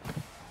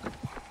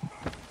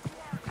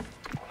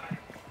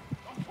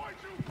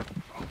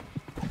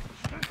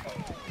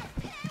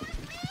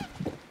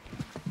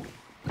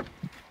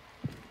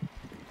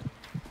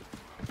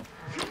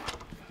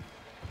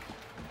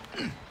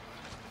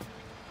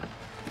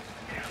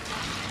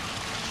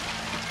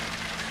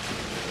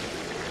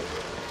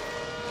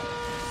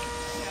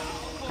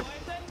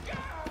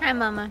 Hi,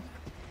 Mama.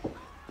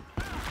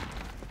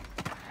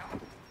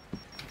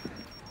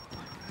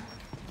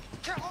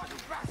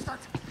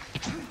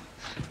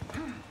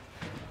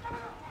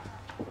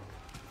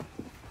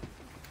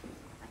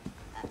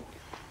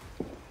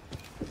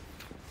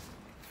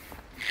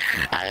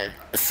 I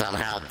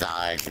somehow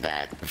dodged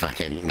that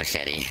fucking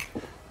machete.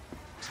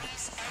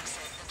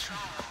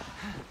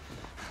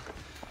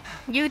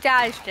 You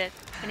dodged it,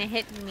 and it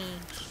hit me.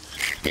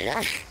 Did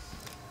I?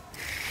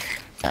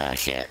 Oh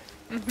shit.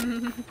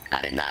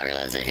 I did not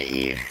realize it hit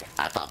you.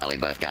 I thought that we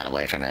both got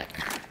away from it.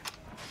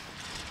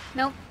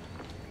 Nope.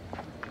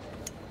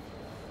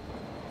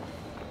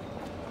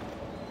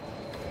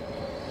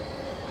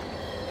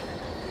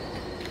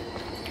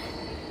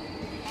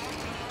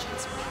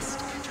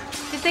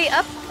 Did they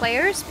up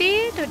player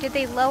speed, or did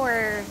they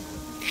lower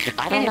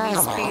I don't enemy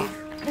know. speed?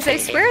 Because I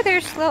swear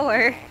they're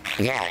slower.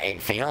 Yeah,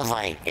 it feels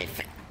like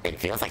it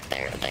feels like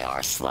they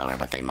are slower,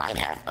 but they might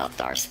have upped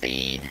our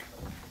speed.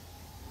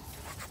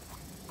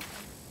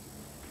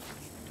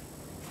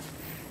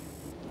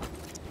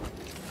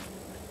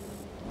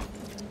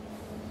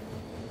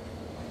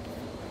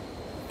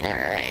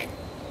 Alright.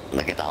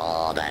 Look at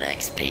all that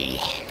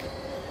XP.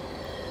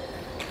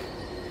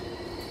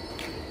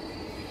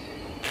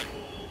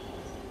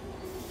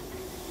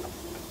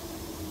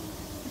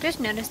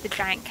 Just noticed the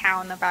giant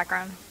cow in the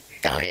background.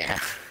 Oh yeah.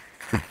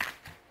 I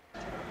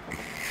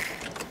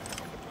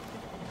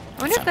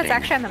wonder if that's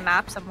actually on the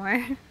map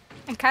somewhere.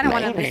 I kind of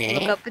want to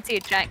Maybe. look up and see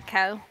a giant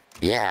cow.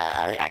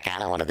 Yeah, I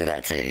kind of want to do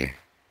that too.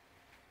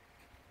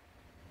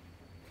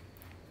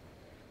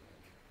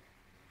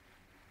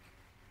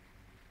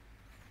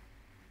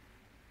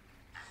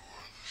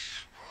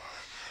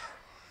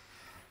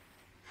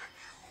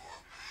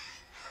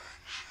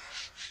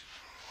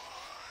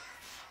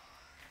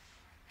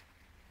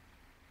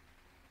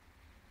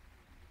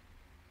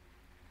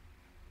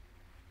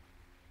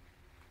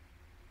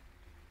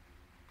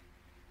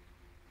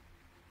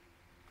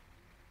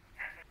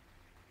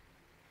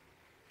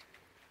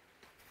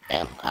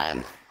 Yeah,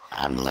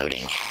 I'm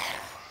loading.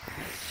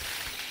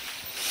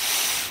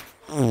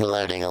 I'm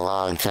loading a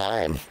long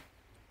time.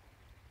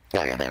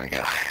 Okay, there we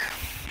go.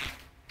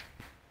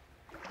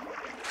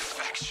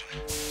 Perfection.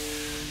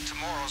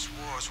 Tomorrow's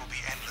wars will be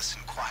endless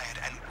and quiet,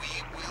 and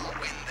we will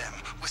win them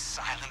with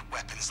silent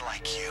weapons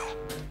like you.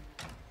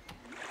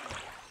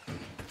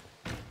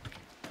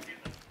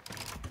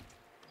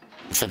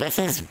 So this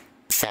is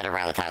set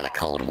around the time of the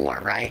Cold War,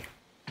 right?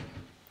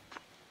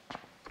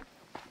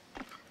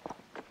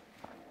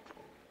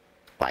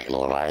 Like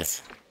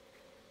lore-wise?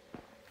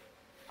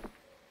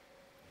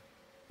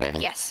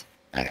 Yes.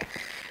 Okay.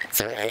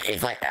 So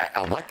it's like,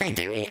 what they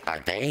doing? Are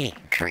they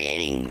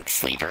creating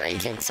sleeper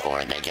agents, or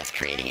are they just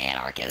creating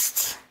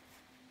anarchists?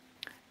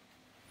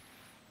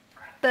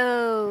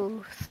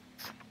 Both.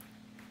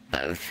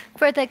 Both.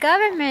 For the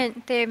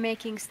government, they're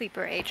making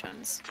sleeper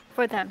agents.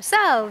 For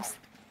themselves,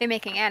 they're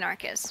making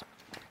anarchists.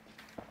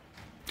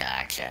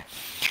 Gotcha.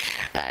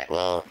 Alright,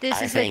 well, This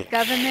I is think... a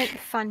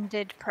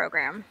government-funded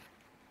program.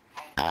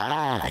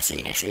 Ah, I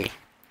see, I see.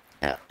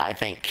 I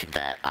think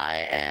that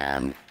I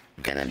am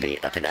gonna be...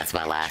 I think that's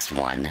my last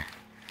one.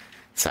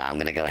 So I'm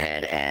gonna go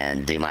ahead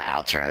and do my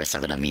outro, so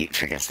I'm gonna mute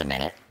for just a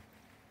minute.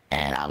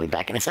 And I'll be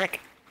back in a sec.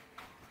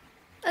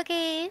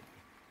 Okay.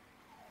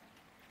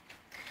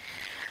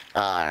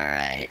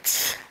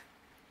 Alright.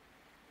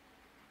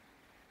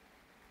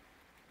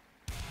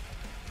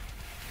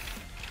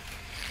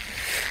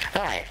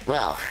 Alright,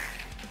 well,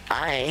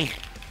 I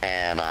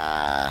am,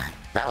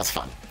 that was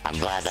fun. I'm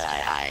glad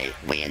that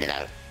we ended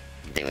up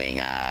doing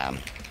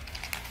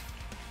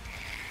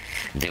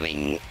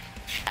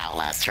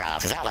Outlast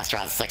Trials, because Outlast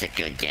Trials is such a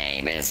good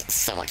game. It is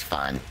so much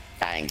fun.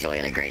 I enjoy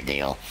it a great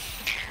deal.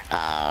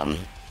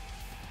 Alright,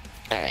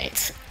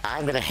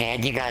 I'm gonna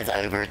hand you guys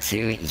over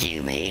to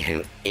Yumi,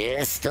 who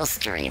is still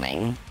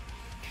streaming.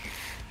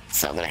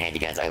 So I'm gonna hand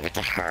you guys over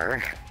to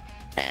her,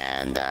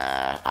 and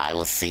I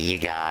will see you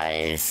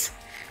guys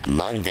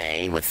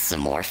Monday with some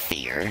more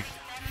Fear.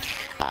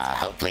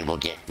 Hopefully we're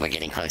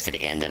getting close to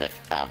the end of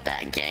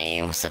that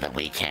game so that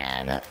we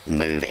can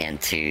move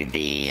into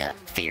the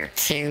Fear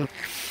 2.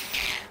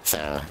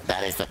 So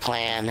that is the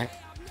plan.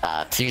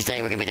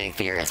 Tuesday we're going to be doing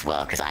Fear as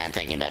well, because I am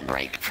taking that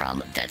break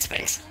from Dead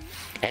Space.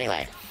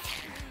 Anyway,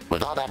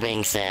 with all that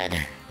being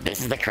said, this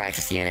is the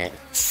Crisis Unit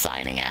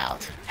signing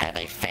out. Have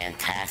a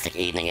fantastic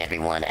evening,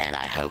 everyone, and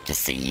I hope to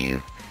see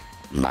you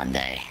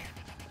Monday.